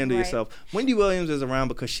that you handle Right. yourself. Wendy Williams is around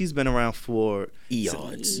because she's been around for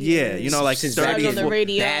Eons. Yeah, you know, like Since 30, on the 40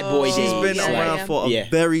 radio. Bad Boy She's days. been Yeah. around for a Yeah.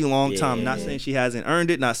 very long Yeah. time. Not saying she hasn't earned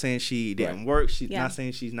it. Not saying she didn't work. She's Yeah. not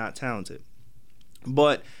saying she's not talented.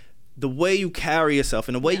 But the way you carry yourself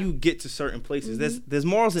and the way you get to certain places, there's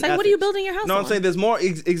morals and like, ethics. what are you building your house No, I'm on? saying there's more.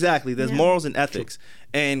 Exactly, there's Yeah. morals and ethics,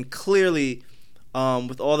 and clearly,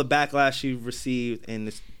 with all the backlash she received in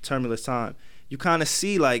this tumultuous time, you kind of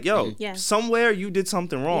see like, yo, Yeah. somewhere you did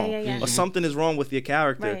something wrong, yeah. or something is wrong with your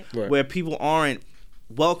character, Right. where people aren't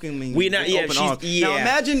welcoming We you not- with yeah, open she's- arms. yeah. Now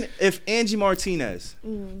imagine if Angie Martinez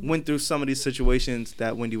went through some of these situations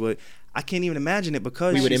that Wendy would. I can't even imagine it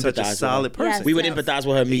because We would she's such empathize a with her. solid person. Yes. We would Yes. empathize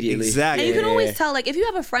with her immediately. Exactly. And you can Yeah. always tell, like, if you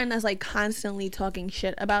have a friend that's like constantly talking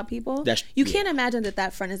shit about people, you can't imagine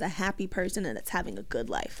that friend is a happy person and that's having a good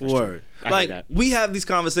life. for sure. Word. I heard Like that. we have these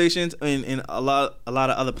conversations, and a lot of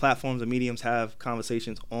other platforms and mediums have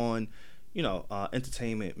conversations on,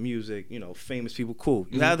 entertainment, music, famous people. Cool.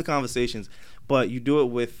 You have the conversations, but you do it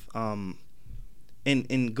with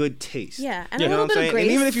in good taste. Yeah, and You a know little what I'm bit of saying? grace.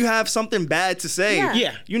 And even if you have something bad to say,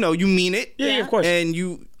 Yeah. you mean it. Yeah, of course. And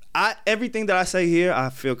everything that I say here, I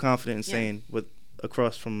feel confident in saying with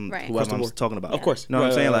across from Right. whoever I'm talking about. Of course. You know what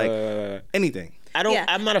I'm saying? Like Right. anything. Yeah.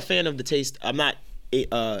 I'm not a fan of the taste. I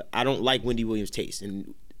don't like Wendy Williams' taste,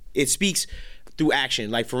 and it speaks through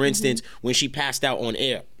action. Like for instance, when she passed out on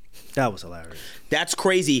air. That was hilarious. That's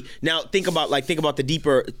crazy. Now think about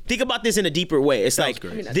this in a deeper way. It's like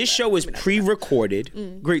great. this show is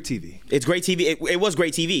pre-recorded. Great TV. It's great TV. It was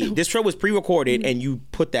great TV. This show was pre-recorded, and you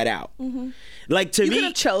put that out. Like to You me, could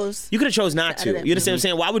have chose. You could have chose not to. edit it. You understand what I'm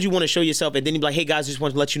saying? Why would you want to show yourself and then you'd be like, "Hey guys, just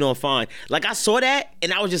want to let you know I'm fine." Like I saw that,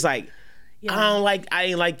 and I was just like, I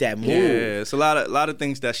ain't like that move. Yeah, it's a lot of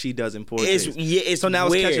things that she does in poor taste. It's so now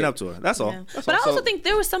weird. it's catching up to her. That's all. Yeah. That's But I all. also So think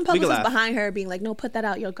there was some we can publicists laugh. behind her being like, "No, put that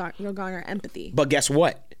out. You'll garner empathy." But guess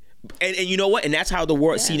what? And you know what? And that's how the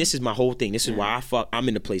world. See, this is my whole thing. This is why I'm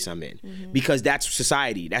in the place I'm in because that's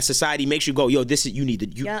society. That society makes you go, yo, this is you need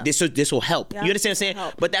to this will help. Yeah. You understand what I'm saying?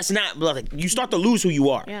 Help. But that's not like you start to lose who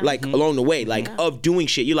you are like along the way, like of doing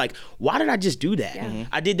shit. You're like, why did I just do that?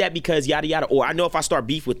 I did that because yada yada. Or I know if I start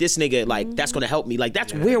beef with this nigga, like that's gonna help me. Like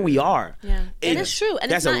that's where we are. Yeah, and it's true.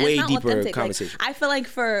 And that's it's not, a way it's not deeper authentic. conversation. Like, I feel like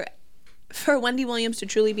for Wendy Williams to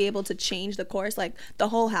truly be able to change the course, like the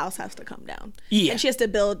whole house has to come down. Yeah. And she has to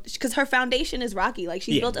build, because her foundation is rocky. Like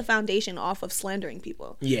she's Yeah. built a foundation off of slandering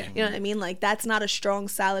people. Yeah. You know what I mean? Like that's not a strong,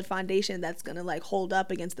 solid foundation that's gonna like hold up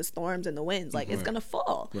against the storms and the winds. Like it's gonna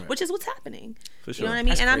fall, which is what's happening. For You sure. know what I mean?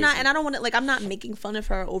 That's And crazy. I don't want to, like, I'm not making fun of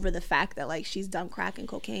her over the fact that like she's done crack and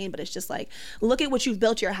cocaine, but it's just like, look at what you've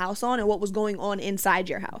built your house on and what was going on inside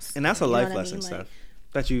your house. And that's a You know life what I lesson, mean? Like, Steph,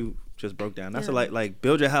 that you just broke down. That's a like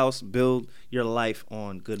build your house, build your life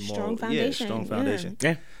on good moral. Strong foundation. Yeah, strong foundation.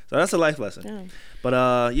 Yeah. So that's a life lesson. But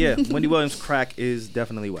Wendy Williams' crack is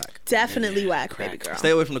definitely whack. Definitely whack, baby girl. Stay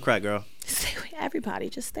away from the crack, girl. Stay away, everybody,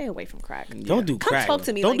 just stay away from crack. Don't do Come crack. talk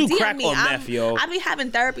to me. Don't like, do DM crack me. on meth, yo. I be having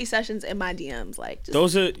therapy sessions in my DMs. Like, just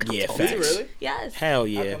Those are come talk facts. to me. Really? Yes. Hell How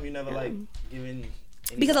yeah. come you never like giving?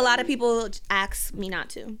 Because a lot of people ask me not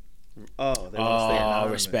to. Oh, they want to stay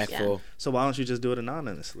anonymous. Respectful. So why don't you just do it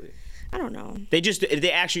anonymously? I don't know.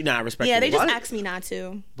 They actually not respect. Yeah, they just Why? ask me not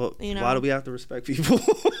to. But You know. why do we have to respect people?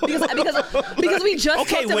 Because we just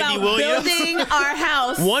Okay, talked Wendy about Williams. building our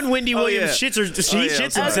house. One Wendy Williams yeah. shits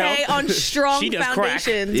himself. Okay, on strong She does crack.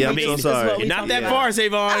 foundations. Yeah, I'm which so is sorry. what we Not talked that about. far,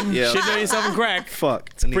 Savon. Yeah. Shitting on yourself in crack. Fuck.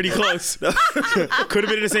 Pretty close. Could have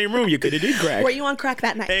been in the same room. You could have did crack. Were you on crack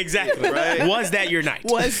that night? Exactly. Right. Was that your night?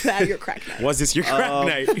 Was that your crack night? Was this your crack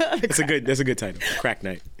night? That's a good title. Crack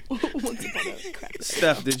night.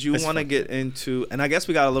 Steph, did you want to get into, and I guess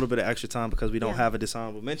we got a little bit of extra time because we don't have a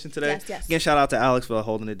dishonorable mention today. Yes. Again, shout out to Alex for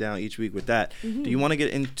holding it down each week with that. Do you want to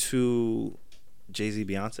get into Jay-Z,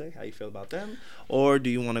 Beyonce? How you feel about them? Or do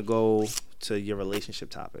you want to go to your relationship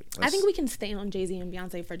topic? I think we can stay on Jay-Z and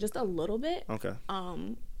Beyonce for just a little bit. Okay.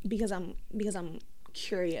 Because I'm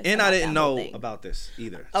curious. And about I didn't that whole know thing. about this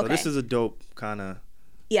either. So Okay. this is a dope kind of.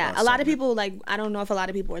 Yeah, a lot of segment. people, like, I don't know if a lot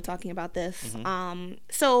of people are talking about this.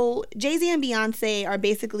 So Jay-Z and Beyonce are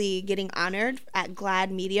basically getting honored at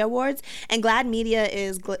GLAAD Media Awards, and GLAAD Media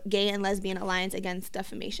is Gay and Lesbian Alliance Against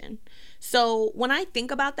Defamation. So when I think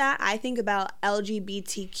about that, I think about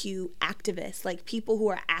LGBTQ activists, like people who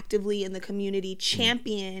are actively in the community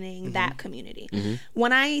championing that community.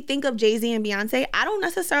 When I think of Jay-Z and Beyonce, I don't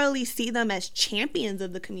necessarily see them as champions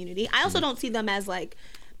of the community. I also don't see them as like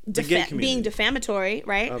gay community. being defamatory,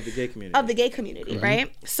 right? Of the gay community. Of the gay community,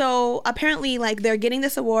 right? So apparently, like, they're getting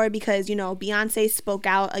this award because, you know, Beyonce spoke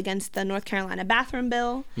out against the North Carolina bathroom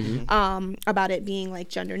bill, about it being like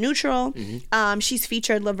gender neutral. She's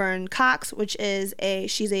featured Laverne Cox, which is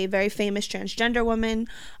she's a very famous transgender woman,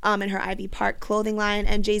 in her Ivy Park clothing line,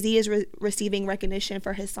 and Jay-Z is receiving recognition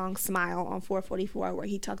for his song "Smile" on 444, where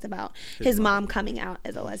he talked about his mom coming out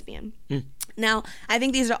as a lesbian. Now, I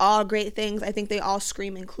think these are all great things. I think they all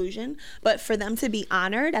scream inclusion. But for them to be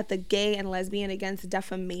honored at the Gay and Lesbian Against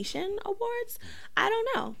Defamation Awards, I don't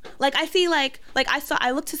know. Like, I see,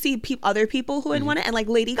 I looked to see other people who had won it, and, like,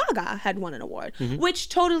 Lady Gaga had won an award, which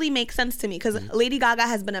totally makes sense to me because Lady Gaga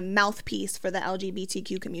has been a mouthpiece for the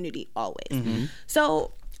LGBTQ community always.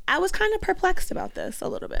 So I was kind of perplexed about this a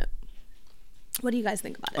little bit. What do you guys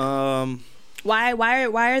think about it? Why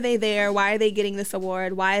are they there? Why are they getting this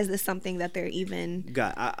award? Why is this something that they're even?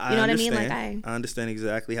 I you know what I mean? Like I understand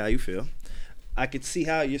exactly how you feel. I could see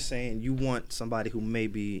how you're saying you want somebody who may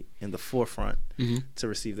be in the forefront to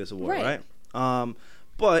receive this award, right?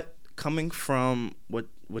 But coming from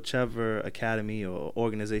whichever academy or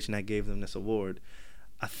organization that gave them this award,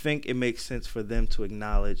 I think it makes sense for them to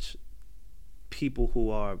acknowledge people who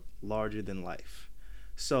are larger than life.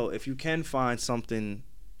 So if you can find something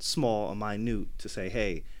small or minute to say,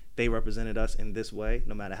 hey, they represented us in this way,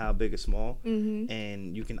 no matter how big or small,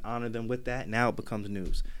 and you can honor them with that, now it becomes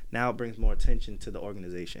news. Now it brings more attention to the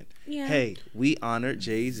organization. Hey, we honored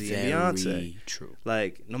Jay-Z and Beyonce. True.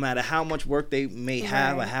 Like, no matter how much work they may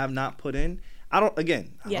have or have not put in, I don't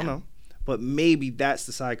know, but maybe that's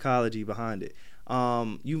the psychology behind it.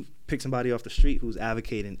 You pick somebody off the street who's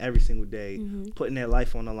advocating every single day, putting their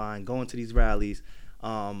life on the line, going to these rallies,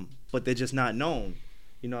 but they're just not known.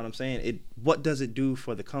 You know what I'm saying? What does it do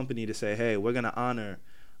for the company to say, hey, we're going to honor,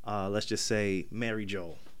 let's just say, Mary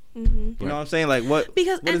Jo? You know what I'm saying? Like, what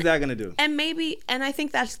is that going to do? And I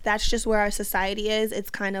think that's just where our society is. It's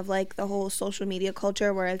kind of like the whole social media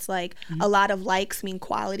culture where it's like a lot of likes mean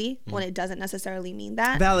quality when it doesn't necessarily mean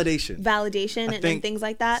that. Validation and things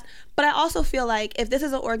like that. But I also feel like if this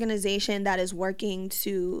is an organization that is working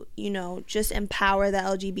to, just empower the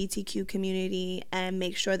LGBTQ community and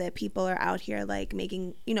make sure that people are out here like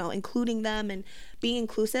making, including them and being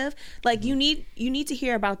inclusive, like you need to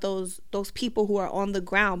hear about those people who are on the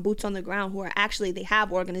ground, boots on the ground, who are actually, they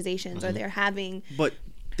have organizations or they're having, but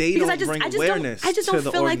they don't bring awareness. I just don't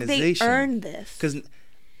feel like they earned this.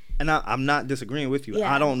 And I'm not disagreeing with you.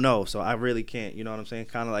 Yeah. I don't know, so I really can't. You know what I'm saying?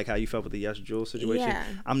 Kind of like how you felt with the YesJulz situation. Yeah.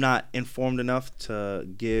 I'm not informed enough to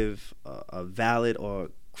give a valid or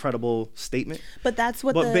credible statement. But that's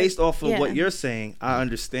what. But based off of what you're saying, I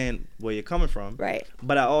understand where you're coming from. Right.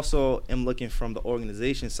 But I also am looking from the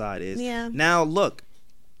organization side. Now look,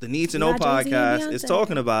 the Need to Know podcast is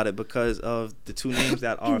talking about it because of the two names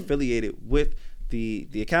that are affiliated with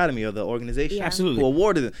the academy or the organization who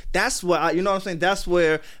awarded them. That's what you know what I'm saying. That's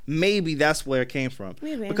where it came from,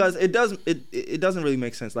 because it doesn't really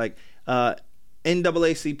make sense. Like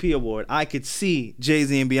NAACP award, I could see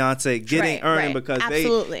Jay-Z and Beyonce earning because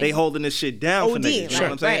they holding this shit down for niggas. You know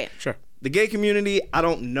what I'm saying? Sure. The gay community, I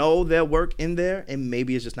don't know their work in there, and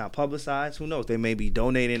maybe it's just not publicized. Who knows? They may be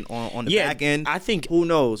donating on the back end. I think. Who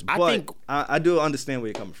knows? But I do understand where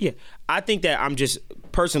you're coming from. Yeah, I think that I'm just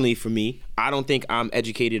personally, for me, I don't think I'm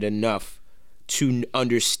educated enough to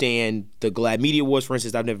understand the GLAAD Media Awards. For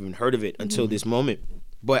instance, I've never even heard of it until this moment.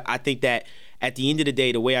 But I think that at the end of the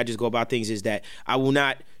day, the way I just go about things is that I will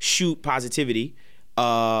not shoot positivity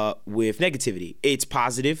with negativity. It's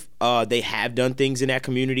positive. They have done things in that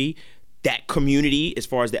community. That community, as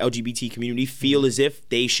far as the LGBT community, feel as if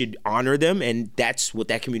they should honor them, and that's what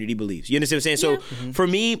that community believes. You understand what I'm saying? So for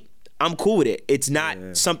me, I'm cool with it. It's not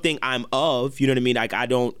something I'm of, you know what I mean? Like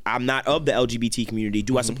I'm not of the LGBT community.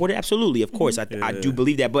 Do I support it? Absolutely, of course. I do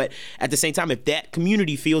believe that. But at the same time, if that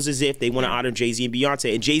community feels as if they want to honor Jay-Z and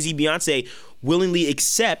Beyonce, and Jay-Z and Beyonce willingly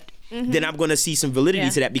accept, then I'm going to see some validity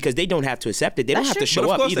to that, because they don't have to accept it. They don't have to show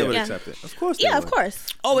up either. Accept it. Of course they would. Of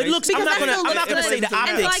course. Oh, it looks. I'm not going to say the optics.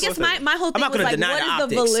 And so I guess my whole thing was like, what is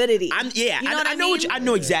the validity? You know what I mean? I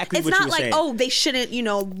know exactly what you're saying. It's not like, they shouldn't.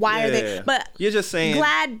 Why are they? But you're just saying.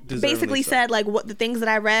 GLAAD basically said like what the things that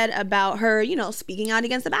I read about her, speaking out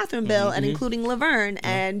against the bathroom bill and including Laverne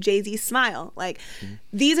and Jay-Z's smile. Like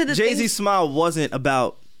these are the Jay-Z's smile wasn't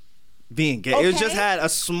about being gay. It just had a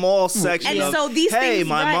small section of, so these hey, things,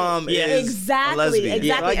 my mom is a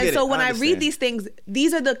lesbian. And so when I read these things,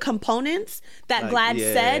 these are the components that GLAAD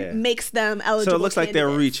said makes them eligible. So it looks like they're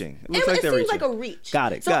reaching. It seems like a reach.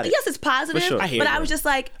 Got it. So yes, it's positive, but I was just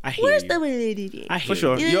like, where's the validity? For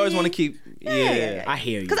sure. You always want to keep. I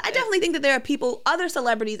hear you. Because I definitely think that there are other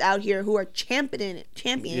celebrities out here who are championing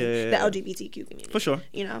the LGBTQ community. For sure.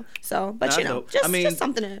 So, but just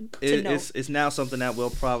something to know. It's now something that we'll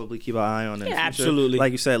probably keep our eye on. Absolutely.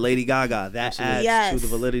 Like you said, Lady Gaga, that adds to the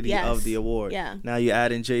validity of the award. Yeah. Now you're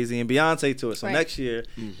adding Jay-Z and Beyonce to it. So next year,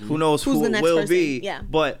 who knows who it will be. Yeah.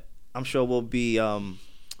 But I'm sure we'll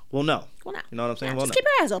know. Well, nah. You know what I'm saying? Nah, Well, just keep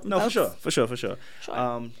your eyes open. No, folks. for sure. Sure.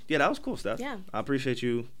 Yeah, that was cool, Steph. Yeah. I appreciate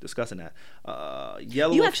you discussing that.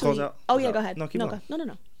 Yellow You Wolf actually. calls out. Oh yeah, go ahead. No, keep going.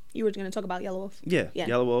 No. You were gonna talk about Yellow Wolf. Yeah, Yeah.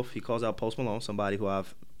 Yellow Wolf. He calls out Post Malone, somebody who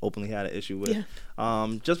I've openly had an issue with. Yeah.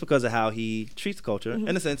 Just because of how he treats the culture.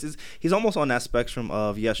 In a sense, he's almost on that spectrum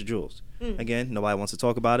of YesJulz. Again, nobody wants to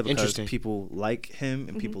talk about it because people like him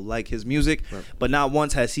and people like his music. Right. But not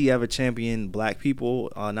once has he ever championed black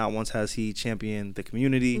people. Not once has he championed the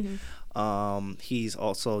community. He's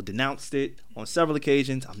also denounced it on several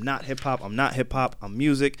occasions. I'm not hip hop. I'm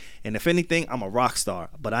music. And if anything, I'm a rock star.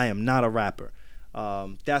 But I am not a rapper.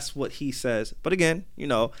 That's what he says. But again,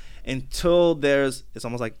 until it's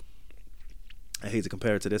almost like, I hate to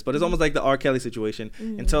compare it to this, but it's almost like the R. Kelly situation.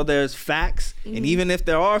 Until there's facts, and even if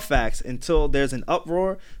there are facts, until there's an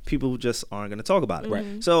uproar, people just aren't going to talk about it.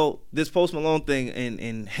 Right. So this Post Malone thing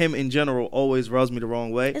and him in general always rubs me the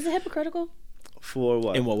wrong way. Is it hypocritical? For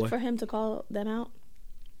what? In what way? For him to call them out?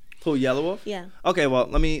 Who, Yellow Wolf? Yeah. Okay, well,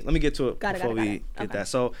 let me get to it before we get Okay. that.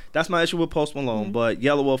 So that's my issue with Post Malone, but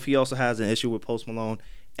Yellow Wolf, he also has an issue with Post Malone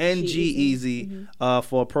and G-Eazy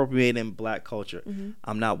for appropriating black culture.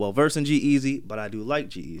 I'm not well versed in G-Eazy, but I do like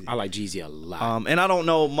G-Eazy. I like Jeezy a lot. And I don't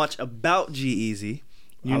know much about G-Eazy.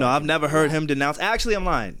 I've never heard him denounce. Actually, I'm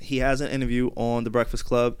lying. He has an interview on The Breakfast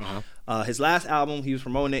Club. His last album, he was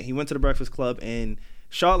promoting it. He went to The Breakfast Club, and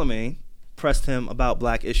Charlamagne pressed him about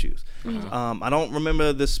black issues. I don't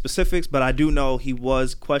remember the specifics, but I do know he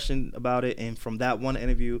was questioned about it, and from that one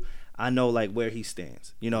interview, I know like where he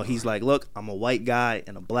stands. He's like, look, I'm a white guy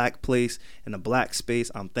in a black place, in a black space.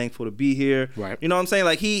 I'm thankful to be here. Right. You know what I'm saying?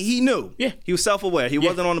 Like he knew. Yeah. He was self-aware. He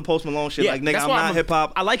wasn't on the Post Malone shit. Like, nigga, I'm not hip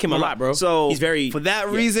hop. I like him a lot, bro. So he's very for that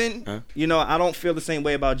reason, I don't feel the same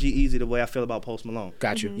way about G-Eazy the way I feel about Post Malone.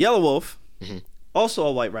 Got you. Yellow Wolf. Also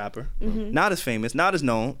a white rapper, not as famous, not as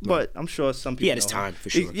known, but I'm sure some people. He had his time for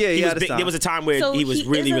sure. He had his time. There was a time where So he was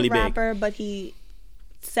really, really big. He's a rapper, but he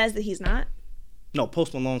says that he's not. No,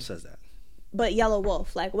 Post Malone says that. But Yellow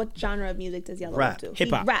Wolf, like, what genre of music does Yellow Wolf do? Hip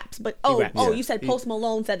hop. He raps, but raps. you said Post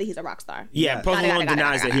Malone said that he's a rock star. Yeah, Post Malone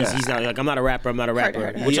denies that he's not. Like, I'm not a rapper.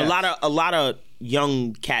 Heard. Which a lot of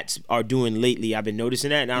young cats are doing lately. I've been noticing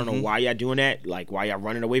that, and I don't know why y'all doing that. Like, why y'all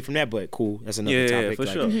running away from that? But cool, that's another topic. For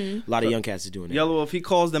sure. A lot of young cats are doing that. Yellow Wolf, he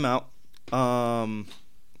calls them out.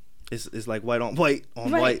 It's like white on white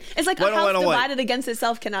on white. It's like white a house on divided against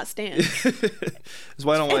itself cannot stand. It's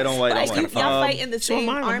white on white on white on white. Y'all fight in the same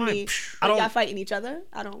army. Don't- Y'all fighting each other.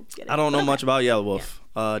 I don't get it. I don't know much about Yellow Wolf.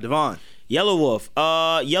 Devvon. Yellow Wolf.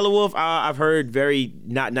 I've heard very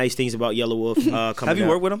not nice things about Yellow Wolf. Have you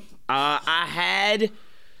worked with him? I had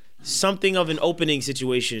something of an opening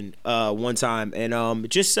situation one time, and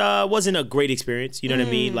just wasn't a great experience. You know what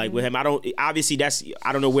I mean? Like with him, I don't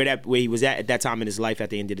know where he was at that time in his life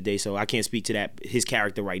at the end of the day, so I can't speak to his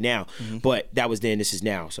character right now. But that was then, this is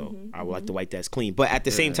now, so I would like to wipe that clean. But at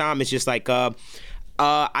the same time, it's just like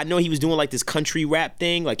I know he was doing like this country rap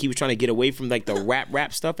thing, like he was trying to get away from like the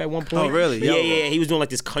rap stuff at one point. Oh, really? Yeah. He was doing like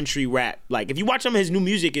this country rap. Like if you watch some of his new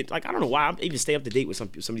music, it, like I don't know why I even stay up to date with some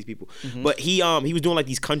of these people, but he was doing like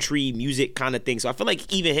these country music kind of things. So I feel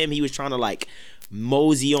like even him, he was trying to like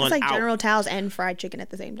mosey on. It's like out. General Tso's and fried chicken at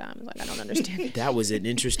the same time. It's like I don't understand. That was an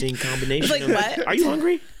interesting combination. Like, what? Are you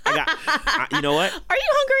hungry? You know what? Are you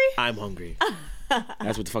hungry? I'm hungry.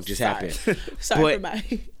 That's what the fuck just happened. Sorry for my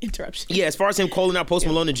interruption. Yeah, as far as him calling out Post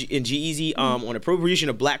Malone and G-Eazy on appropriation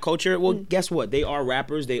of black culture, well, guess what? They are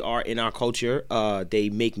rappers. They are in our culture. They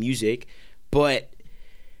make music. But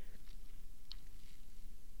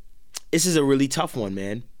this is a really tough one,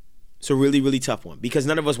 man. It's a really, really tough one because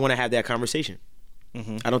none of us want to have that conversation.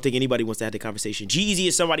 I don't think anybody wants to have the conversation. G-Eazy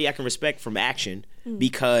is somebody I can respect from action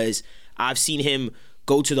because I've seen him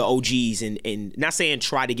go to the OGs and not saying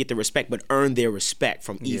try to get the respect, but earn their respect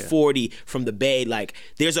from E40, from the Bay. Like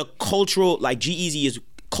there's a cultural, like G-Eazy is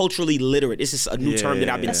culturally literate. This is a new term that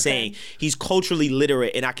I've been saying. He's culturally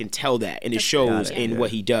literate and I can tell that and it shows in what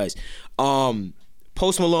he does.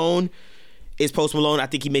 Post Malone is Post Malone. I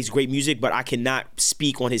think he makes great music, but I cannot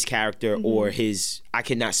speak on his character or I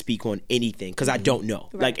cannot speak on anything because I don't know.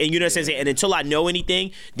 Right. Like, and you know what I'm saying? And until I know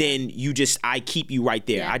anything, then I keep you right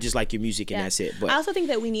there. Yeah. I just like your music and that's it. But I also think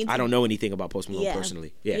that we need to, I don't know anything about Post Malone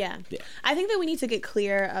personally. Yeah. I think that we need to get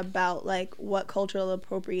clear about like what cultural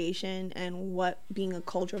appropriation and what being a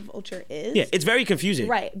culture vulture is. Yeah, it's very confusing.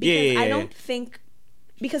 Right. Because I don't think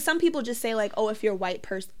because some people just say like, oh, if you're a white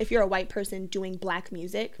person doing black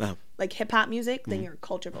music, like hip hop music, then you're a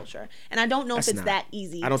culture vulture. And I don't know if it's that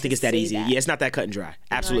easy. I don't think it's that easy. Yeah, it's not that cut and dry.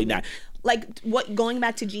 Absolutely not. Like going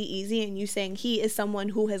back to G-Eazy and you saying he is someone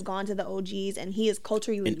who has gone to the OGs and he is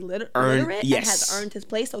culturally literate and has earned his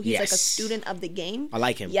place. So he's like a student of the game. I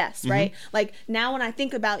like him. Yes, right? Like now when I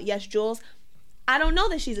think about YesJulz, I don't know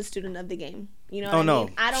that she's a student of the game. You know what I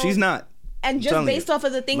mean? No, she's not. And just based off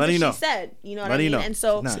of the things that she said, you know what I mean? And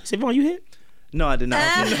so, Savon, you hit? No, I did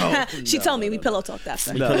not. She told me we pillow talked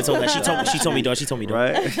after. She told me, dog. She told me, dog.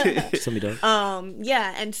 Right? She told me, dog.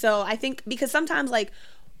 Yeah, and so I think because sometimes like,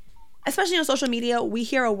 especially on social media, we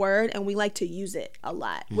hear a word and we like to use it a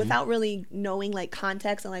lot without really knowing like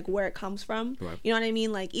context and like where it comes from. Right. You know what I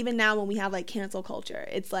mean? Like even now when we have like cancel culture,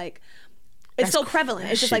 it's like it's so prevalent.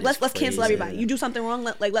 It's just like let's cancel everybody. You do something wrong,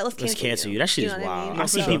 let's cancel you. That shit is wild. I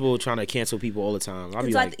see people trying to cancel people all the time. I'll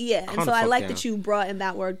be like, and so I like that you brought in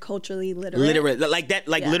that word culturally literate. Like that,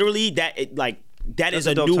 like literally that, like. That is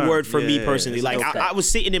a new word for me personally. Like I was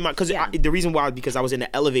sitting in my the reason why because I was in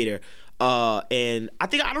the elevator, and I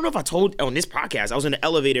don't know if I told on this podcast I was in the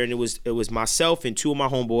elevator and it was myself and two of my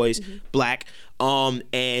homeboys, black,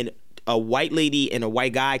 and a white lady and a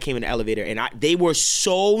white guy came in the elevator and they were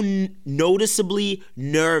so noticeably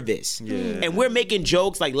nervous. And we're making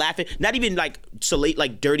jokes, like laughing, not even like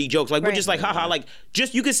dirty jokes. Like we're just like, haha, like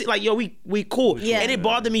just you can see like, yo, we cool. And it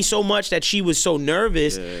bothered me so much that she was so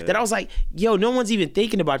nervous that I was like, yo, no one's even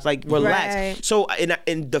thinking about it. Like relax. Right. So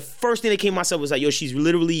and the first thing that came to myself was like, yo, she's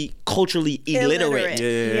literally culturally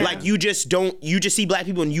illiterate. Like you just see black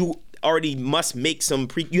people and you already must make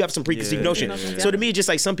you have some preconceived notion. So to me, it's just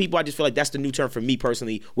like some people, I just feel like that's the new term for me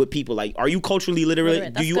personally with people. Like, are you culturally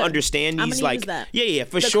literate? Do you understand these like for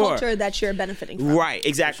the sure culture that you're benefiting from? Right,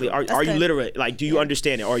 exactly. Are you literate? Like, do you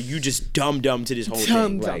understand it? Or are you just dumb to this whole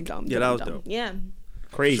thing? Dumb. Yeah, that was dope. Yeah.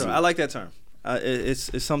 Crazy. Sure. I like that term.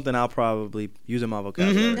 It's something I'll probably use in my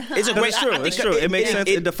vocabulary. It's a great. It's true. It makes sense.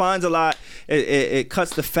 It defines a lot. It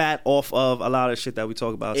cuts the fat off of a lot of shit that we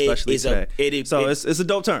talk about, especially today. It's a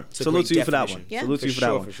dope term. Salute to you for that one. Yeah. Salute to you for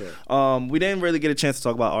that one. For sure. We didn't really get a chance to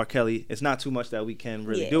talk about R. Kelly. It's not too much that we can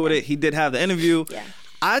really do with it. He did have the interview. Yeah.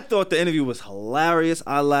 I thought the interview was hilarious.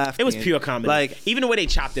 I laughed. It was pure comedy. Like even the way they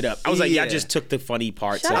chopped it up. I was like, I just took the funny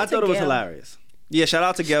parts. I thought it was hilarious. Yeah, shout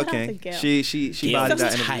out to Gayle King. She bodied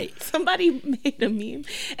that interview. Somebody made a meme,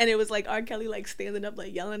 and it was like R. Kelly like standing up,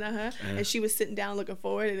 like yelling at her, and she was sitting down looking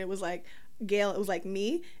forward, and it was like Gayle, it was like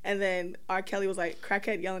me, and then R. Kelly was like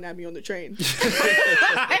crackhead yelling at me on the train.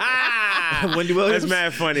 Wendy Williams. That's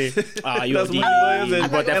mad funny. That's Wendy Williams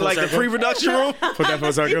and like the pre-production room. Put that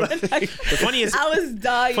full circle. The funniest, I was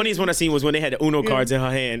dying. Funniest one I seen was when they had the Uno cards in her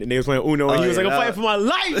hand and they was playing Uno and he was like, I'm fighting for my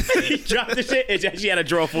life. He dropped the shit and she had a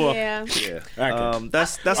draw for. Yeah.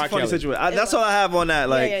 That's a funny situation. That's all I have on that.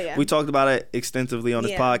 Like we talked about it extensively on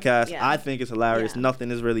this podcast. I think it's hilarious. Nothing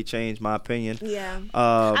has really changed, my opinion. Yeah.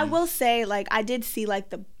 I will say, like, I did see like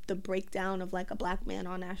the breakdown of like a black man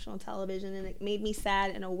on national television, and it made me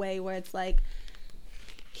sad in a way where it's like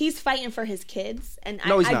he's fighting for his kids, and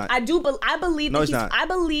he's not. I believe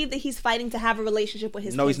that he's fighting to have a relationship with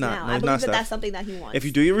his kids. He's not. Now. I believe that's something that he wants. If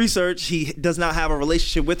you do your research, he does not have a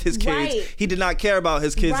relationship with his kids. Right. He did not care about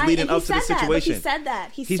his kids leading up to the situation. He said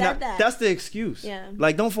that. He said that. That's the excuse. Yeah.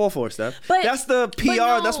 Like, don't fall for it, Steph. That's the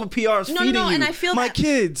PR. That's what PR is feeding you. And I feel my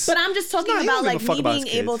kids. But I'm just talking about like me being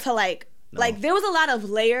able to like. No. Like there was a lot of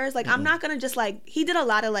layers. Like I'm not gonna just like he did a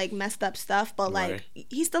lot of like messed up stuff, but like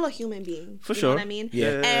he's still a human being. For sure. You know what I mean?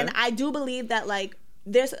 Yeah. And I do believe that like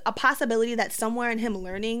there's a possibility that somewhere in him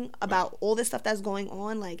learning about all this stuff that's going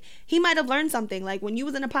on, like he might have learned something. Like when you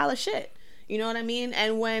was in a pile of shit. You know what I mean?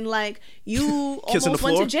 And when like you almost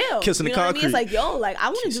went to jail, kissing the concrete. What I mean? It's like, yo, like I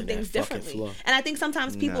want to do things differently. And I think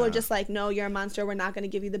sometimes people are just like, no, you're a monster. We're not going to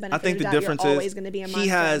give you the benefit. I think of the doubt. difference you're is always going to be a monster. He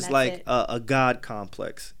has like a God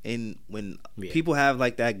complex, and when people have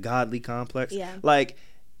like that godly complex, like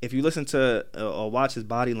if you listen to or watch his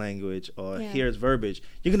body language or hear his verbiage,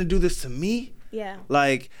 you're gonna do this to me. Yeah.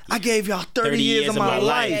 Like, I gave y'all 30 years of my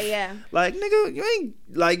life. Yeah. Like, nigga, you ain't,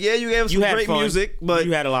 like, you gave us some great music, but.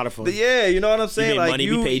 You had a lot of fun. Yeah, you know what I'm saying? You made money,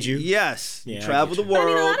 we paid you. Yes. Yeah, travel the world. But I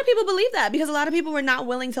mean, a lot of people believe that because a lot of people were not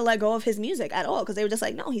willing to let go of his music at all because they were just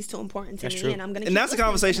like, no, he's too important to me and I'm going to And that's a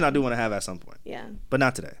conversation I do want to have at some point. Yeah. But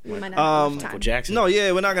not today. We might not have Michael Jackson. No,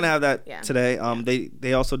 yeah, we're not going to have that today.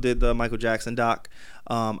 They also did the Michael Jackson doc.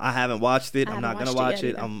 I haven't watched it. I'm not going to watch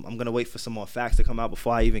it. I'm going to wait for some more facts to come out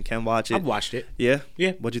before I even can watch it. I've watched it. Yeah?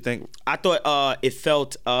 Yeah. What'd you think? I thought it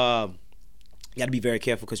felt... you got to be very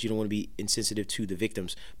careful because you don't want to be insensitive to the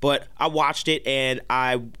victims. But I watched it and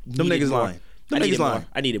I Them niggas lying.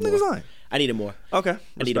 I needed more. I needed more. Okay.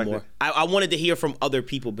 I needed more. It. I wanted to hear from other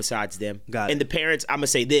people besides them. Got it. And the parents, I'm going to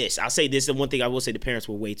say this. I'll say this. The one thing I will say, the parents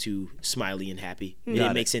were way too smiley and happy. It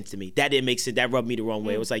didn't make sense to me. That didn't make sense. That rubbed me the wrong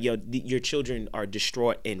way. It was like, yo, your children are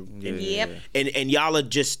distraught and y'all are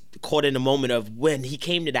just caught in the moment of when he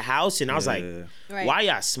came to the house. And I was like, why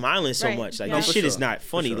y'all smiling so much? Like, this shit is not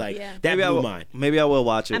funny. Like, that blew mine. Maybe I will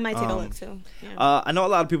watch it. I might take a look too. I know a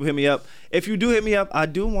lot of people hit me up. If you do hit me up, I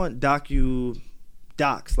do want docu-series.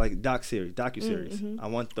 I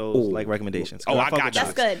want those like recommendations. Oh, I got you.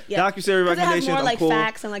 That's good. Yeah. Docu-series recommendations. More I'm like cool.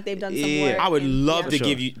 facts and like they've done some work. I would love to sure.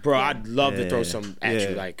 give you, bro. I'd love to throw some at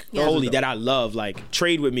you, like holy that I love. Like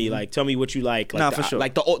trade with me. Like tell me what you like. Like, for sure.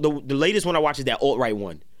 Like the latest one I watched is that alt-right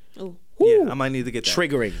one. Ooh. Yeah, I might need to get that.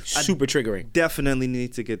 Triggering, super triggering. Definitely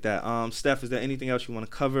need to get that. Steph, is there anything else you want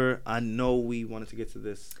to cover? I know we wanted to get to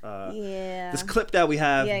this this clip that we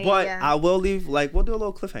have, but I will leave, like, we'll do a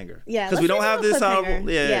little cliffhanger. Yeah, because we don't have this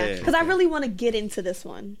horrible. Yeah. Because I really want to get into this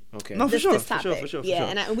one. Okay. No, for This topic. For sure.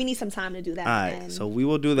 And we need some time to do that. All right, so we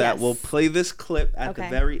will do that. We'll play this clip at the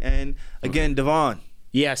very end. Again, Devvon.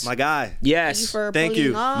 Yes. My guy. Yes. Thank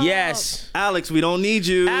you. Yes. Alex, we don't need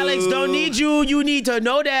you. Alex, don't need you. You need to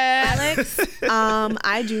know that. Alex,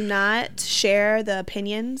 I do not share the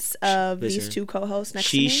opinions of these two co-hosts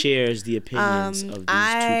next to me. She shares the opinions of these two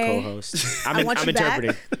co-hosts. I'm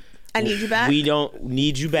interpreting. I need you back. We don't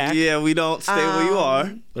need you back. Yeah, we don't stay where you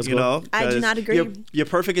are. Let's you go. know, I do not agree. Your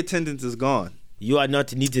perfect attendance is gone. You are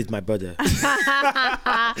not needed, my brother. And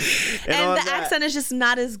the accent is just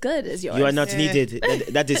not as good as yours. You are not needed.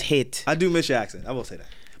 That is hate. I do miss your accent. I will say that.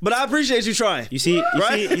 But I appreciate you trying. You see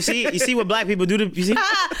what black people do to you see?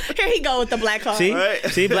 Here he go with the black card. See? Right.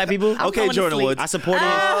 See black people? Okay, Jordan Woods. I support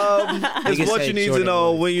it. It's what you need to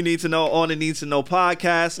know when you need to know on the Need to Know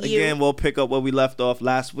podcast. Again, we'll pick up where we left off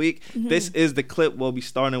last week. This is the clip we'll be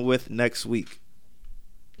starting with next week.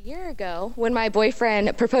 A year ago, when my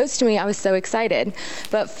boyfriend proposed to me, I was so excited.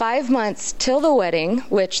 But 5 months till the wedding,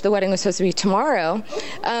 which the wedding was supposed to be tomorrow,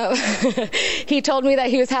 he told me that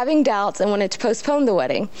he was having doubts and wanted to postpone the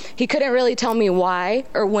wedding. He couldn't really tell me why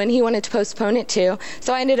or when he wanted to postpone it to,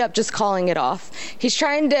 so I ended up just calling it off. He's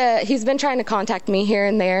been trying to contact me here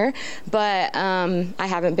and there, but I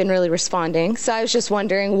haven't been really responding. So I was just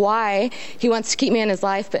wondering why he wants to keep me in his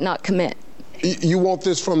life but not commit. You want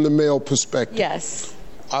this from the male perspective? Yes.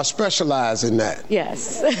 I specialize in that.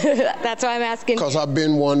 Yes. That's why I'm asking. Because I've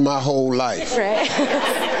been one my whole life. Right.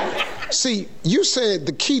 See, you said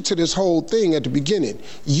the key to this whole thing at the beginning.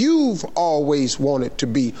 You've always wanted to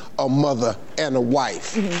be a mother and a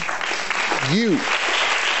wife. You.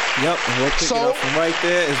 Yep, and we'll pick it up from right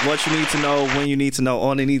there is what you need to know when you need to know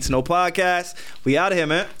on the Need to Know podcast. We out of here,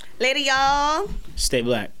 man. Later, y'all. Stay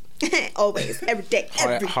black. Always, every day,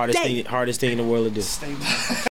 every day. Hardest thing in the world to do. Stay black.